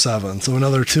 6:07, so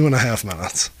another 2.5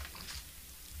 minutes.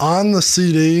 On the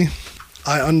CD,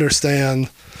 I understand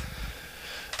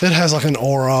it has like an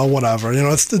aura, whatever. You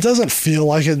know, it doesn't feel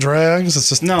like it drags. It's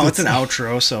just it's an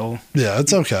outro, so yeah,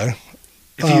 it's okay.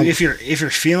 If you're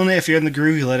feeling it, if you're in the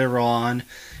groove, you let it roll on.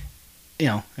 You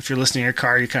know, if you're listening to your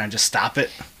car, you kind of just stop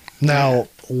it. Now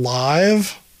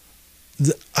live,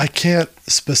 I can't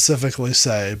specifically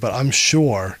say, but I'm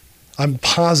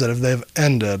positive they've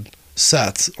ended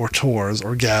sets or tours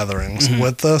or gatherings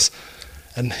with this,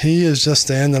 and he is just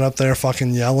standing up there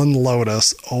fucking yelling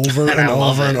Lotus over and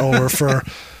over and over for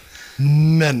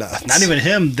minutes. Not even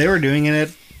him. They were doing it at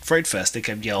Fright Fest. They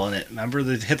kept yelling it. Remember,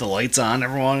 they hit the lights on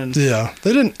everyone. And yeah,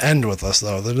 they didn't end with us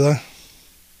though, did they?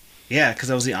 Yeah, because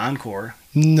that was the encore.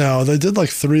 No, they did like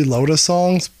 3 Lotus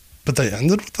songs, but they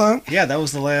ended with that. Yeah, that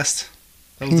was the last.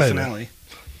 That was the finale.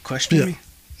 Question me?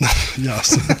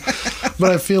 Yes.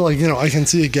 But I feel like, you know, I can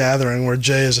see a gathering where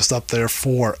Jay is just up there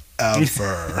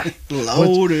forever.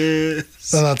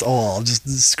 Lotus. And that's all. Just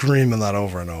screaming that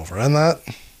over and over. And that...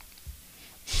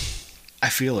 I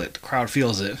feel it. The crowd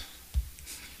feels it.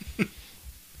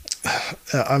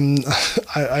 I'm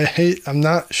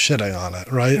not shitting on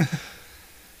it, right?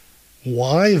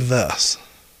 Why this?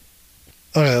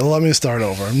 Okay, let me start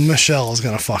over. Michelle is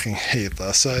going to fucking hate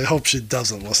this, so I hope she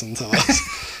doesn't listen to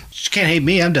this. She can't hate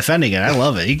me. I'm defending it. I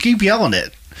love it. You keep yelling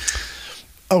it.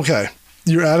 Okay,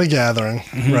 you're at a gathering,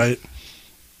 right?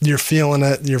 You're feeling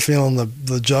it. You're feeling the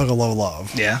Juggalo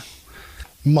love. Yeah.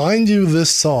 Mind you, this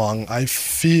song, I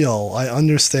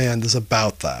understand, is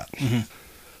about that.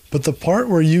 But the part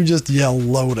where you just yell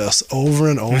Lotus over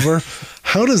and over,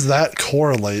 how does that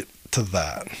correlate to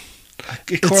that?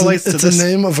 It correlates to the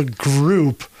name of a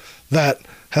group that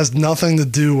has nothing to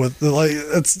do with, like,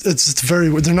 it's very,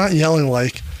 they're not yelling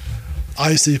like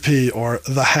ICP or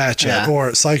The Hatchet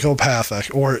or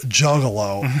Psychopathic or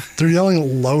Juggalo. They're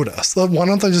yelling Lotus. Why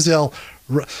don't they just yell,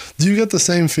 do you get the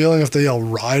same feeling if they yell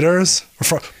Riders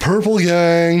or Purple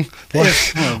Gang? Like,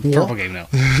 Purple Gang, no.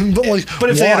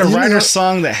 but if they had a Riders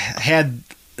song that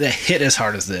hit as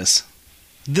hard as this,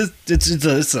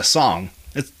 it's a song.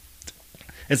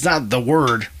 It's not the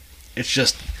word. It's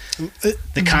just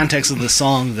the context of the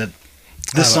song, that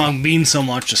this song means so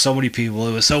much to so many people.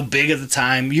 It was so big at the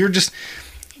time.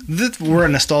 We're a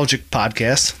nostalgic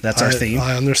podcast. That's our theme.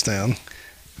 I understand.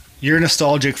 You're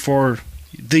nostalgic for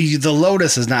the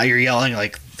Lotus is not you're yelling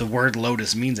like the word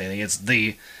Lotus means anything. It's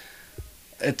the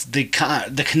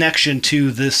connection to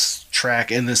this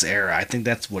track in this era. I think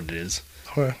that's what it is.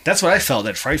 Okay. That's what I felt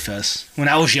at Fright Fest when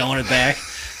I was yelling it back.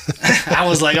 I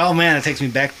was like, oh man, it takes me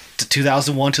back to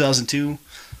 2001, 2002.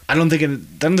 I don't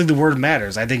think the word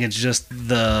matters. I think it's just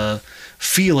the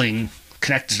feeling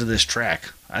connected to this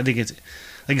track. I think it's,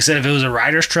 like I said, if it was a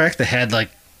Riders track that had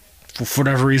like, for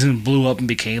whatever reason, blew up and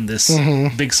became this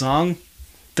big song,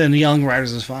 then the Young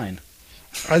Riders is fine.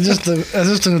 I just think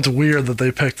it's weird that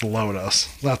they picked Lotus.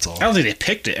 That's all. I don't think they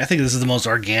picked it. I think this is the most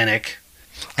organic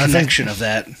connection of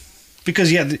that.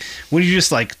 Because when you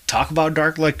just like talk about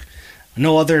Dark, like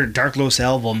no other Dark Lotus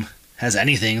album has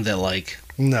anything that like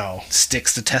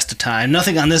sticks the test of time.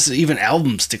 Nothing on this even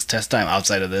album sticks the test of time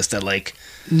outside of this that like.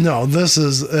 No, this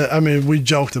is. I mean, we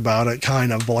joked about it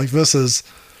kind of, but like this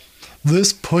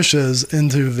pushes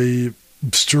into the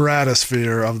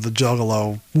stratosphere of the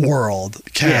Juggalo world,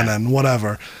 canon,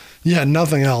 whatever. Yeah,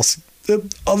 nothing else.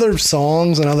 Other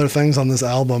songs and other things on this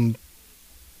album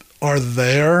are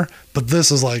there, but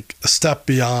this is like a step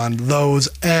beyond those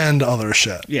and other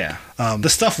shit. Yeah. The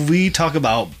stuff we talk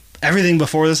about, everything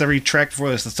before this, every track before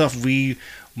this, the stuff we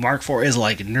mark for is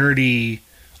like nerdy,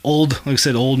 old, like I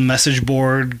said, old message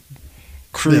board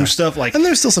crew stuff. Like, and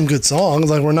there's still some good songs.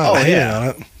 Like, we're not hating on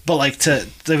it. But like like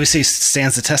we say,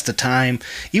 stands the test of time.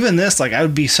 Even this, like, I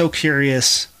would be so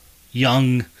curious,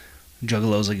 young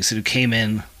Juggalos, like you said, who came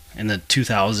in the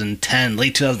 2010,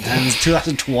 late 2010s,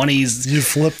 2020s. You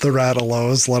flip the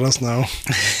Rattalos, let us know.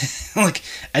 Like,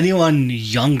 anyone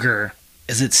younger,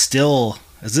 is this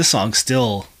song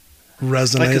still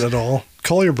resonate at all?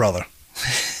 Call your brother.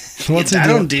 I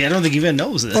don't think he even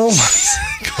knows this. Oh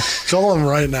my God. Call him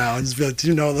right now and just be like, do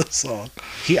you know this song?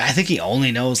 I think he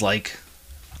only knows like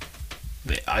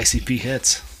the ICP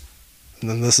hits. And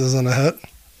then this isn't a hit?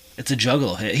 It's a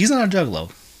Juggalo hit. He's not a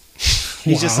Juggalo.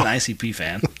 He's just an ICP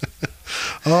fan.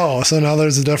 Oh, so now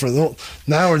there's a difference. Well,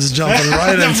 now we're just jumping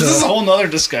right into This is a whole nother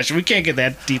discussion. We can't get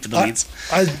that deep in the weeds.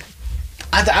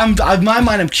 I'm in my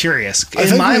mind, I'm curious.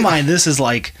 In my mind, this is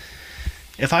like,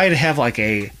 if I had to have like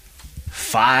a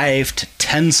 5 to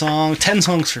 10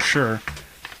 songs for sure,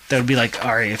 that would be like,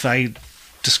 all right, if I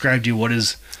described you what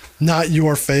is... Not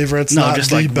your favorites, no, not just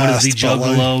the like best, what is the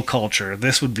Juggalo like, culture,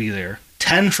 this would be there.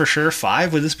 10 for sure,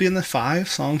 5, would this be in the 5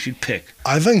 songs you'd pick?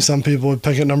 I think some people would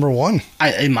pick it number 1.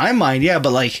 In my mind, yeah,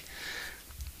 but like,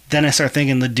 then I start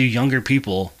thinking, do younger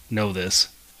people know this?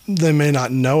 They may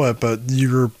not know it, but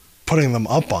you're putting them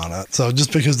up on it. So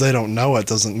just because they don't know it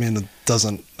doesn't mean it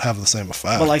doesn't have the same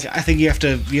effect. But like, I think you have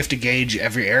to gauge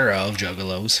every era of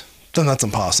Juggalos. Then that's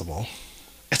impossible.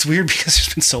 It's weird because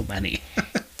there's been so many.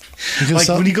 Like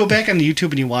when you go back on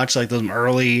YouTube and you watch like those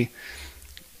early,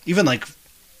 even like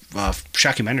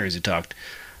shockumentaries you talked,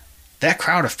 that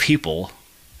crowd of people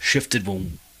shifted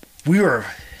when we were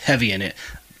heavy in it.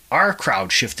 Our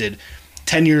crowd shifted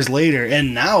 10 years later,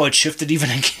 and now it shifted even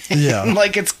again. Yeah.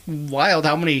 Like, it's wild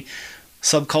how many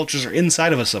subcultures are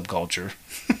inside of a subculture.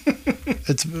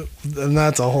 And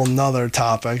that's a whole nother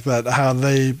topic, that how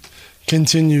they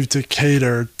continue to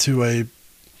cater to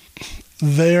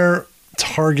their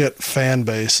target fan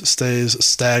base stays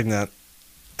stagnant,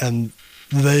 and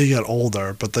they get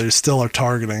older, but they still are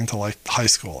targeting to like high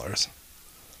schoolers.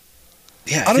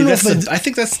 Yeah, I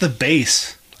think that's the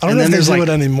base. I don't know if they do it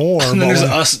anymore. And then there's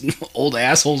us old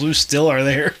assholes who still are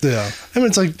there. Yeah. I mean,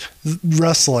 it's like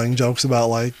wrestling jokes about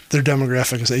like their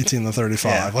demographic is 18 to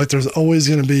 35. Yeah. Like there's always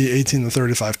going to be 18 to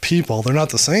 35 people. They're not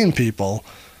the same people,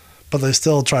 but they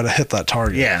still try to hit that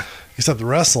target. Yeah. Except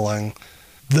wrestling,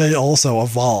 they also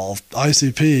evolved.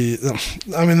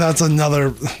 ICP, I mean, that's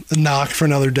another knock for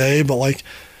another day, but like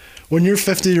when you're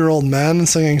 50-year-old men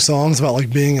singing songs about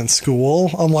like being in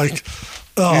school, I'm like,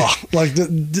 oh, like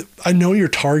I know you're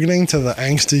targeting to the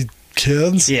angsty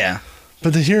kids. Yeah.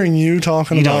 But hearing you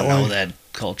talking about you don't know like, that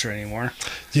culture anymore.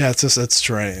 Yeah, it's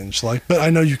strange. Like, but I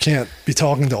know you can't be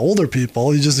talking to older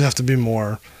people. You just have to be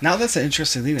more. Now that's an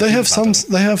interesting thing. They have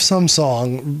some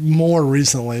song more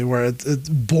recently where it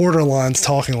borderlines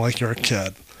talking like you're a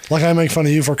kid. Like I make fun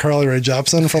of you for Carly Rae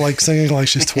Jepsen for like singing like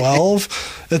she's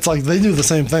 12. It's like they do the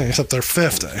same thing except they're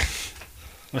 50.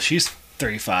 Well, she's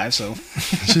 35, so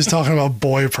she's talking about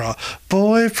boy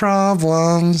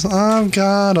problems. I've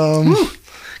got them.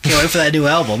 Can't wait for that new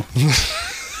album.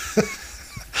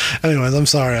 Anyways, I'm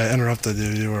sorry I interrupted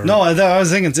you. No, I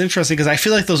was thinking it's interesting because I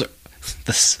feel like this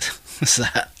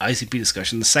ICP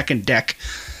discussion, the second deck.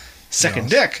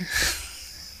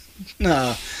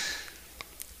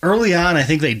 Early on, I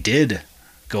think they did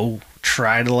go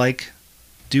try to like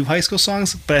do high school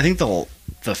songs, but I think the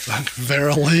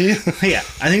verily, yeah,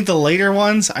 I think the later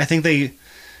ones, I think they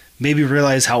maybe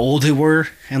realized how old they were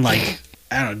and like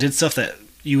I don't know, did stuff that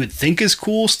you would think is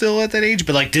cool still at that age,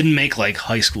 but like didn't make like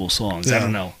high school songs. Yeah. I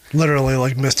don't know. Literally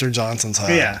like Mr. Johnson's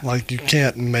Head. Yeah. Like you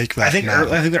can't make that. I think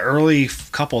the early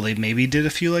couple, they maybe did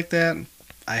a few like that.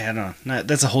 I don't know.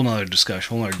 That's a whole nother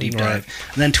discussion, whole nother deep dive.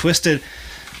 And then Twisted,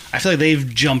 I feel like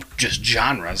they've jumped just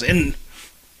genres. And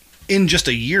in just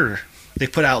a year, they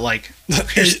put out like 8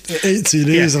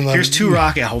 CDs. Yeah, here's 2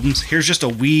 rock albums. Here's just a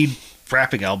weed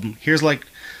rapping album. Here's like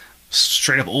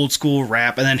straight up old school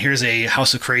rap, and then here's a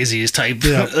House of Crazies type.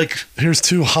 Yeah. Like here's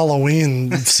 2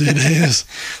 Halloween CDs.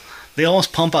 They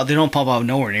almost pump out. They don't pump out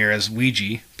nowhere near as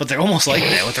Ouija, but they're almost like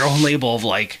that with their own label of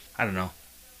like I don't know.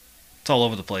 It's all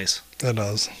over the place. It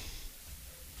does.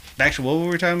 Back to what were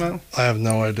we talking about? I have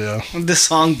no idea. This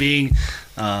song being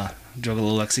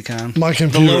Juggalo Lexicon. My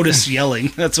computer. The Lotus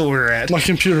yelling. That's what we're at. My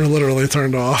computer literally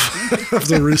turned off. I have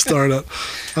to restart it.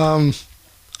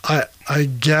 I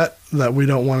get that we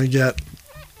don't want to get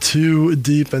too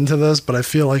deep into this, but I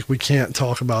feel like we can't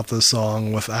talk about this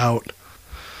song without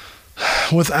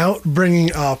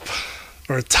bringing up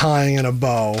or tying in a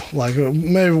bow. Like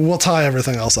maybe we'll tie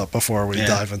everything else up before we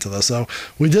dive into this. So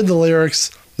we did the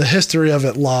lyrics, the history of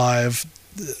it live.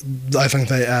 I think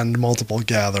they end multiple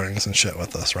gatherings and shit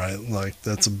with this, right? Like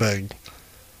it's a big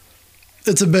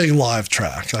live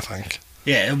track, I think.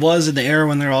 Yeah, it was in the era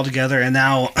when they're all together, and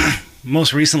now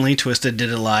most recently Twisted did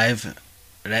it live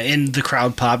and the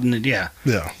crowd popped, and I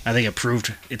think it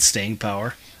proved its staying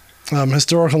power.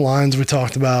 Historical lines we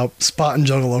talked about, spot and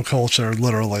Juggalo culture,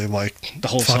 literally like the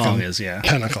whole song is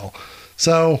pinnacle.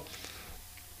 So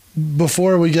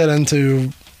before we get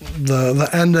into the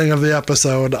ending of the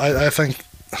episode, I think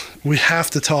we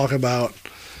have to talk about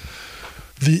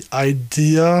The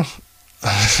idea,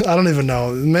 I don't even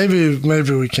know. Maybe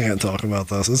we can't talk about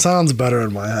this. It sounds better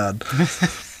in my head.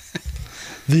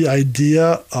 The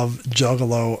idea of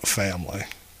Juggalo family.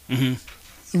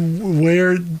 Mm-hmm.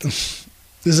 Where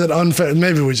is it unfair?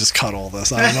 Maybe we just cut all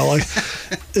this. I don't know. Like,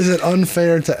 is it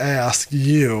unfair to ask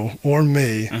you or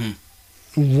me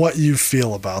what you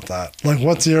feel about that? Like,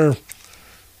 what's your,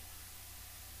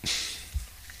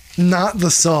 not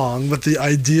the song, but the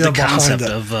idea the behind concept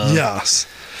it? Of, yes.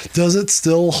 Does it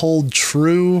still hold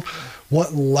true?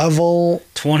 What level?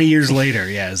 20 years later,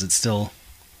 yeah, does it still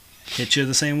hit you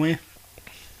the same way?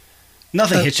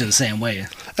 Nothing hits you the same way.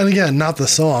 And again, not the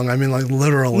song. I mean, like,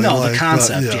 literally. No, like, the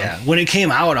concept, yeah. When it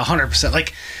came out, 100%.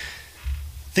 Like,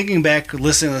 thinking back,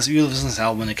 listening to this, you listen to this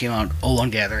album when it came out, O1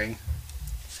 Gathering.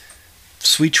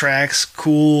 Sweet tracks,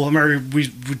 cool. I remember we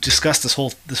discussed this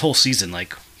whole season,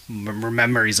 like,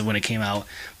 memories of when it came out,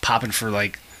 popping for,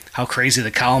 like, how crazy the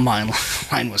Columbine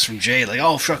line was from Jay. Like,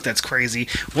 oh, fuck, that's crazy.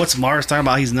 What's Mars talking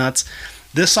about? He's nuts.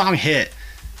 This song hit.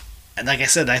 And like I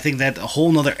said, I think that a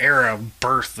whole nother era of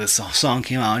birth, this song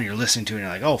came out and you're listening to it and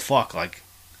you're like, oh, fuck. Like,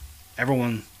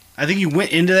 everyone... I think you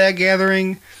went into that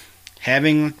gathering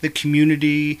having the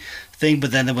community thing,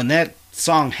 but then when that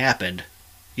song happened,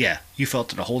 yeah, you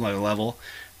felt it a whole nother level.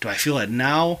 Do I feel it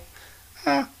now?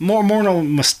 More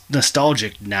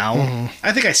nostalgic now. Mm-hmm.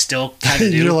 I think I still kind of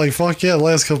do. You're like, fuck yeah, the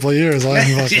last couple of years.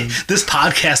 This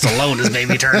podcast alone has made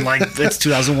me turn like, it's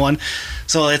 2001.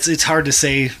 So it's hard to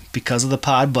say because of the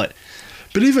pod, but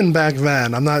even back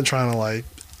then, I'm not trying to like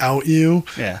out you.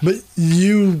 Yeah. But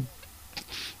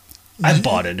I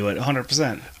bought into it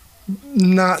 100%.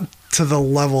 Not to the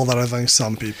level that I think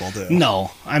some people do.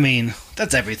 No, I mean,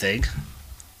 that's everything.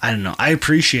 I don't know. I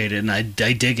appreciate it and I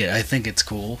dig it. I think it's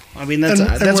cool. I mean,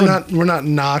 we're not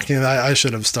knocking. I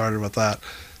should have started with that.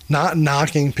 Not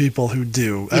knocking people who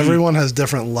do. Mm-hmm. Everyone has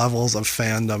different levels of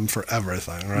fandom for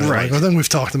everything, right? Right. Like, I think we've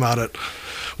talked about it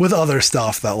with other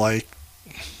stuff that, like,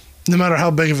 no matter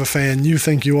how big of a fan you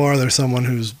think you are, there's someone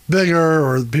who's bigger,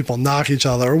 or people knock each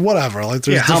other, or whatever. Like,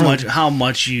 there's how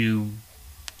much you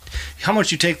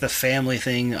take the family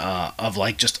thing of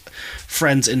like just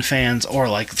friends and fans, or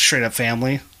like straight up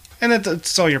family. And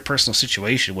it's all your personal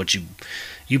situation. What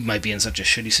you might be in such a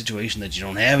shitty situation that you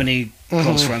don't have any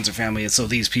close friends or family, and so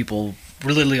these people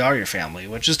really are your family,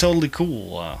 which is totally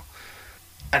cool.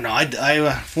 I don't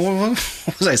know.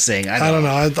 What was I saying? I don't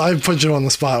know. I put you on the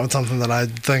spot with something that I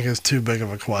think is too big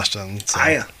of a question.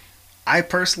 So. I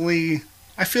personally,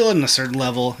 I feel it on a certain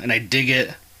level, and I dig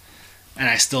it, and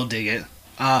I still dig it.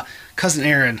 Cousin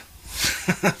Aaron.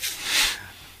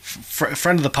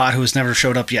 Friend of the pod who has never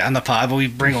showed up yet on the pod, but we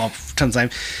bring him up tons of time.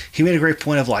 He made a great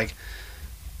point of like,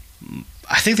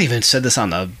 I think they even said this on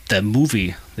the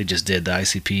movie they just did, the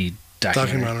ICP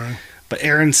documentary. But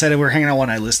Aaron said it, we were hanging out when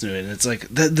I listened to it, and it's like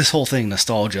this whole thing,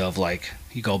 nostalgia of like,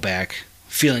 you go back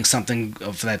feeling something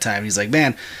of that time. He's like,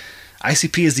 man,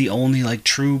 ICP is the only like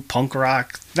true punk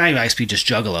rock, not even ICP, just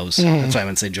Juggalos. Mm-hmm. That's why I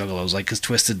wouldn't say Juggalos, like, because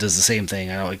Twisted does the same thing.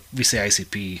 I know, like, we say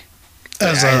ICP.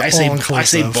 I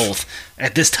say both.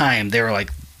 At this time, they were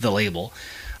like the label.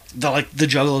 The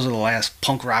Juggalos are the last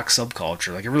punk rock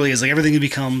subculture. Like, it really is. Like, everything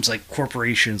becomes like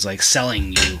corporations like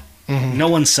selling you. Mm-hmm. No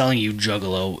one's selling you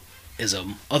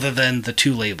Juggalo-ism other than the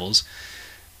two labels.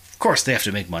 Of course, they have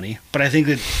to make money, but I think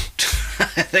that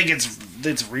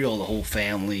it's real. The whole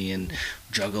family and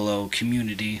Juggalo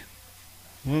community.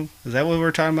 Well, is that what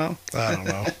we're talking about? I don't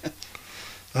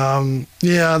know.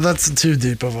 Yeah, that's too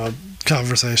deep of a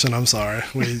conversation. I'm sorry.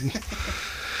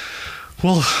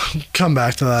 We'll come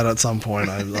back to that at some point,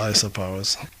 I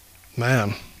suppose.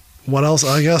 Man, what else?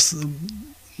 I guess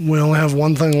we only have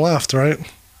one thing left, right?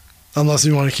 Unless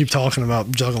you want to keep talking about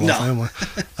Juggalo family.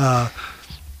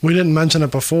 We didn't mention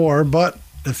it before, but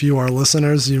if you are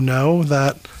listeners, you know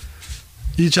that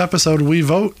each episode we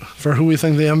vote for who we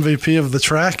think the MVP of the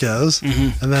track is.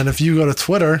 Mm-hmm. And then if you go to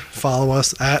Twitter, follow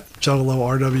us at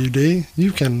JuggaloRWD,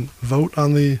 you can vote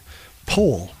on the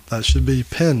poll that should be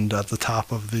pinned at the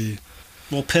top of the...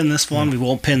 We'll pin this one. We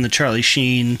won't pin the Charlie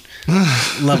Sheen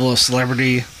level of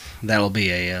celebrity. That'll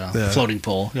be a floating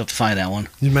poll. You'll have to find that one.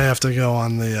 You may have to go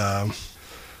on the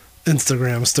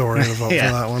Instagram story to vote for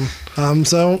that one.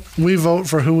 So we vote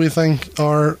for who we think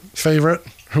our favorite,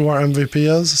 who our MVP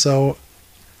is. So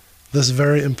this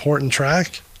very important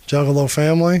track, Juggalo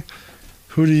Family,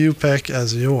 who do you pick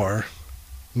as your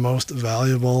most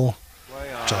valuable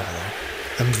Juggalo?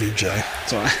 MVJ.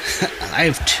 So I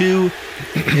have two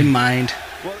in mind,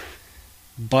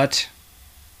 but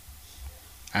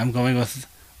I'm going with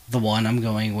the one I'm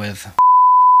going with.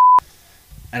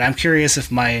 And I'm curious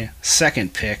if my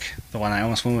second pick, the one I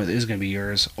almost went with, is going to be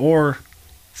yours, or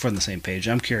If we're on the same page.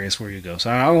 I'm curious where you go. So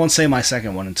I won't say my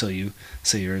second one until you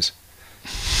say yours.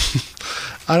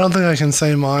 I don't think I can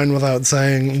say mine without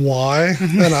saying why,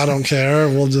 and I don't care.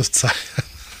 We'll just say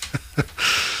it.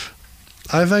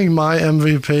 I think my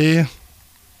MVP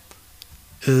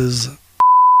is...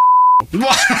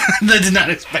 I did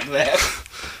not expect that.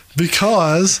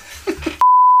 Because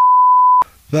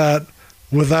that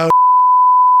without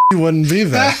he wouldn't be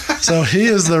there. So he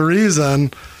is the reason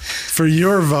for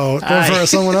your vote, or for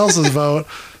someone else's vote.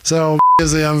 So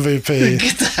is the MVP.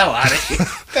 Get the hell out of here.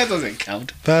 That doesn't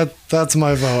count. That's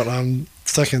my vote. I'm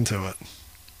sticking to it.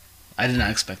 I did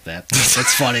not expect that.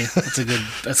 That's funny. That's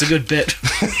a good bit.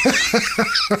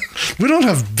 We don't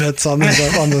have bits on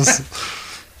this.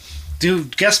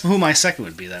 Dude, guess who my second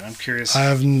would be then? I'm curious. I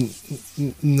have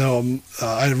no.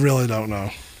 I really don't know.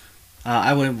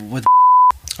 I would with.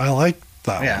 I like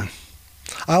that one.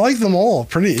 I like them all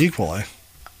pretty equally.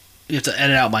 You have to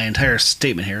edit out my entire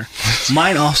statement here.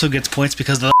 Mine also gets points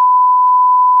because of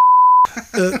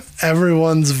the...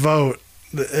 Everyone's vote.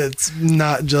 It's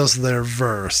not just their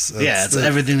verse. It's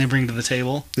everything they bring to the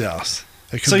table. Yes.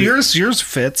 So yours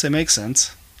fits. It makes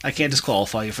sense. I can't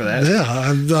disqualify you for that.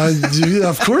 Yeah,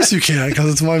 of course you can't,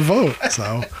 because it's my vote.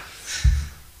 So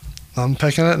I'm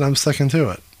picking it and I'm sticking to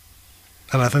it.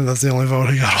 And I think that's the only vote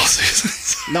he got all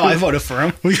season. No, I voted for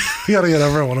him. We got to get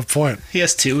everyone a point. He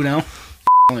has 2 now.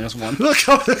 Only has 1. Look,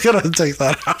 I'm going to take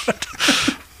that out.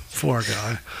 Poor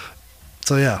guy.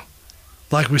 So yeah,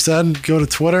 like we said, go to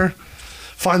Twitter,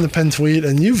 find the pinned tweet,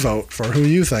 and you vote for who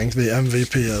you think the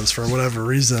MVP is for whatever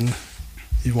reason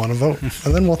you want to vote.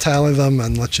 And then we'll tally them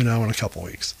and let you know in a couple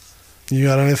weeks. You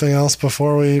got anything else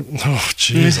before we,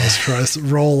 Jesus Christ,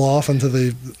 roll off into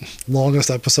the longest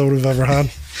episode we've ever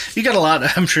had? You got a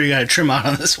lot. I'm sure you got to trim out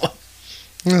on this one.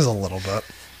 There's a little bit.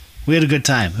 We had a good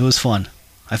time. It was fun.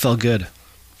 I felt good.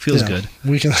 Feels good.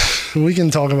 We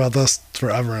can talk about this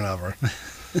forever and ever.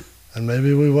 And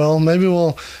maybe we will. Maybe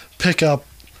we'll pick up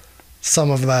some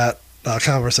of that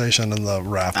conversation in the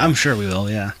wrap. I'm sure we will,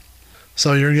 yeah.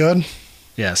 So you're good?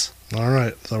 Yes. All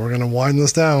right. So we're going to wind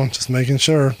this down, just making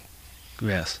sure.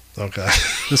 Yes. Okay.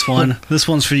 This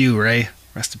one's for you, Ray.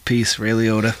 Rest in peace, Ray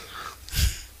Liotta.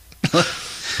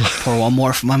 Pour one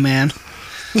more for my man.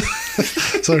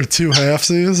 So 2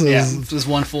 halfsies? Yeah, just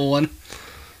one full one.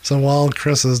 So while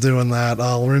Chris is doing that,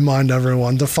 I'll remind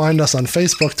everyone to find us on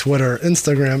Facebook, Twitter,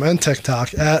 Instagram, and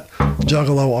TikTok at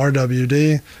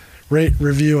JuggaloRWD. Rate,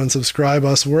 review, and subscribe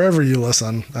us wherever you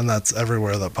listen, and that's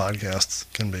everywhere that podcasts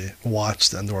can be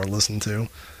watched and or listened to.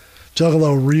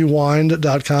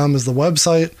 JuggaloRewind.com is the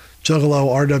website.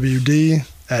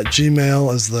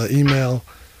 JuggaloRWD@gmail is the email.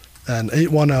 And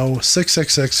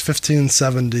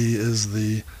 810-666-1570 is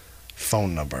the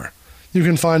phone number. You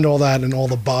can find all that in all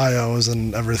the bios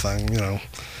and everything, you know.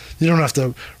 You don't have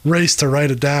to race to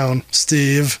write it down,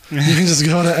 Steve. You can just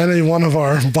go to any one of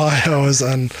our bios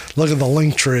and look at the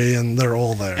link tree, and they're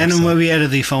all there. And then we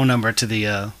added the phone number to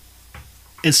the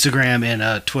Instagram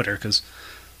and Twitter, because,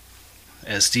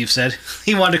 as Steve said,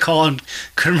 he wanted to call and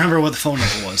couldn't remember what the phone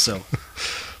number was, so...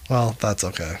 Well, that's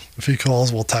okay. If he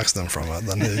calls, we'll text him from it.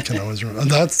 Then he can always remember.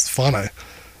 And that's funny.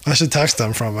 I should text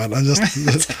him from it.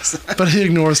 But he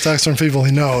ignores texts from people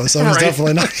he knows, so he's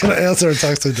definitely not going to answer a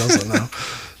text he doesn't know.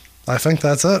 I think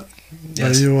that's it.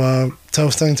 Yes. Are you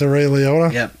toasting to Ray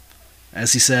Liotta? Yep.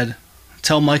 As he said,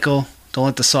 tell Michael, don't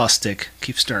let the sauce stick.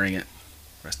 Keep stirring it.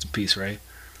 Rest in peace, Ray.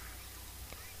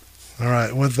 All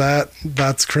right, with that,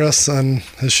 that's Chris and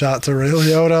his shot to Ray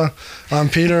Liotta. I'm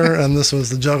Peter, and this was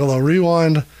the Juggalo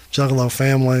Rewind, Juggalo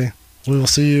family. We will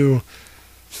see you...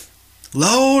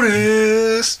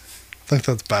 Lotus! I think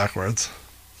that's backwards.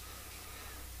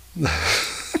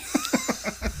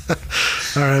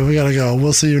 All right, we got to go.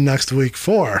 We'll see you next week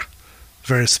for a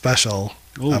very special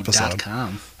episode.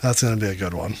 .com. That's going to be a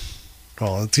good one.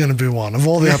 Well, it's going to be one. Of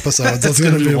all the episodes, that's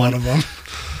going to be one of them.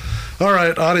 All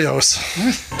right, adios.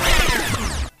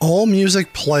 All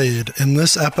music played in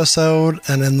this episode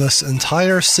and in this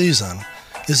entire season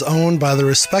is owned by the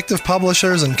respective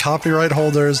publishers and copyright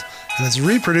holders and is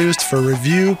reproduced for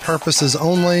review purposes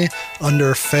only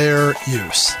under fair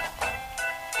use.